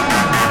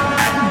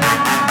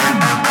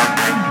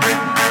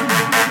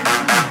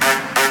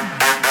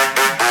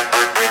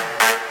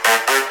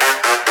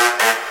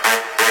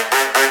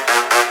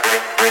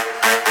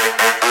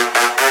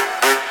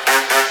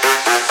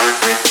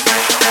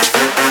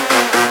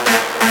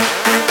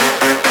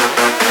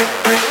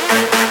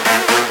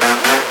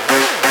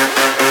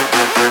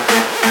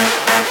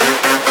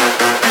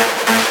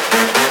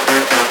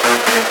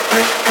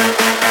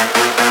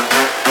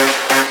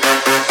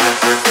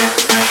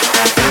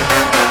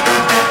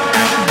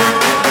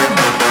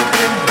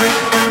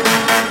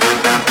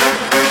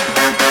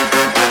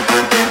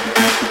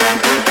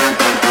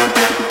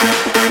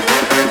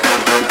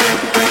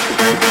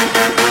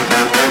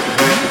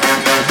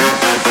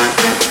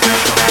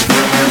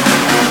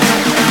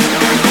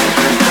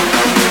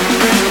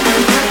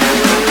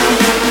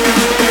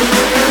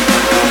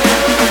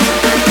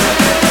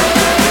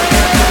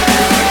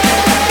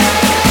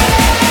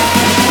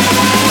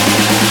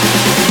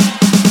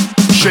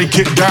 Shake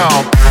it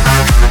down.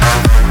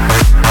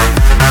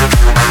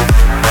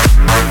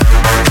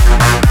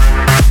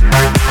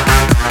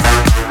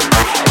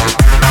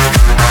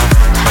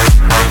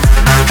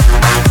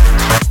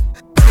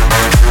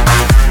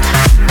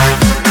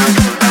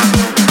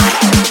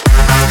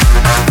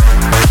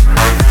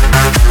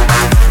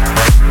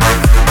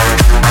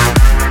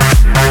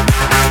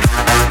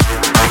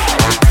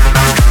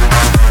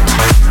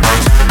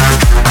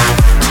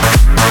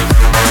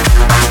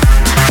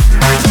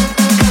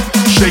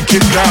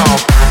 Shake it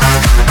down.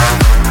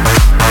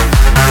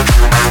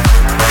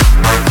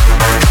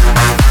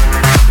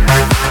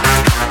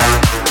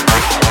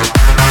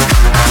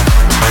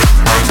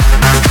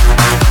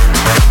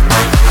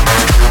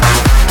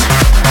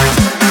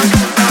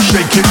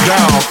 Shake it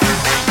down.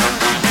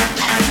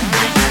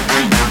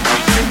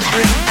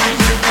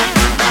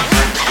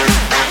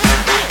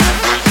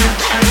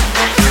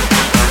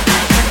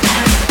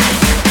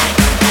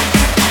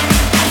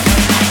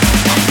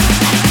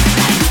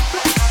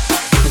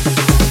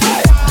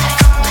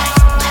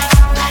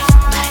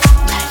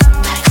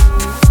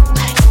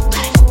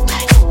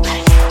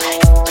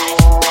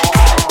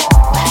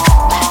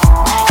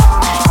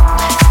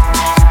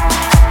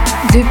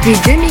 Depuis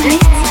 2008,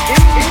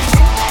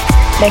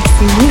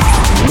 Maxime Mix.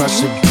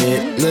 Brush a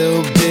bit,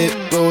 little bit,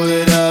 roll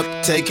it up,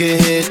 take a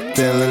hit,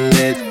 feeling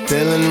lit,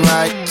 feeling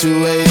right,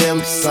 2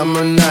 a.m.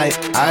 summer night,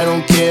 I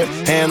don't care,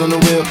 hand on the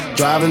wheel,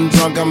 driving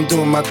drunk, I'm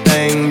doing my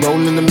thing,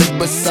 rolling the mid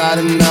beside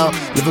and out,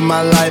 living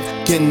my life,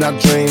 getting our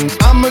dreams,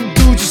 I'ma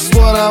do just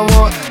what I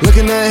want,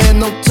 looking ahead,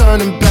 no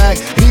turning back,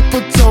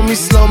 people told me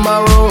slow my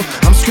roll,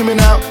 I'm screaming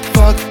out,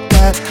 fuck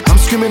that, I'm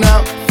screaming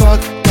out, fuck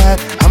that,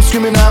 I'm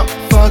screaming out,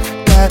 fuck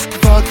that,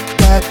 fuck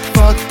that,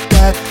 fuck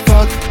that,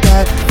 fuck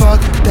that,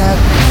 fuck that.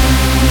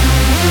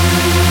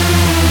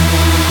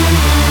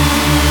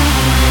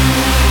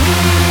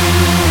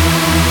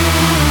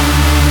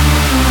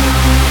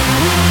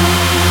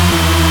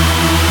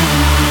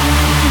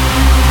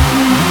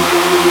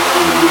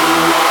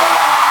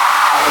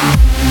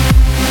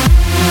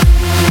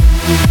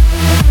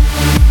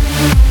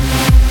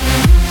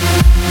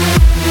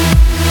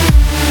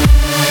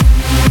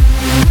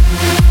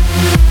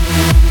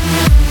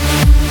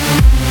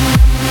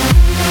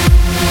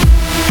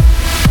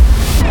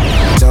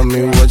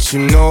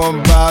 You know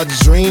about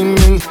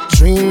dreaming,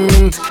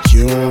 dreaming.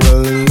 You don't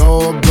really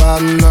know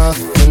about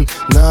nothing,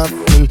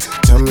 nothing.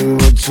 Tell me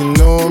what you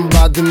know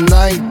about the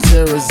night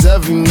terrors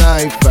every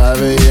night. 5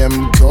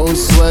 a.m. cold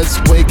sweats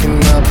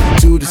waking up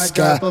to the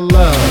sky. I got the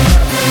love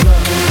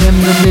in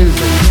the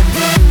music.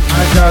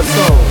 I got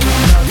soul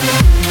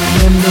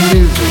in the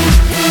music.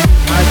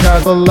 I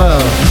got the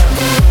love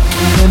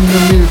in the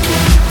music.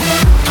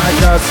 I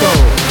got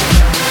soul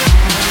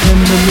in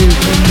the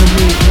music. In the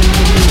music. In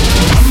the music.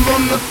 I'm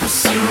on the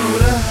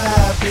pursuit of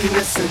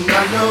happiness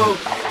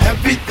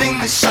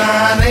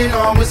shine ain't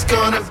always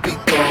gonna be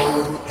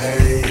gold.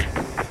 Hey,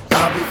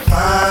 I'll be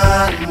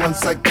fine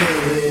once I get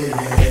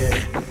it.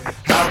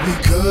 I'll be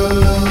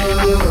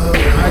good.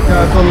 I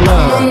got the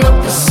love. I'm on the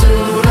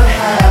pursuit of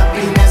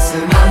happiness,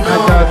 and I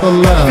know got the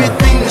love.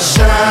 everything that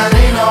shine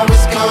ain't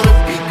always gonna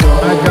be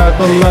gold. I got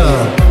the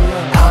love.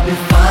 I'll be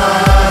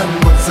fine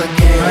once I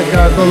get it. I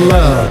got the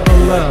love.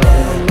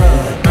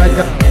 I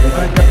got the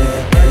love.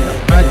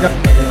 I got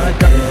the love.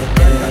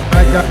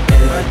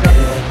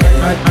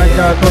 I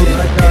got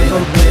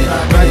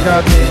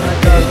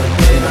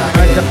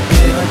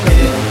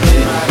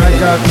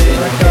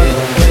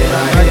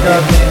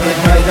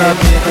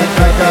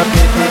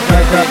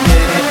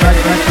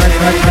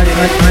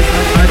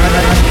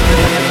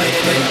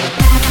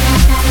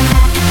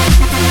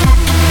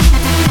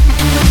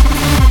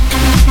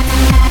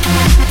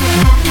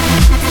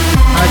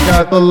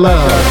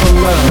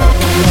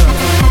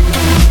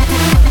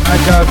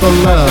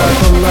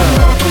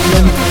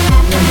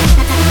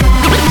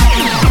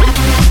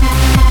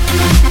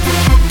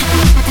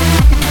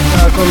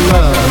the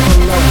love.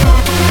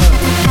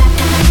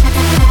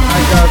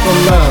 I got the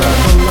love.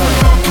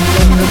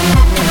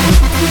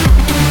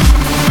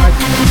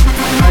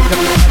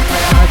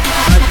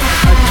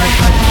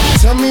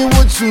 Tell me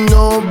what you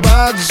know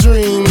about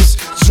dreams.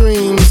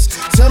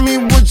 Tell me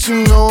what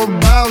you know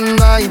about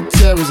night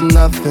terrors.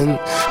 Nothing.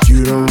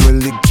 You don't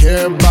really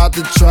care about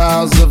the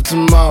trials of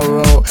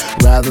tomorrow.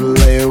 Rather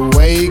lay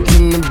awake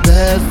in the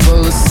bed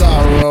full of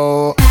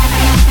sorrow.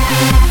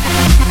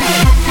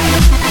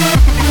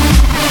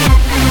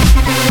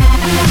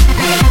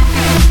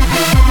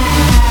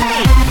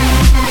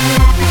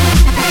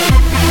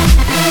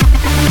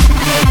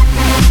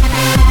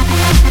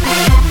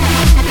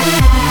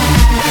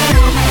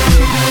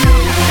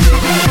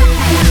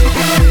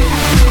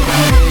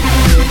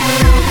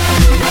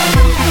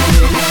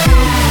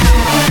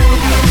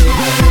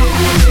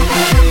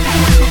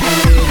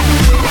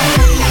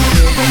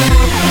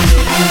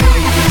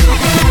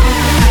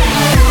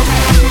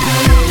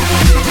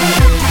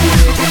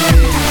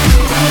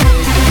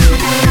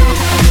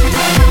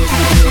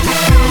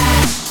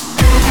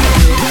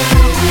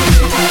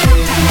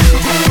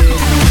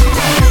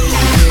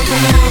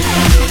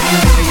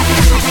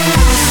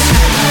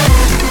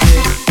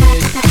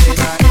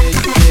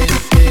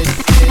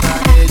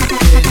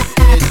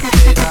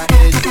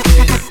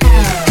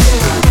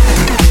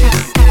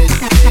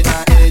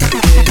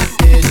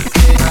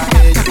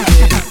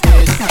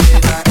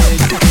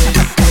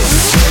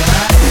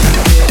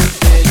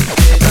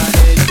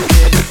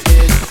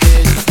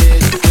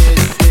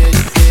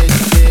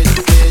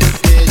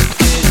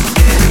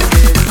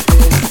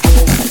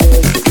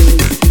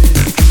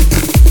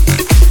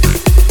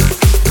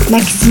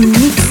 Maxime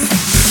Mix.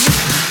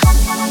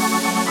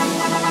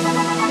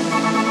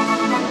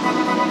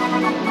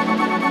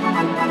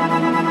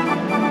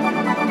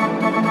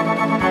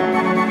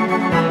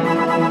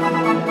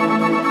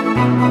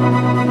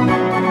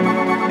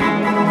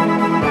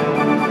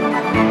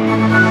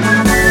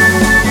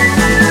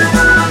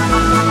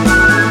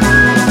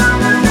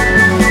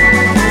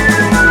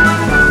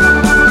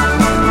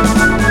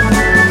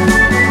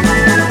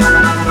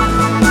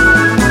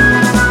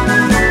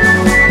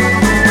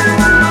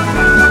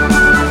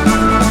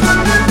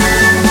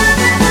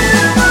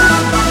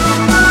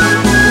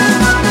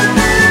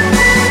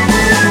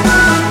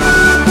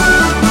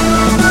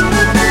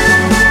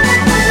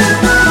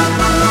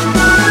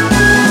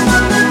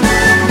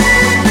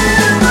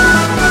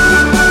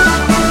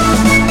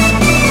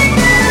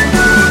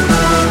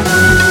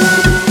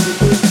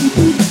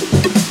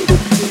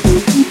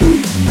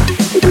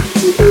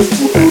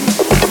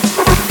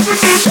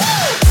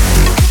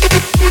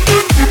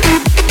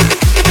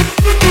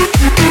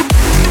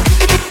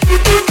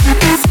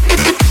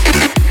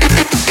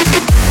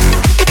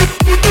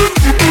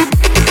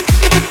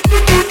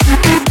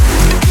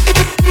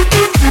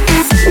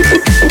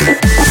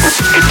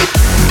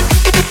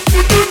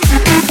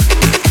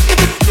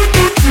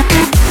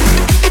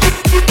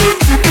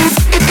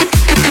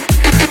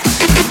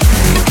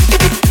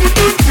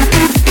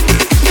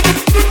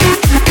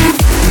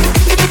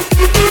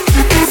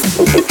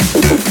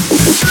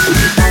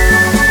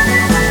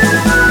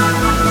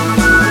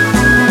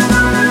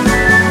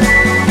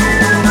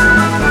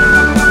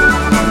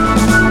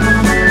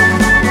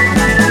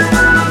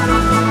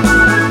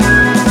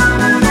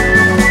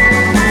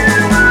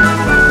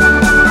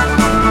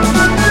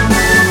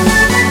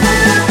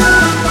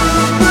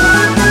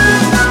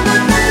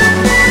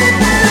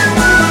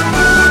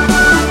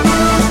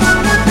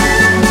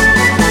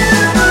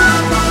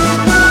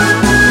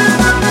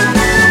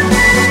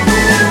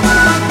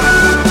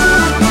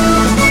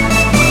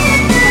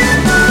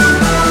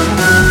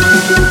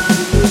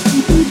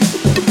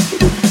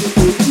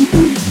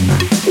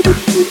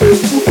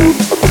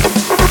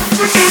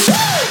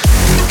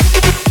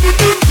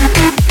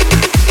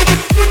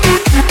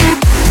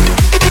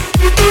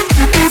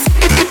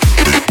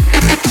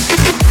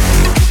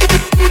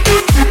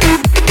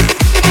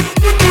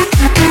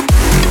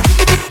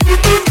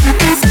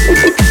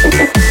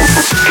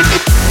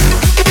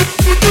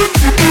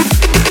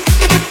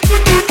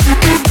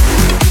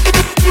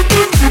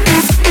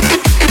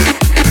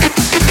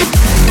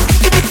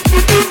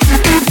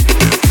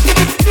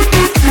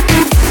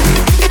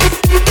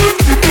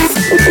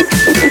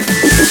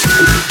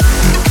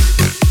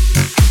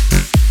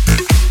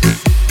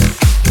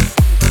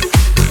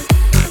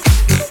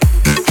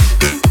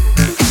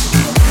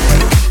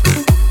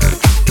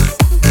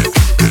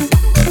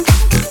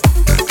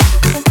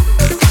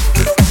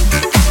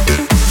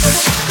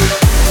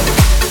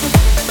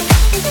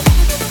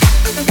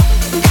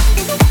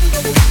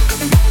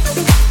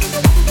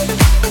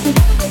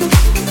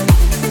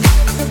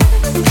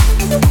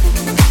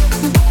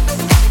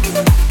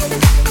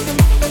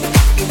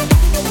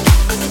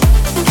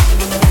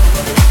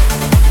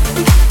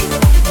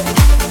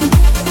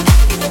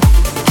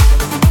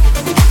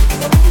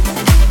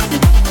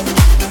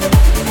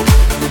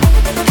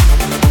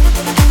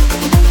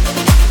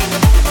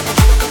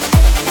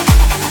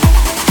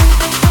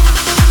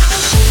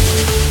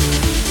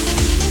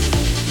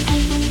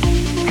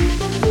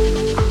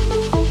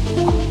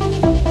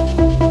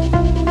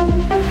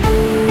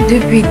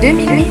 Depuis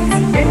 2008,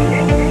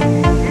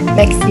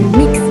 Maxime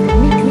Mix.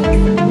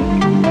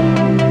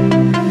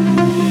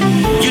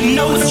 You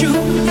know it's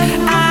true,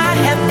 I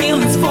have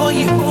feelings for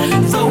you,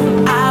 though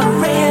I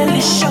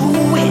rarely show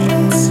it.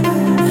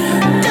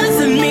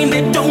 Doesn't mean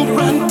they don't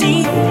run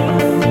deep,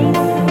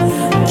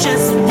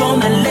 just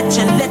wanna let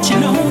you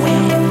know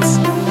it.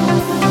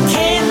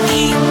 Can't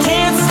eat,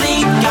 can't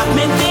sleep, got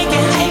me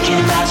thinking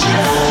about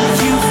you.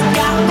 You've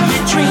got me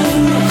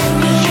dreaming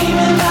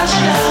about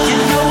you. You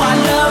know I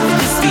love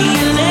this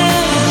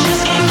feeling,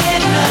 just can't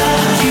get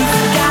enough. You've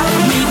got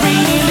me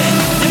reeling.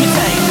 Let me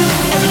tell you,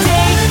 every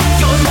day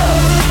your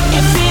love,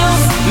 it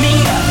fills me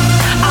up.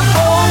 I'm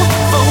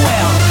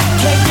overwhelmed,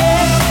 can't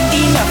get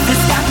enough.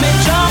 It's got me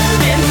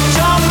jumping,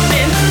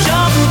 jumping,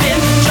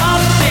 jumping,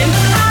 jumping.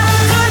 I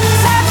could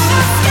touch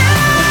the sky.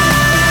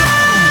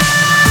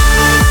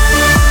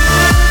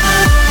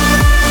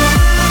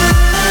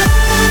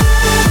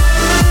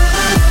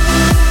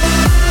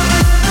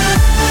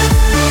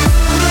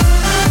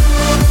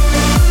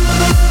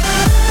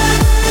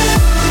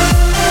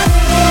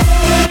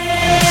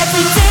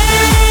 Every day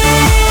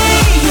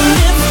you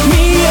lift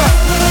me up.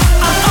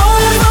 I'm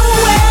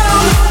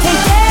overwhelmed,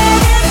 can't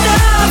get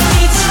enough.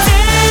 Each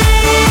day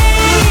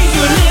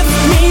you lift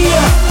me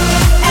up,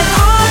 and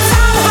all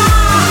time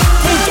high,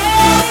 can't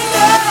get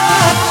enough.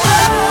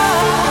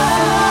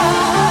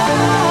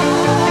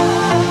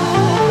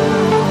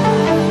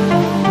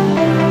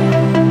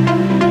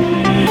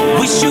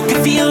 Wish you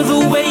could feel the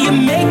way you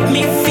make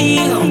me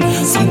feel.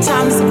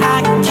 Sometimes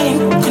I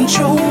can't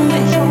control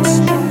it.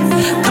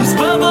 Comes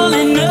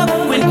bubbling up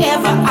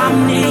whenever I'm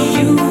near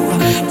you.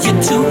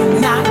 You're too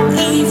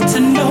naive to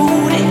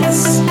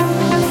notice.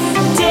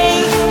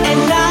 Day and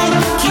night,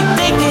 keep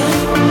thinking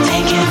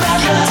about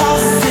love.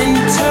 Tossing,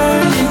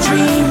 turning,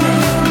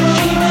 dreaming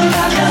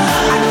about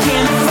love. I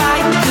can't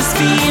fight this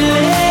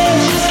feeling.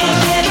 Just can't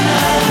get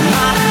enough.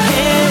 My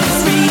head is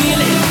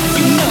reeling.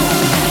 You know,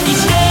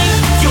 each day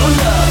your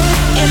love,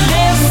 it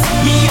lifts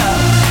me up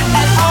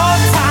at all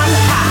time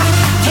high.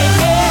 Can't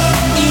get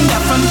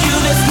enough from you.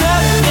 There's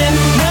nothing,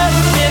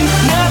 nothing,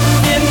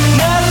 nothing,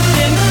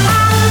 nothing.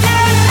 I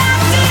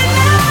cannot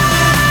deny.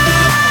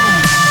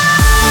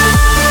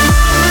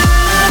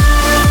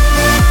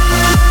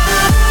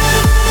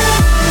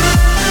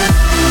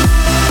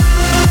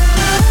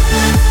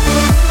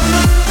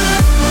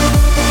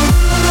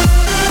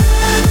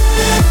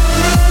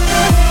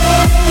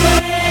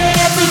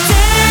 Every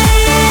day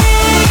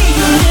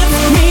you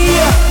lift me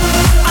up.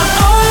 I'm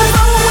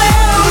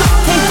overwhelmed,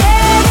 can't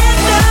get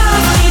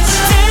enough. Each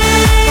day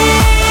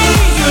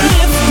you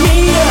lift me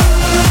up,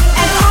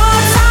 and all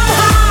time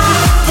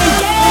high, can't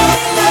get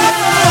enough.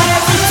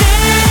 Every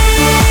day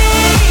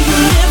you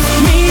lift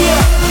me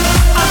up.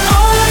 I'm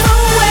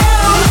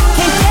overwhelmed,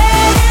 can't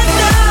get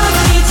enough.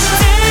 Each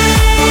day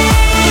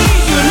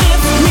you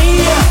lift me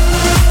up,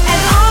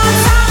 and all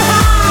time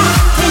high,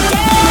 can't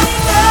get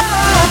enough.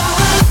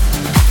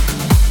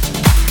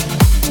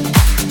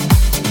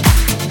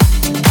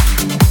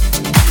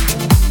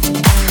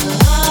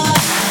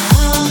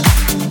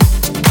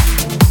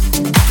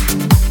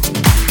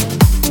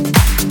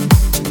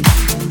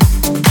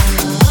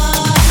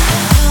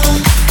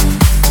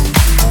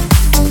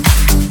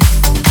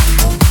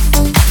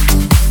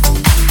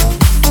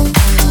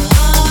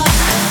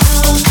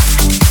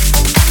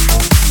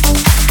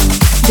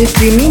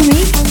 Depuis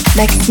minuit,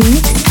 Maxime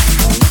Mix.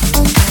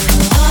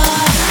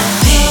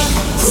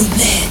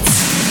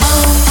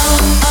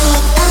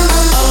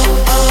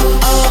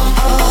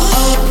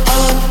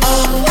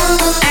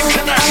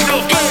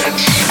 International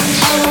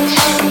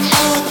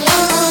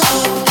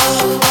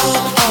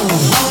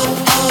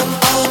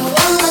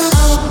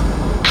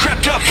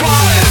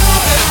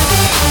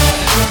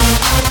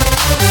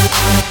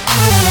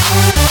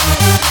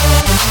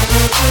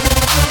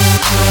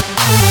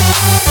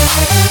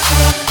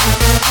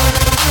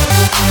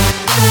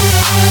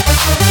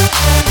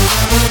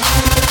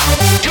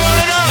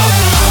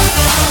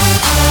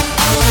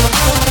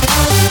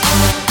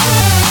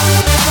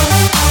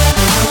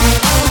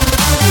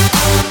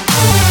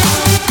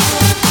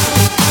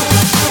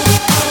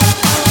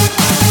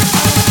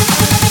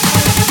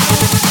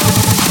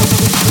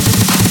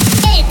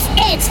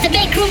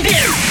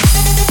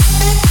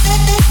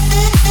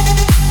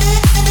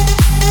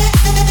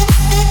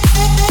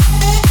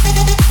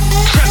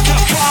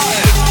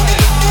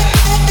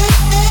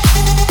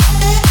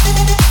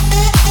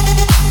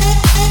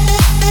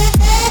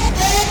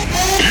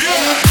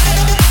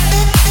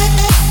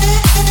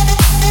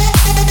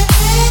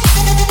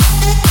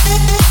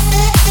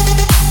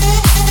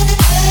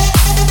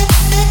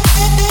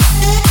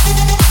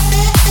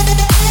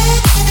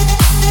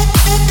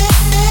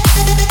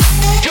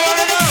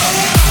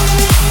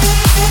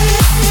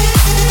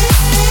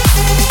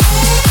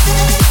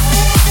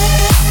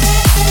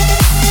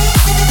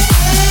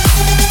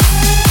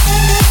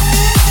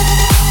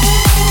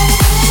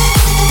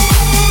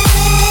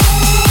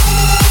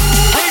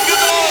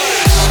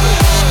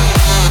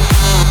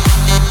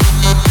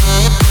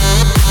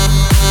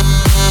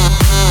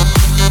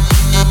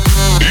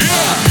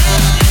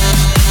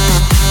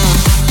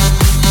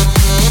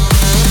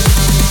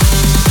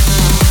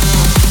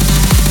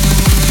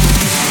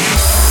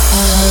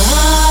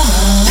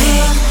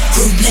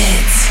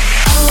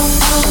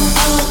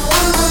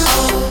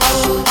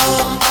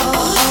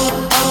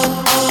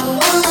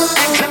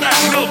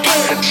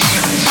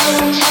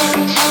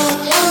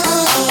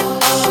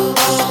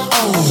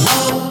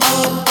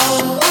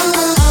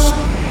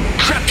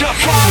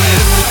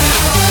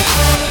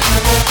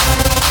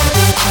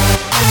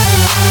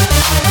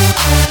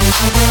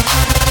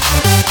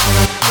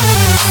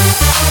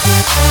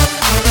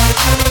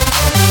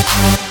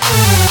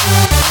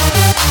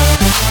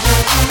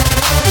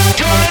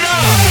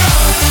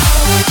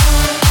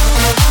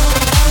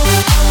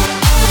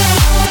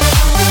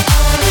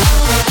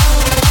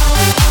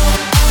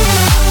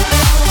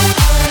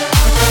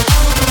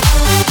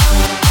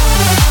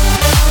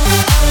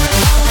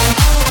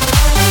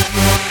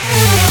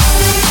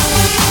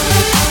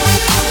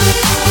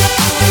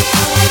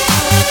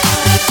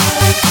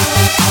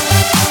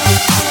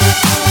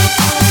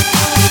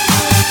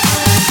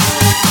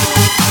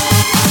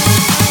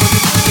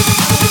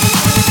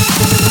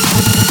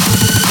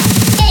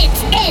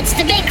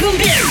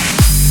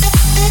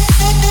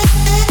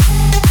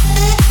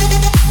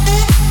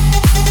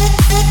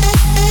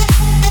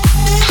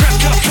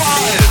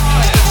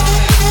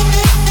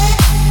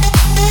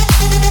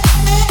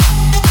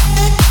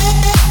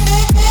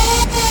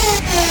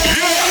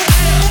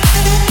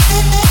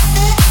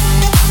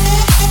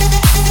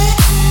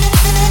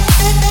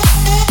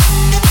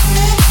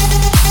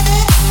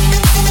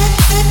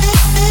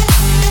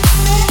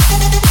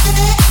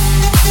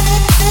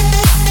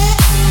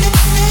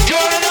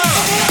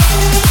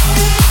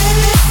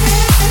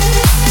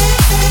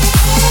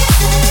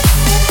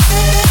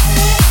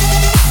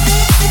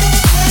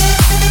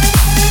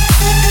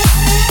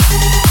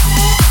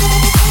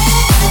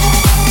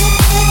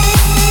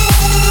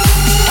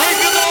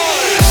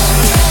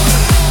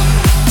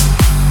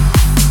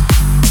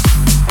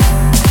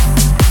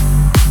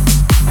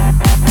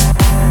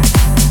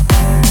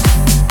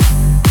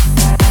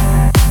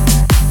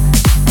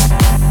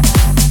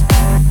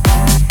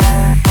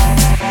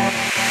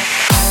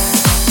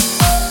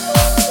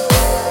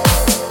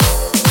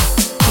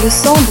Le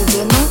son de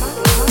demain,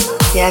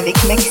 c'est avec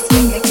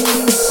Maxime.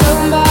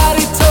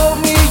 Somebody told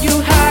me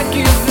you had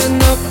given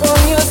up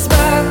on your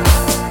smile.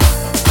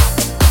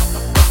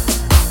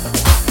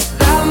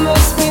 That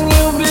must mean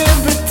you've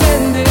been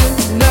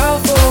pretending now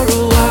for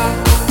a while.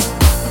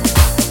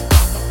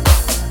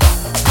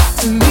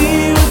 To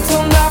me, you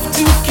don't have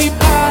to keep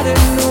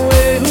hiding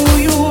away who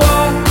you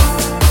are.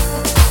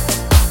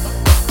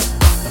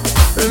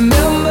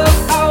 Remember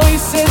how we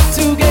said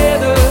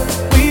together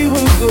we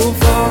would go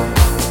far.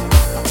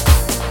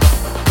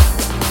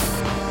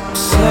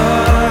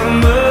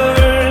 Summer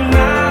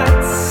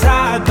nights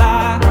side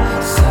by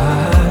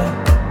side.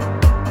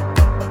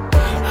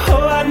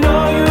 Oh, I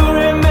know you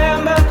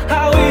remember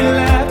how we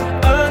laughed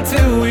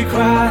until we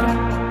cried.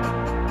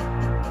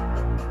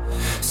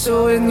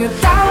 So when you're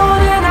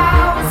down and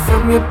out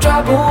from your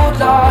troubled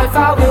life,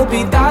 I will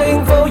be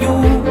dying for you,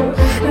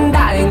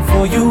 dying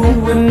for you.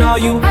 And all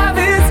you have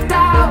is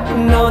doubt.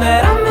 Know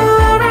that I'm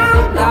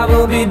around. I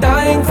will be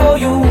dying for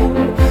you,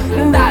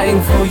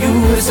 dying for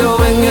you. So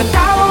when you're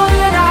down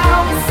and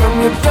out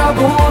from your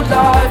troubled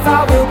life,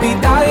 I will be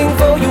dying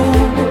for you,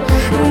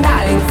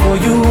 dying for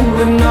you.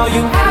 And all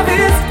you have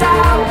is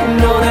doubt.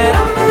 Know that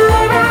I'm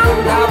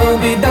around. I will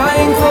be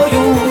dying for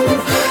you,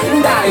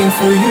 dying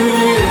for you.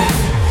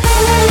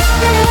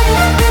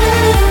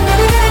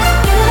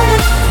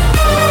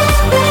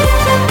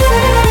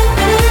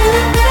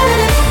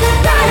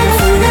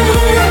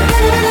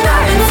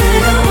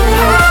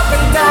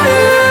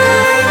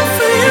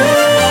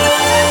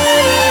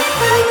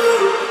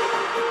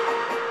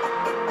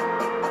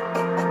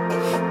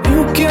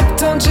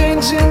 Kept on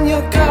changing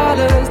your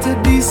colors to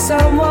be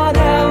someone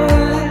else.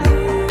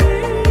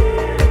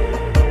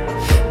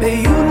 But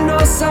you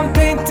know some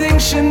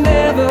paintings should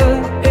never,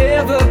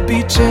 ever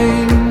be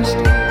changed.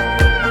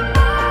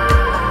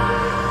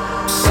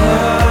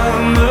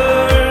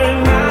 Summer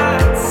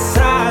nights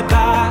side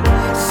by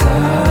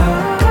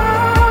side.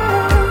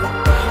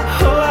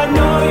 Oh, I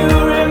know you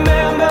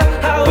remember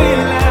how we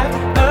laughed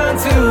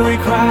until we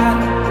cried.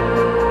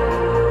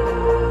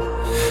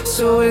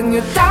 So when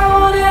you're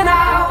down and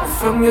out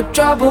from your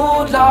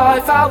troubled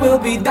life, I will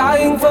be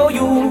dying for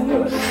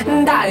you,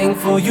 dying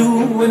for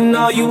you. And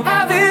all you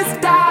have is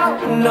doubt.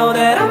 Know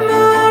that I'm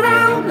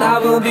around. I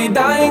will be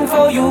dying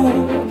for you,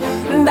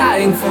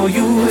 dying for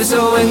you.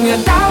 So when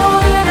you're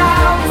down and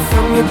out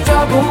from your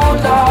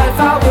troubled life,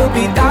 I will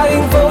be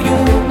dying for you,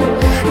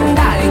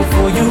 dying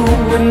for you.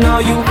 And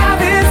all you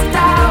have is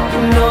doubt.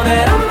 Know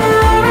that I'm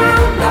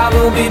around. I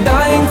will be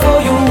dying for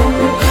you,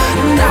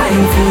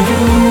 dying for you.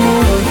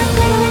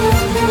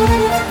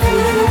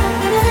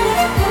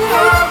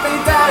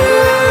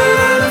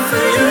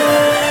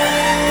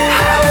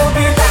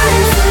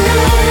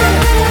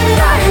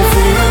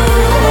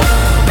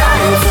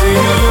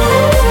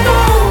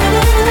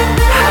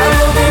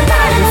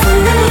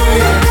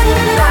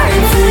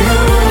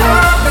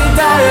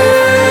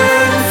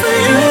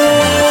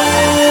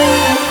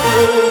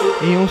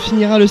 Et on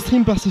finira le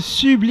stream par ce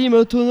sublime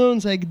Autonomes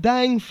avec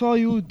Dying for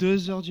You,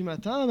 2h du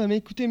matin. Bah, mais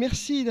écoutez,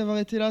 merci d'avoir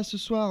été là ce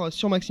soir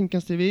sur Maxime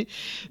 15 TV.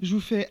 Je vous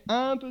fais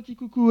un petit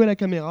coucou à la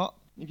caméra.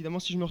 Évidemment,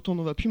 si je me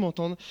retourne, on va plus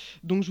m'entendre.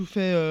 Donc, je vous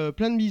fais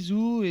plein de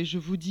bisous et je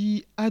vous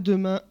dis à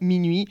demain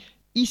minuit,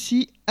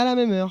 ici à la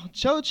même heure.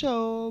 Ciao,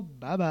 ciao,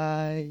 bye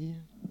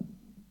bye.